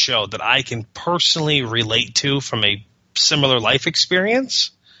on the show that I can personally relate to from a similar life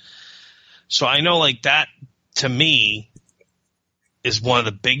experience. So I know, like, that, to me, is one of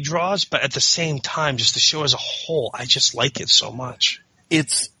the big draws, but at the same time, just the show as a whole, I just like it so much.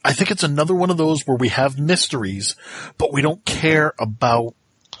 I think it's another one of those where we have mysteries, but we don't care about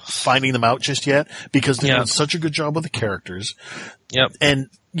finding them out just yet, because they're doing such a good job with the characters. Yep. And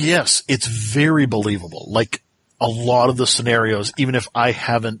yes, it's very believable. Like, a lot of the scenarios, even if I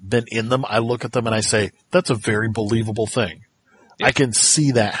haven't been in them, I look at them and I say, that's a very believable thing. Yep. I can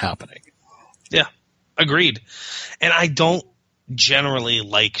see that happening. Yeah, agreed. And I don't generally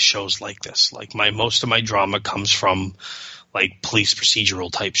like shows like this. Like, most of my drama comes from, like, police procedural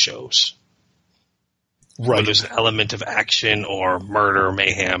type shows. Right. Where there's an element of action or murder,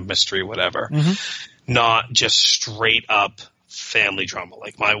 mayhem, mystery, whatever. Mm-hmm. Not just straight up family drama.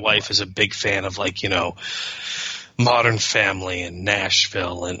 Like, my wife is a big fan of, like, Modern Family and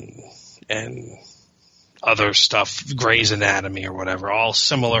Nashville and other stuff, Grey's Anatomy or whatever, all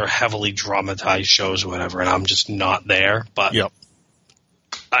similar heavily dramatized shows or whatever, and I'm just not there. But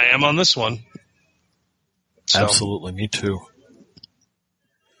I am on this one. So, absolutely, me too.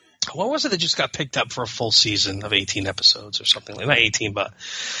 What was it that just got picked up for a full season of 18 episodes or something? Like, not 18, but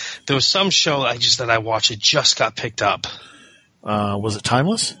there was some show that I watched. It just got picked up. Was it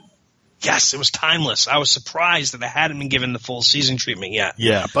Timeless? Yes, it was Timeless. I was surprised that it hadn't been given the full season treatment yet.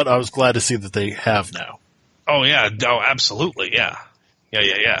 Yeah, but I was glad to see that they have now. Oh, yeah. Oh, absolutely. Yeah.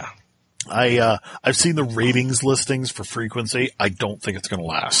 Yeah. I've seen the ratings listings for Frequency. I don't think it's going to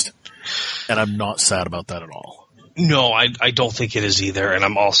last. And I'm not sad about that at all. No, I don't think it is either. And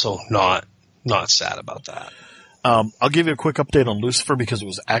I'm also not sad about that. I'll give you a quick update on Lucifer, because it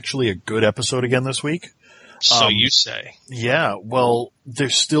was actually a good episode again this week. So you say. Yeah. Well, they're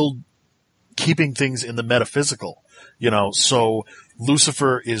still keeping things in the metaphysical, so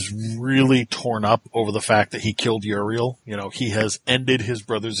Lucifer is really torn up over the fact that he killed Uriel. He has ended his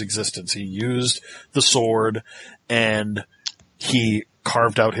brother's existence. He used the sword and he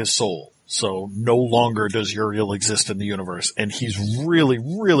carved out his soul. So no longer does Uriel exist in the universe. And he's really,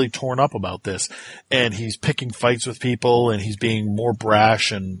 really torn up about this. And he's picking fights with people, and he's being more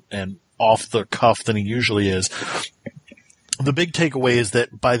brash and off the cuff than he usually is. The big takeaway is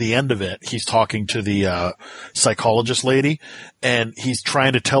that by the end of it, he's talking to the psychologist lady, and he's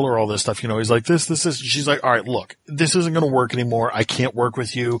trying to tell her all this stuff. He's like, this. She's like, all right, look, this isn't going to work anymore. I can't work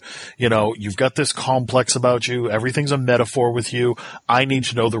with you. You've got this complex about you. Everything's a metaphor with you. I need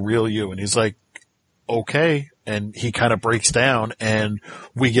to know the real you. And he's like, okay. And he kind of breaks down, and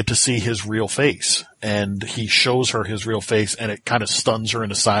we get to see his real face. And he shows her his real face, and it kind of stuns her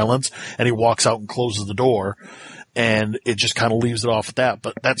into silence. And he walks out and closes the door. And it just kind of leaves it off at that.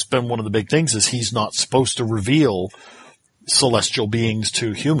 But that's been one of the big things, is he's not supposed to reveal celestial beings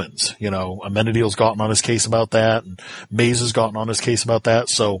to humans. Amenadiel's gotten on his case about that, and Maze has gotten on his case about that.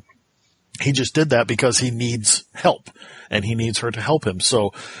 So he just did that because he needs help, and he needs her to help him.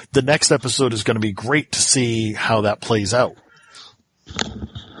 So the next episode is going to be great to see how that plays out.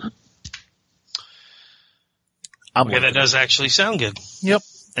 That does actually sound good. Yep.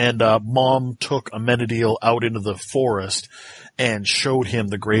 And Mom took Amenadiel out into the forest and showed him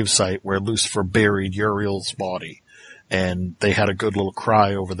the gravesite where Lucifer buried Uriel's body. And they had a good little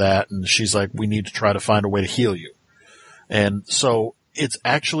cry over that. And she's like, we need to try to find a way to heal you. And so it's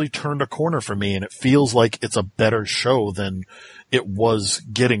actually turned a corner for me, and it feels like it's a better show than it was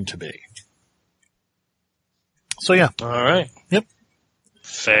getting to be. So yeah. All right. Yep.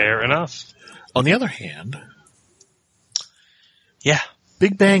 Fair enough. On the other hand. Yeah.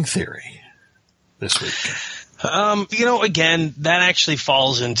 Big Bang Theory this week. Again, that actually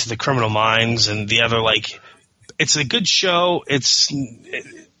falls into the Criminal Minds and the other, it's a good show.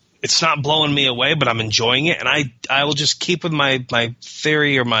 it's not blowing me away, but I'm enjoying it. And I will just keep with my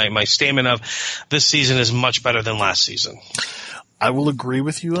theory or my statement of this season is much better than last season. I will agree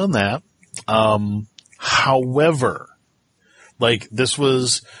with you on that. However, like, this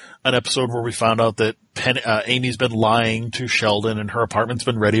was an episode where we found out that Amy's been lying to Sheldon and her apartment's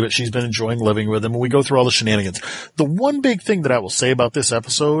been ready, but she's been enjoying living with him. And we go through all the shenanigans. The one big thing that I will say about this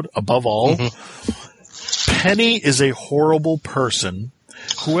episode, above all, Penny is a horrible person.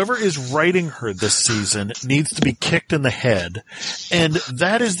 Whoever is writing her this season needs to be kicked in the head. And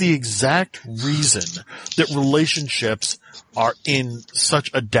that is the exact reason that relationships are in such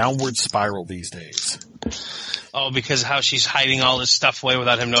a downward spiral these days. Oh, because how she's hiding all this stuff away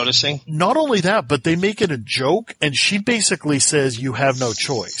without him noticing? Not only that, but they make it a joke, and she basically says, you have no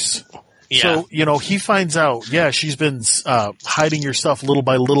choice. Yeah. So, he finds out, she's been hiding your stuff little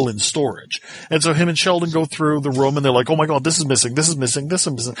by little in storage. And so him and Sheldon go through the room, and they're like, oh my god, this is missing, this is missing, this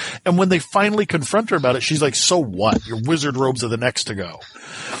is missing. And when they finally confront her about it, she's like, so what? Your wizard robes are the next to go.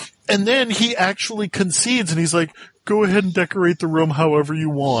 And then he actually concedes, and he's like, go ahead and decorate the room however you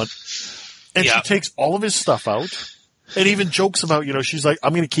want. And she takes all of his stuff out and even jokes about, she's like,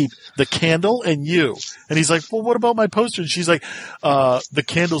 I'm going to keep the candle and you. And he's like, well, what about my poster? And she's like, the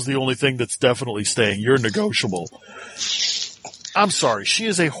candle's the only thing that's definitely staying. You're negotiable. I'm sorry. She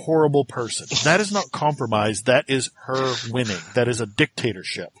is a horrible person. That is not compromise. That is her winning. That is a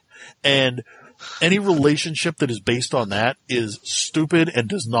dictatorship. And any relationship that is based on that is stupid and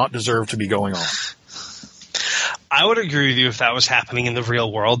does not deserve to be going on. I would agree with you if that was happening in the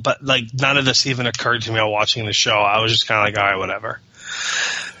real world, but like none of this even occurred to me while watching the show. I was just kind of like, all right, whatever.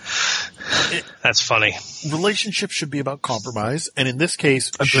 That's funny. Relationships should be about compromise, and in this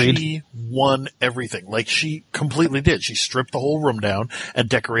case, Agreed. She won everything. Like, she completely did. She stripped the whole room down and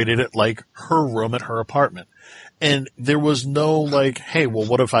decorated it like her room at her apartment. And there was no like, hey, well,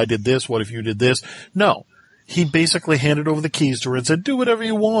 what if I did this? What if you did this? No. He basically handed over the keys to her and said, do whatever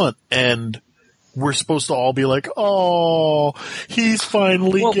you want. And we're supposed to all be like, oh, he's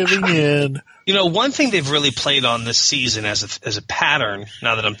finally giving in. One thing they've really played on this season as a pattern,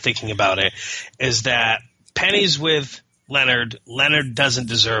 now that I'm thinking about it, is that Penny's with Leonard. Leonard doesn't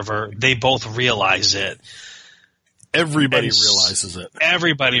deserve her. They both realize it. Everybody realizes it.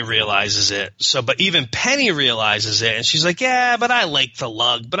 Everybody realizes it. But even Penny realizes it, and she's like, yeah, but I like the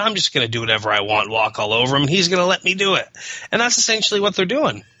lug, but I'm just going to do whatever I want, walk all over him, and he's going to let me do it. And that's essentially what they're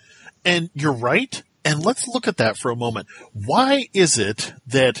doing. And you're right. And let's look at that for a moment. Why is it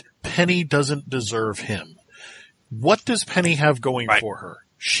that Penny doesn't deserve him? What does Penny have going for her?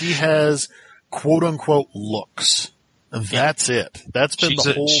 She has quote-unquote looks. That's it. That's been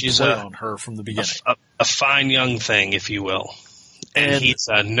the whole play on her from the beginning. A fine young thing, if you will. And he's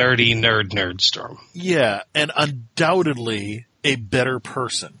a nerdy nerdstorm. Yeah, and undoubtedly a better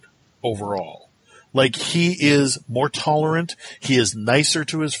person overall. Like, he is more tolerant. He is nicer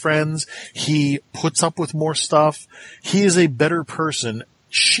to his friends. He puts up with more stuff. He is a better person.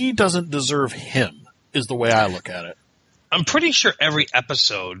 She doesn't deserve him, is the way I look at it. I'm pretty sure every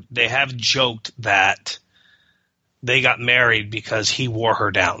episode they have joked that they got married because he wore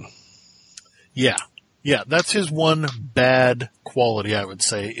her down. Yeah. Yeah, that's his one bad quality, I would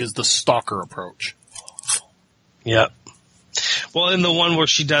say, is the stalker approach. Yep. Well, in the one where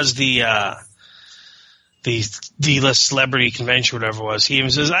she does the D-list celebrity convention, whatever it was, he even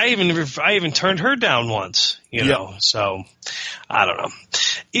says, I even turned her down once, you know. So, I don't know.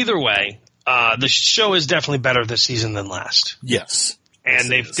 Either way, the show is definitely better this season than last. Yes. And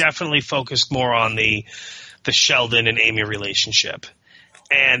they've definitely focused more on the Sheldon and Amy relationship.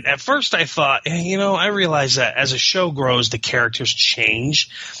 And at first I thought, I realize that as a show grows, the characters change.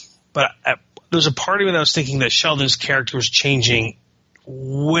 But there's a part of me that was thinking that Sheldon's character was changing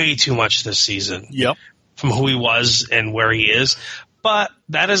way too much this season. Yep. From who he was and where he is. But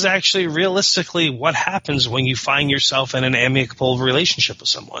that is actually realistically what happens when you find yourself in an amicable relationship with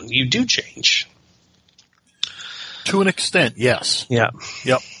someone. You do change. To an extent, yes. Yeah.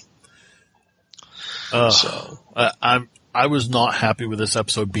 Yep. I was not happy with this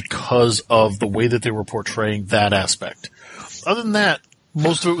episode because of the way that they were portraying that aspect. Other than that,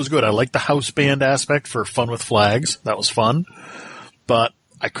 most of it was good. I liked the house band aspect for Fun with Flags. That was fun. But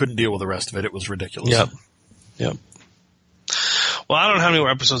I couldn't deal with the rest of it. It was ridiculous. Yep. Well, I don't know how many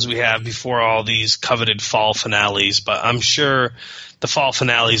more episodes we have before all these coveted fall finales, but I'm sure the fall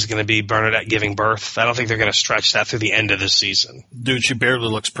finale is going to be Bernadette giving birth. I don't think they're going to stretch that through the end of this season. Dude, she barely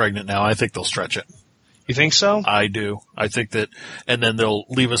looks pregnant now. I think they'll stretch it. You think so? I do. I think that, and then they'll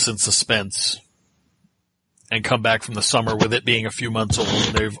leave us in suspense and come back from the summer with it being a few months old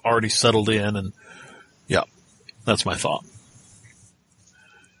and they've already settled in, and yeah, that's my thought.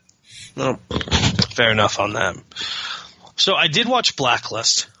 No, fair enough on that. So I did watch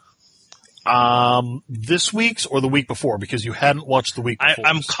Blacklist. This week's or the week before? Because you hadn't watched the week before.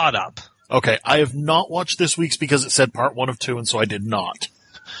 I'm caught up. Okay, I have not watched this week's because it said part 1 of 2, and so I did not.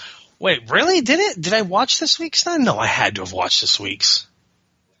 Wait, really? Did I watch this week's then? No, I had to have watched this week's.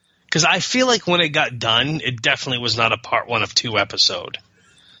 Because I feel like when it got done, it definitely was not a part 1 of 2 episode.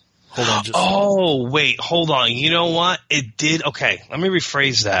 Hold on, just Oh, wait, hold on. You know what? It did. Okay, let me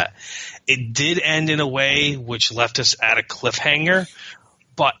rephrase that. It did end in a way which left us at a cliffhanger,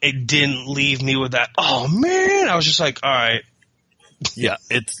 but it didn't leave me with that, oh man. I was just like, all right. Yeah,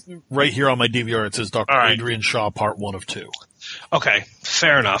 it's right here on my DVR. It says Dr. Right. Adrian Shaw, part 1 of 2. Okay,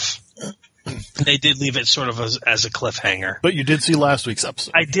 fair enough. They did leave it sort of as a cliffhanger. But you did see last week's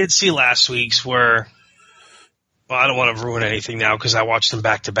episode. I did see last week's where, well, I don't want to ruin anything now because I watched them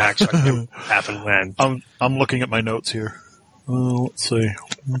back to back, so I knew what happened when. I'm looking at my notes here. Let's see.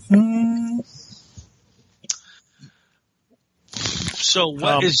 So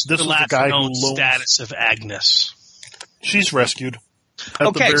what is this the was the last guy who known loans- status of Agnes? She's rescued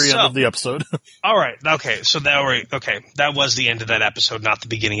at the very end of the episode. All right. Okay. So that was the end of that episode, not the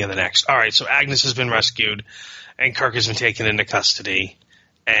beginning of the next. All right. So Agnes has been rescued, and Kirk has been taken into custody,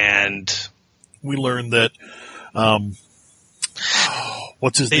 and We learned that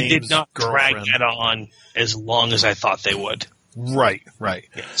what's his they name? did not drag it on as long as I thought they would. Right.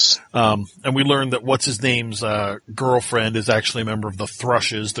 Yes. And we learned that what's his name's girlfriend is actually a member of the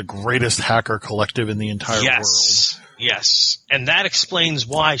Thrushes, the greatest hacker collective in the entire world. Yes. And that explains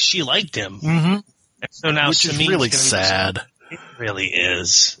why she liked him. Mm-hmm. And so now Which is really sad. It really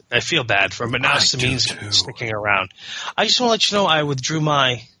is. I feel bad for him, but now Samin's sticking around. I just want to let you know I withdrew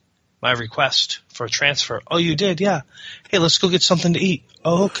my request for a transfer. Oh, you did? Yeah. Hey, let's go get something to eat.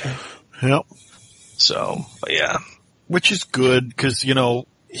 Oh, okay. Yep. So, but yeah. Which is good because,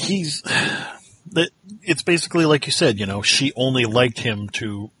 it's basically like you said, she only liked him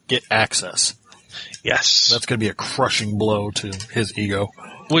to get access. Yes. That's going to be a crushing blow to his ego.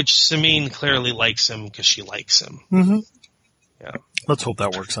 Which Samin clearly likes him because she likes him. Mm-hmm. Yeah. Let's hope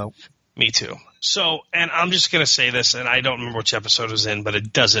that works out. Me too. So, and I'm just going to say this, and I don't remember which episode it was in, but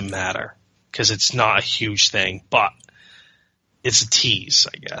it doesn't matter because it's not a huge thing, but it's a tease,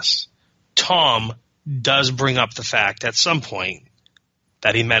 I guess. Tom does bring up the fact at some point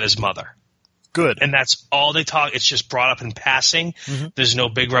that he met his mother. Good. And that's all they talk. It's just brought up in passing. Mm-hmm. There's no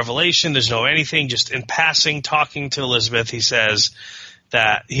big revelation. There's no anything. Just in passing, talking to Elizabeth, he says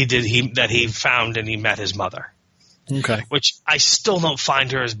that he found and he met his mother. Okay. Which I still don't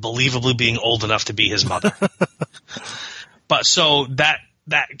find her as believably being old enough to be his mother. But so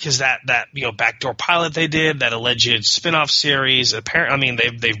because that backdoor pilot they did, that alleged spin-off series, apparently,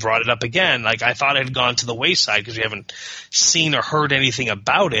 they've brought it up again. Like, I thought it had gone to the wayside because we haven't seen or heard anything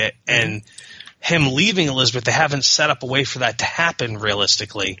about it. And him leaving Elizabeth, they haven't set up a way for that to happen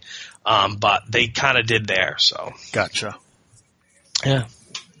realistically. But they kind of did there, so. Gotcha. Yeah.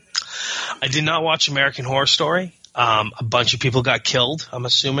 I did not watch American Horror Story. A bunch of people got killed, I'm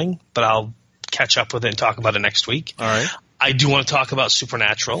assuming, but I'll catch up with it and talk about it next week. All right. I do want to talk about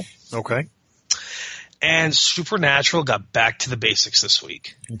Supernatural. Okay. And Supernatural got back to the basics this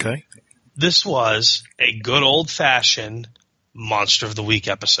week. Okay. This was a good old-fashioned Monster of the Week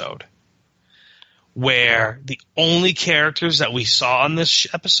episode where the only characters that we saw on this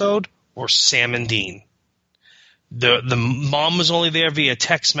episode were Sam and Dean. The mom was only there via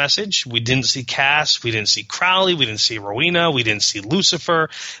text message. We didn't see Cass. We didn't see Crowley. We didn't see Rowena. We didn't see Lucifer.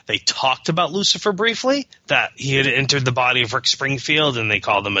 They talked about Lucifer briefly, that he had entered the body of Rick Springfield, and they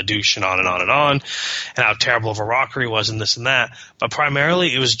called him a douche and on and on and on, and how terrible of a rocker he was and this and that. But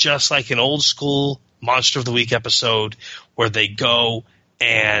primarily it was just like an old school Monster of the Week episode where they go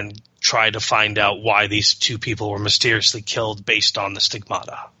and try to find out why these two people were mysteriously killed based on the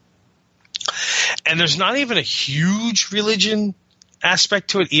stigmata. And there's not even a huge religion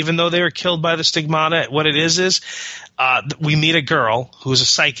aspect to it, even though they were killed by the stigmata. What it is we meet a girl who's a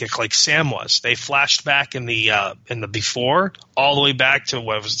psychic like Sam was. They flashed back in the before, all the way back to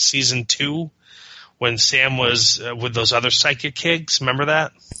what was it, season 2, when Sam was with those other psychic kids. Remember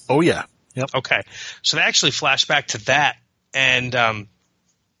that? Oh yeah. Yep. Okay. So they actually flash back to that, and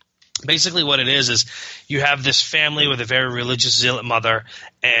basically what it is you have this family with a very religious zealot mother,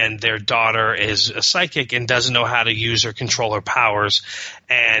 and their daughter is a psychic and doesn't know how to use or control her powers,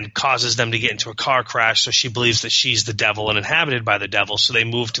 and causes them to get into a car crash, so she believes that she's the devil and inhabited by the devil. So they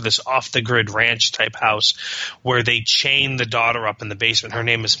move to this off-the-grid ranch-type house where they chain the daughter up in the basement. Her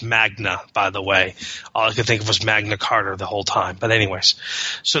name is Magna, by the way. All I could think of was Magna Carta the whole time. But anyways,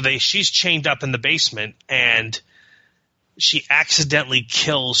 so she's chained up in the basement, and she accidentally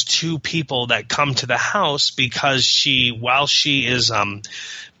kills 2 people that come to the house because while she is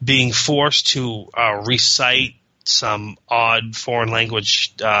being forced to recite some odd foreign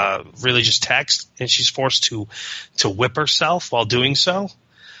language religious text, and she's forced to whip herself while doing so,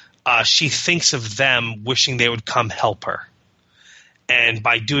 she thinks of them wishing they would come help her. And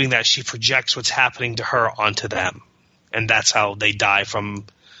by doing that, she projects what's happening to her onto them. And that's how they die from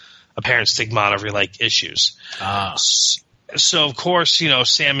apparent stigmata issues. So, of course,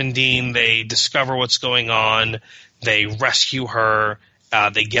 Sam and Dean, they discover what's going on. They rescue her.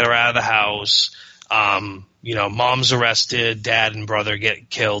 They get her out of the house. Mom's arrested. Dad and brother get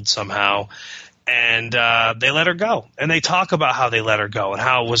killed somehow. And they let her go. And they talk about how they let her go and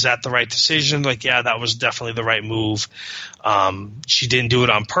how was that the right decision. Yeah, that was definitely the right move. She didn't do it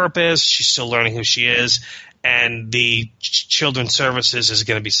on purpose. She's still learning who she is. And the Children's Services is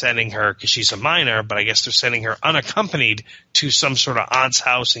going to be sending her, because she's a minor, but I guess they're sending her unaccompanied to some sort of aunt's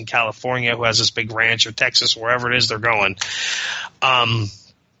house in California who has this big ranch, or Texas, wherever it is they're going.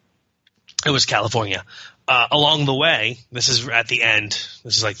 It was California. Along the way, this is at the end.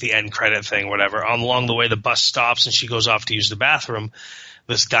 This is like the end credit thing, whatever. Along the way, the bus stops and she goes off to use the bathroom.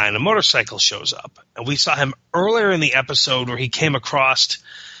 This guy on a motorcycle shows up. And we saw him earlier in the episode where he came across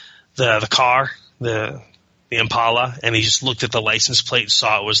the car, the Impala, and he just looked at the license plate and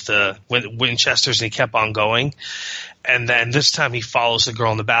saw it was the Winchesters, and he kept on going. And then this time he follows the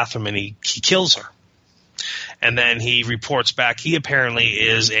girl in the bathroom and he kills her. And then he reports back. He apparently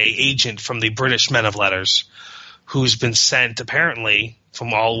is a agent from the British Men of Letters who's been sent, apparently,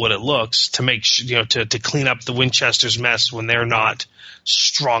 from all what it looks, to make to clean up the Winchesters' mess when they're not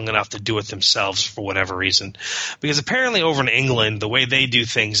strong enough to do it themselves for whatever reason. Because apparently over in England, the way they do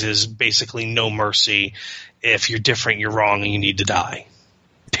things is basically no mercy. If you're different, you're wrong, and you need to die.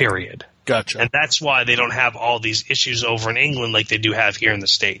 Period. Gotcha. And that's why they don't have all these issues over in England like they do have here in the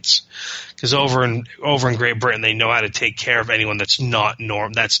States. Because over in Great Britain, they know how to take care of anyone that's not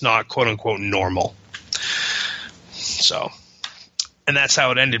quote unquote normal. So, and that's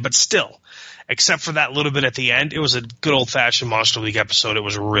how it ended. But still, except for that little bit at the end, it was a good old fashioned Monster League episode. It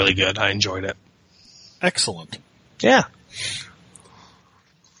was really good. I enjoyed it. Excellent. Yeah.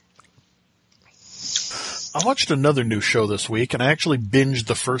 I watched another new show this week, and I actually binged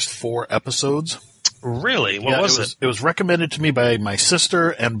the first 4 episodes. Really? What was it? It was recommended to me by my sister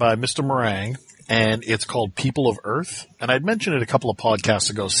and by Mr. Meringue, and it's called People of Earth. And I'd mentioned it a couple of podcasts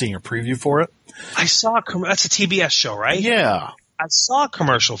ago, seeing a preview for it. I saw that's a TBS show, right? Yeah. I saw a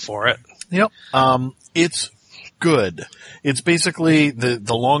commercial for it. Yep. It's good. It's basically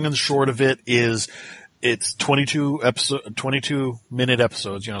the long and short of it is it's 22-minute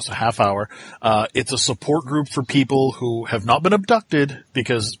episodes, so half hour. It's a support group for people who have not been abducted,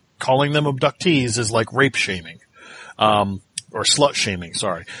 because calling them abductees is like rape shaming. Or slut shaming,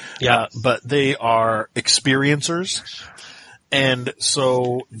 sorry. Yeah. But they are experiencers. And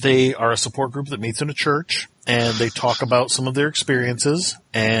so they are a support group that meets in a church, and they talk about some of their experiences,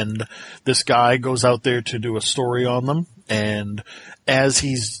 and this guy goes out there to do a story on them, and as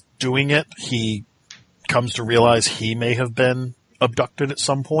he's doing it, he comes to realize he may have been abducted at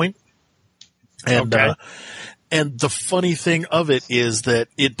some point. And, okay. And the funny thing of it is that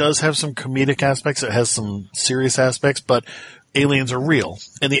it does have some comedic aspects, it has some serious aspects, but aliens are real,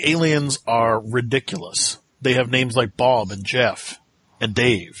 and the aliens are ridiculous. They have names like Bob and Jeff and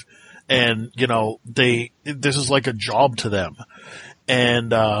Dave. And, this is like a job to them.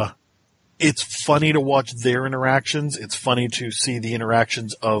 And, it's funny to watch their interactions. It's funny to see the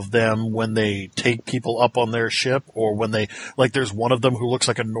interactions of them when they take people up on their ship, or when they, there's one of them who looks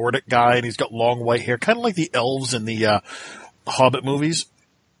like a Nordic guy and he's got long white hair, kind of like the elves in the, Hobbit movies.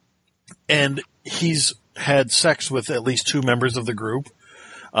 And he's had sex with at least 2 members of the group.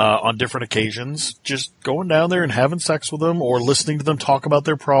 On different occasions, just going down there and having sex with them, or listening to them talk about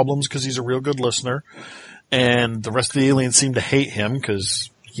their problems, because he's a real good listener. And the rest of the aliens seem to hate him because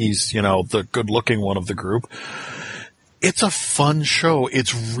he's, the good-looking one of the group. It's a fun show.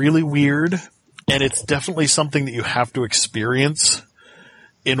 It's really weird, and it's definitely something that you have to experience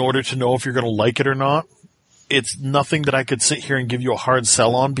in order to know if you're going to like it or not. It's nothing that I could sit here and give you a hard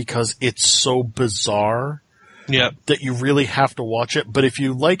sell on, because it's so bizarre. Yeah. That you really have to watch it. But if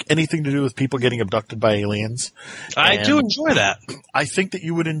you like anything to do with people getting abducted by aliens, I do enjoy that. I think that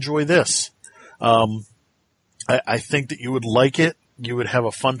you would enjoy this. I think that you would like it. You would have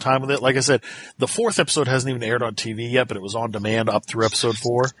a fun time with it. Like I said, the 4th episode hasn't even aired on TV yet, but it was on demand up through episode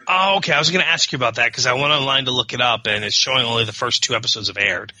 4. Oh, okay. I was going to ask you about that, because I went online to look it up, and it's showing only the first 2 episodes have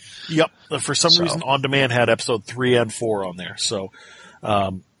aired. Yep. For some reason, On Demand had episode 3 and 4 on there. So,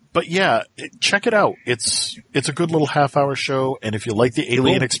 But yeah, check it out. It's a good little half-hour show, and if you like the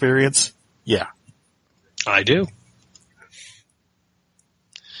Alien experience, yeah. I do.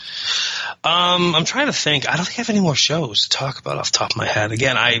 I'm trying to think. I don't think I have any more shows to talk about off the top of my head.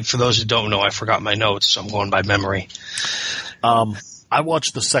 Again, for those who don't know, I forgot my notes, so I'm going by memory. I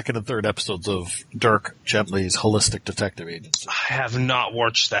watched the second and third episodes of Dirk Gently's Holistic Detective Agency. I have not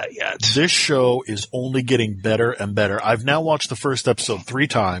watched that yet. This show is only getting better and better. I've now watched the first episode 3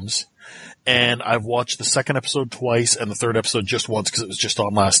 times, and I've watched the second episode twice and the third episode just once because it was just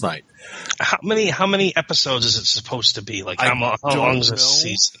on last night. How many episodes is it supposed to be? Like how long is this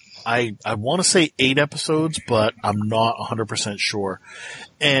season? I want to say 8 episodes, but I'm not 100% sure.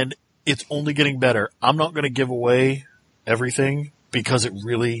 And it's only getting better. I'm not going to give away everything because it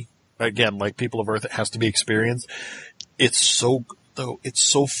really, again, like People of Earth, it has to be experienced. It's so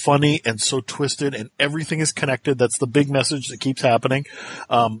funny and so twisted, and everything is connected. That's the big message that keeps happening.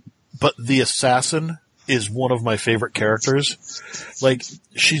 But the assassin is one of my favorite characters. Like,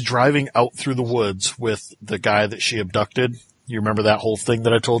 she's driving out through the woods with the guy that she abducted. You remember that whole thing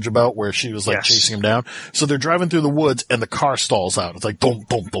that I told you about where she was like chasing him down? So they're driving through the woods and the car stalls out. It's like, boom,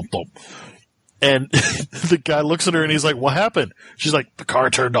 boom, boom, boom. And the guy looks at her and he's like, what happened? She's like, the car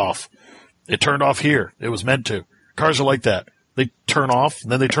turned off. It turned off here. It was meant to. Cars are like that. They turn off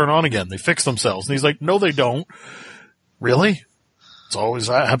and then they turn on again. They fix themselves. And he's like, no, they don't. Really? It's always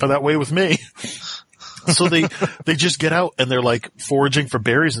happened that way with me. So they just get out and they're like foraging for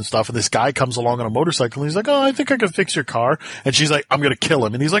berries and stuff. And this guy comes along on a motorcycle and he's like, oh, I think I can fix your car. And she's like, I'm going to kill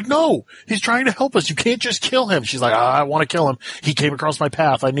him. And he's like, no, he's trying to help us. You can't just kill him. She's like, I want to kill him. He came across my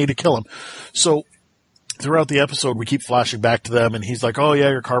path. I need to kill him. So throughout the episode, we keep flashing back to them and he's like, oh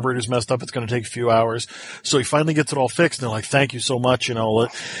yeah, your carburetor's messed up. It's going to take a few hours. So he finally gets it all fixed and they're like, thank you so much. You know,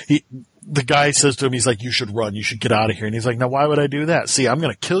 the guy says to him, he's like, you should run. You should get out of here. And he's like, now why would I do that? See, I'm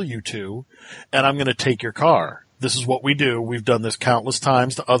going to kill you two and I'm going to take your car. This is what we do. We've done this countless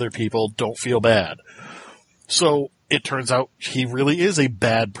times to other people. Don't feel bad. So it turns out he really is a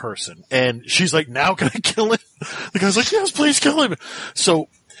bad person. And she's like, now can I kill him? The guy's like, yes, please kill him. So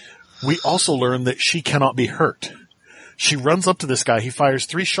we also learn that she cannot be hurt. She runs up to this guy. He fires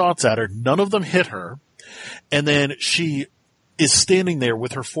 3 shots at her. None of them hit her. And then she is standing there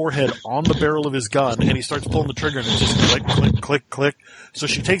with her forehead on the barrel of his gun, and he starts pulling the trigger, and it's just click, click, click, click. So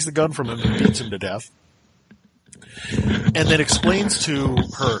she takes the gun from him and beats him to death. And then explains to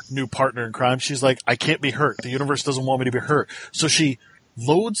her new partner in crime, she's like, I can't be hurt. The universe doesn't want me to be hurt. So she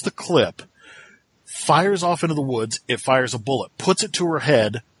loads the clip, fires off into the woods, it fires a bullet, puts it to her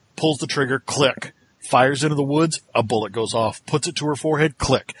head, pulls the trigger, click. Fires into the woods, a bullet goes off, puts it to her forehead,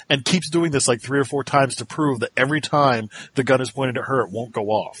 click, and keeps doing this like 3 or 4 times to prove that every time the gun is pointed at her, it won't go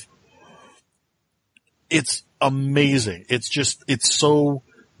off. It's amazing. It's so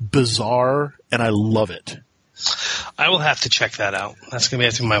bizarre, and I love it. I will have to check that out. That's going to be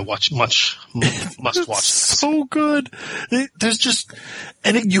after my must watch. So good.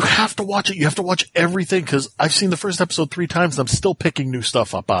 You have to watch it. You have to watch everything because I've seen the first episode 3 times and I'm still picking new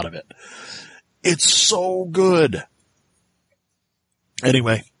stuff up out of it. It's so good.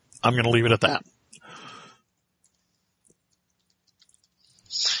 Anyway, I'm going to leave it at that.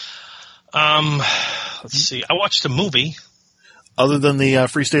 Let's see. I watched a movie. Other than the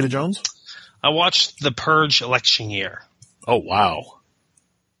Free State of Jones? I watched The Purge election year. Oh, wow.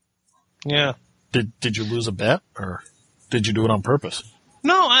 Yeah. Did you lose a bet or did you do it on purpose?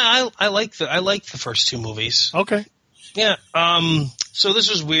 No, I like the first 2 movies. Okay. Yeah. So this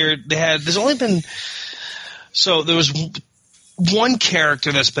was weird. There was one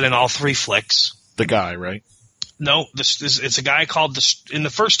character that's been in all 3 flicks. The guy, right? No, it's a guy called in the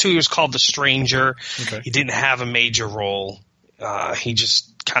first 2 years called The Stranger. Okay. He didn't have a major role. He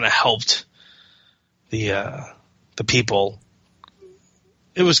just kind of helped the people.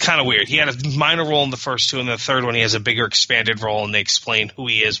 It was kind of weird. He had a minor role in the first 2, and the third one he has a bigger expanded role, and they explain who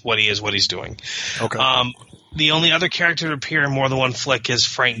he is, what he's doing. Okay. The only other character to appear in more than one flick is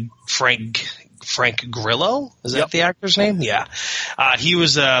Frank Grillo. Is that the actor's name? Yeah. He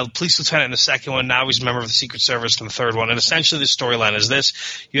was a police lieutenant in the second one. Now he's a member of the Secret Service in the third one. And essentially the storyline is this.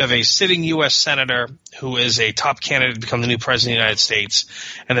 You have a sitting U.S. senator who is a top candidate to become the new president of the United States.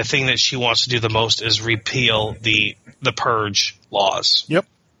 And the thing that she wants to do the most is repeal the purge laws. Yep.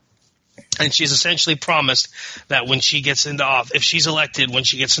 And she's essentially promised that when she gets into office, if she's elected, when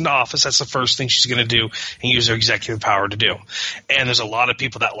she gets into office, that's the first thing she's going to do and use her executive power to do. And there's a lot of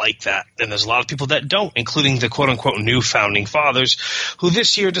people that like that. And there's a lot of people that don't, including the quote unquote new founding fathers who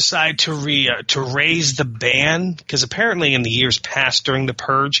this year decide to raise the ban. Because apparently in the years past during the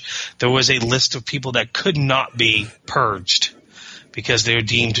purge, there was a list of people that could not be purged because they were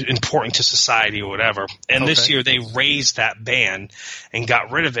deemed important to society or whatever. And this year they raised that ban and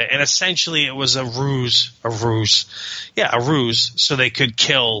got rid of it. And essentially it was a ruse, so they could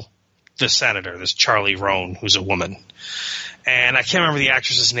kill the senator, this Charlie Roan, who's a woman. And I can't remember the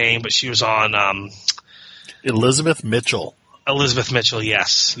actress's name, but she was on Elizabeth Mitchell. Elizabeth Mitchell,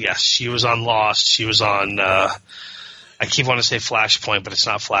 yes. She was on Lost. She was on I keep wanting to say Flashpoint, but it's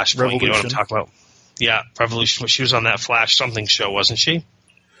not Flashpoint. Revolution. You know what I'm talking about? Yeah, Revolution. She was on that Flash something show, wasn't she?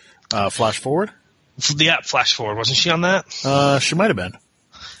 Flash Forward? Yeah, Flash Forward. Wasn't she on that? She might have been.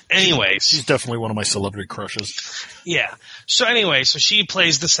 Anyways. She's definitely one of my celebrity crushes. Yeah. So anyway, so she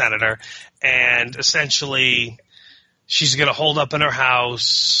plays the senator, and essentially she's going to hold up in her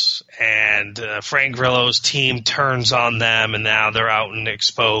house, and Frank Grillo's team turns on them, and now they're out and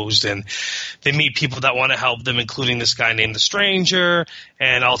exposed, and they meet people that want to help them, including this guy named the Stranger,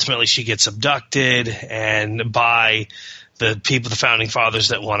 and ultimately she gets abducted and by the people, the founding fathers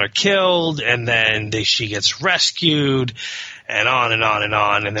that want her killed, and then she gets rescued, and on and on and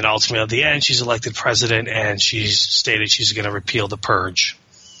on, and then ultimately at the end she's elected president, and she's stated she's going to repeal the purge.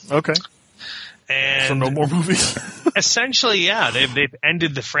 Okay. And so no more movies? Essentially, yeah, they've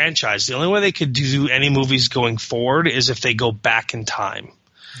ended the franchise. The only way they could do any movies going forward is if they go back in time.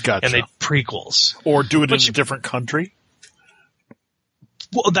 Gotcha. And they prequels. Or do it in a different country?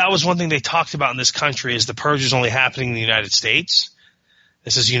 Well, that was one thing they talked about in this country is the purge is only happening in the United States.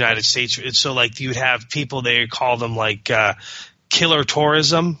 This is United States. So, like, you would have people, they call them, like, killer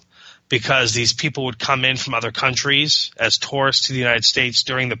tourism, because these people would come in from other countries as tourists to the United States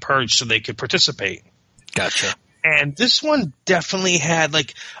during the purge so they could participate. Gotcha. And this one definitely had,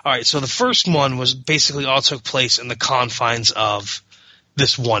 like, all right, so the first one was basically all took place in the confines of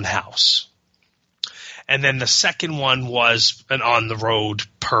this one house. And then the second one was an on-the-road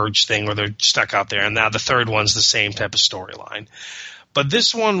purge thing where they're stuck out there. And now the third one's the same type of storyline. But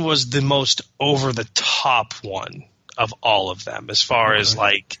this one was the most over-the-top one of all of them as far as,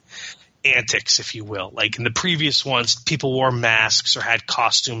 like, antics, if you will. Like in the previous ones, people wore masks or had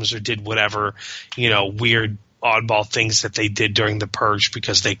costumes or did whatever, weird oddball things that they did during the purge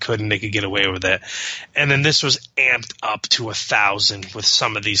because they could get away with it. And then this was amped up to 1,000 with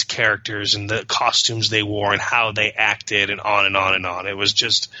some of these characters and the costumes they wore and how they acted and on and on and on. It was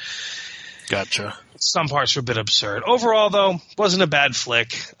just gotcha. Some parts were a bit absurd. Overall, though, wasn't a bad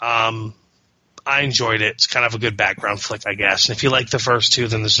flick. I enjoyed it. It's kind of a good background flick, I guess. And if you like the first two,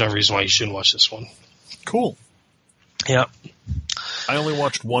 then there's no reason why you shouldn't watch this one. Cool. Yeah. I only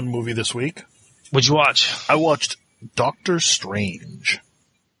watched one movie this week. What'd you watch? I watched Doctor Strange.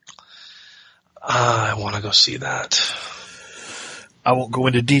 I want to go see that. I won't go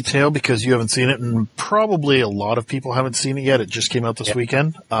into detail because you haven't seen it, and probably a lot of people haven't seen it yet. It just came out this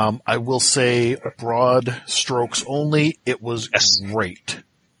weekend. I will say, broad strokes only, it was great.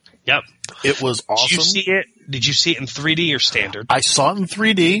 Yep. It was awesome. Did you see it? Did you see it in 3D or standard? I saw it in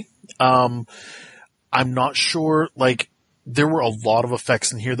 3D. I'm not sure, there were a lot of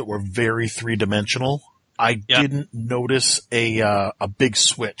effects in here that were very three-dimensional. I didn't notice a big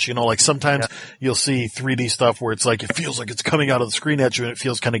switch. Sometimes you'll see 3D stuff where it's like, it feels like it's coming out of the screen at you and it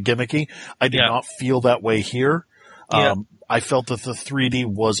feels kind of gimmicky. I did not feel that way here. I felt that the 3D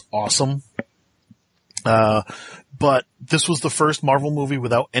was awesome. But this was the first Marvel movie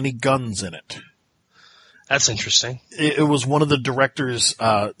without any guns in it. That's interesting. It was one of the director's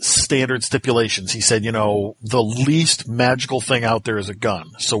standard stipulations. He said, the least magical thing out there is a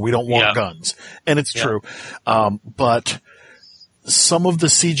gun, so we don't want guns. And it's true. But some of the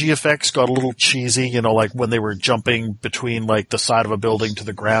CG effects got a little cheesy, like when they were jumping between the side of a building to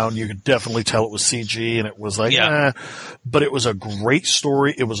the ground, you could definitely tell it was CG, and it was but it was a great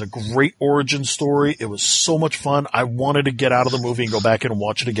story. It was a great origin story. It was so much fun. I wanted to get out of the movie and go back in and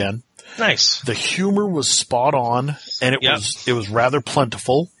watch it again. Nice. The humor was spot on, and it was rather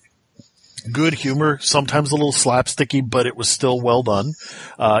plentiful. Good humor, sometimes a little slapsticky, but it was still well done.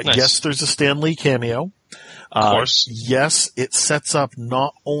 Nice. Yes, there's a Stan Lee cameo. Of course. Yes, it sets up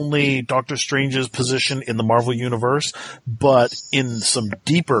not only Doctor Strange's position in the Marvel Universe, but in some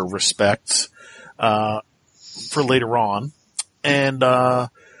deeper respects for later on. And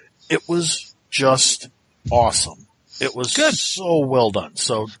it was just awesome. It was good. So well done.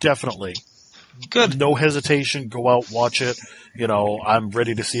 So definitely. Good. No hesitation. Go out, watch it. I'm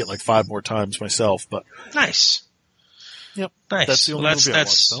ready to see it 5 more times myself. But nice. Yep. Nice. That's the only movie I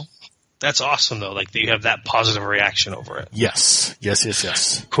watched, though. That's awesome, though. That you have that positive reaction over it. Yes.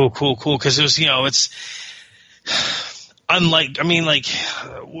 Cool. Because it was, it's unlike,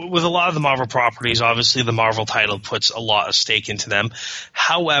 with a lot of the Marvel properties, obviously the Marvel title puts a lot of stake into them.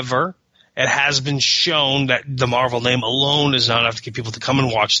 However, it has been shown that the Marvel name alone is not enough to get people to come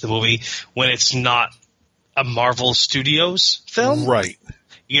and watch the movie when it's not a Marvel Studios film. Right.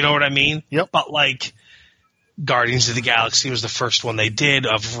 You know what I mean? Yep. But like Guardians of the Galaxy was the first one they did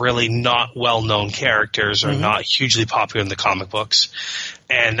of really not well-known characters or not hugely popular in the comic books.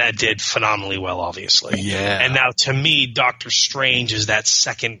 And that did phenomenally well, obviously. Yeah. And now to me, Doctor Strange is that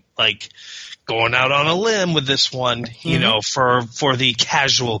second, like, going out on a limb with this one, you know, for the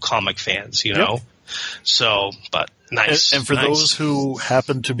casual comic fans, you know? So, but nice. And for those who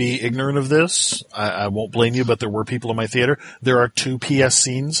happen to be ignorant of this, I won't blame you, but there were people in my theater. There are 2 PS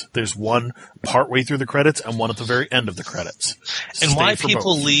scenes. There's one partway through the credits and one at the very end of the credits. And why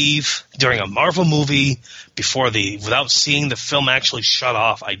people leave during a Marvel movie without seeing the film actually shut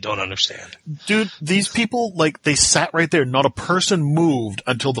off, I don't understand. Dude, these people, like, they sat right there. Not a person moved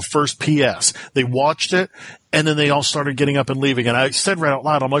until the first PS. They watched it, and then they all started getting up and leaving. And I said right out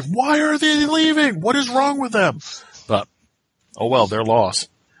loud, I'm like, why are they leaving? What is wrong with them? But, oh well, their loss.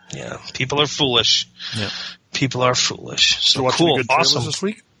 Yeah, people are foolish. Yeah. People are foolish. So watching cool, good trailers awesome. this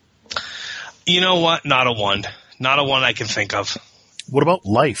week? You know what? Not a one. Not a one I can think of. What about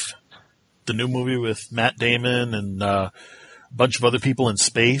Life? The new movie with Matt Damon and a bunch of other people in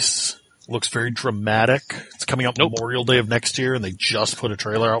space. Looks very dramatic. It's coming out Memorial Day of next year, and they just put a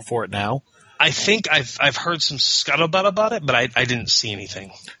trailer out for it now. I think I've heard some scuttlebutt about it, but I didn't see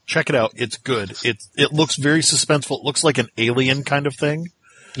anything. Check it out. It's good. It looks very suspenseful. It looks like an Alien kind of thing.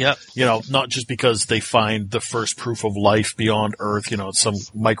 Yep. You know, not just because they find the first proof of life beyond Earth, you know, it's some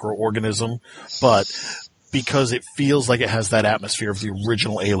microorganism, but because it feels like it has that atmosphere of the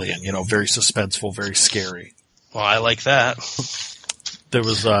original Alien, you know, very suspenseful, very scary. Well, I like that. There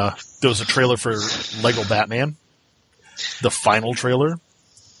was a trailer for Lego Batman, the final trailer,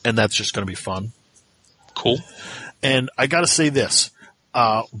 and that's just going to be fun. Cool. And I got to say this.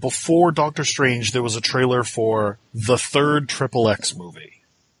 Before Doctor Strange, there was a trailer for the third XXX movie.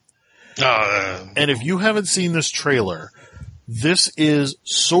 And if you haven't seen this trailer, this is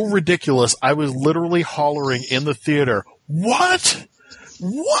so ridiculous. I was literally hollering in the theater, what?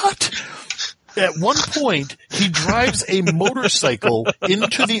 What? At one point, he drives a motorcycle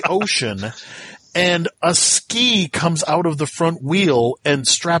into the ocean, and a ski comes out of the front wheel and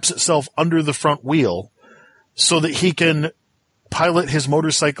straps itself under the front wheel so that he can pilot his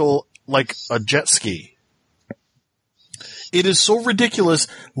motorcycle like a jet ski. It is so ridiculous,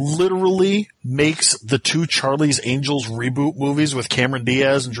 literally makes the 2 Charlie's Angels reboot movies with Cameron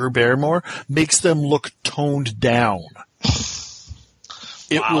Diaz and Drew Barrymore, makes them look toned down.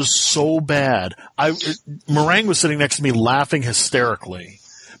 It was so bad. Meringue was sitting next to me laughing hysterically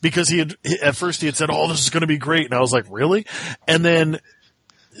because at first he had said, oh, this is going to be great. And I was like, really? And then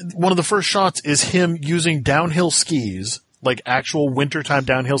one of the first shots is him using downhill skis, like actual wintertime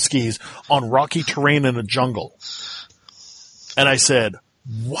downhill skis on rocky terrain in a jungle. And I said,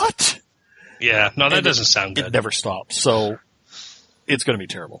 what? Yeah, no, that doesn't sound good. It never stops. So it's going to be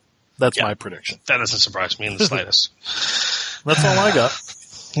terrible. That's my prediction. That doesn't surprise me in the slightest. That's all I got.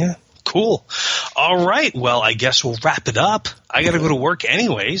 Yeah, cool. All right, well, I guess we'll wrap it up. I got to go to work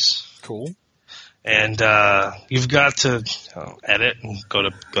anyways. Cool. And you've got to edit and go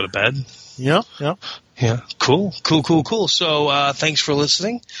to bed. Yeah. Yeah, cool. So thanks for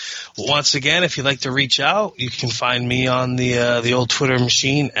listening. Once again, if you'd like to reach out, you can find me on the old Twitter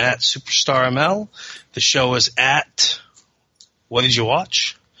machine at SuperstarML. The show is at What Did You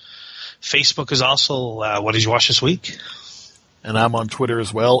Watch? Facebook is also What Did You Watch This Week? And I'm on Twitter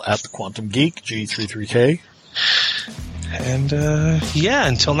as well at the Quantum Geek, G33K. And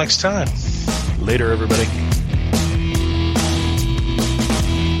until next time. Later, everybody.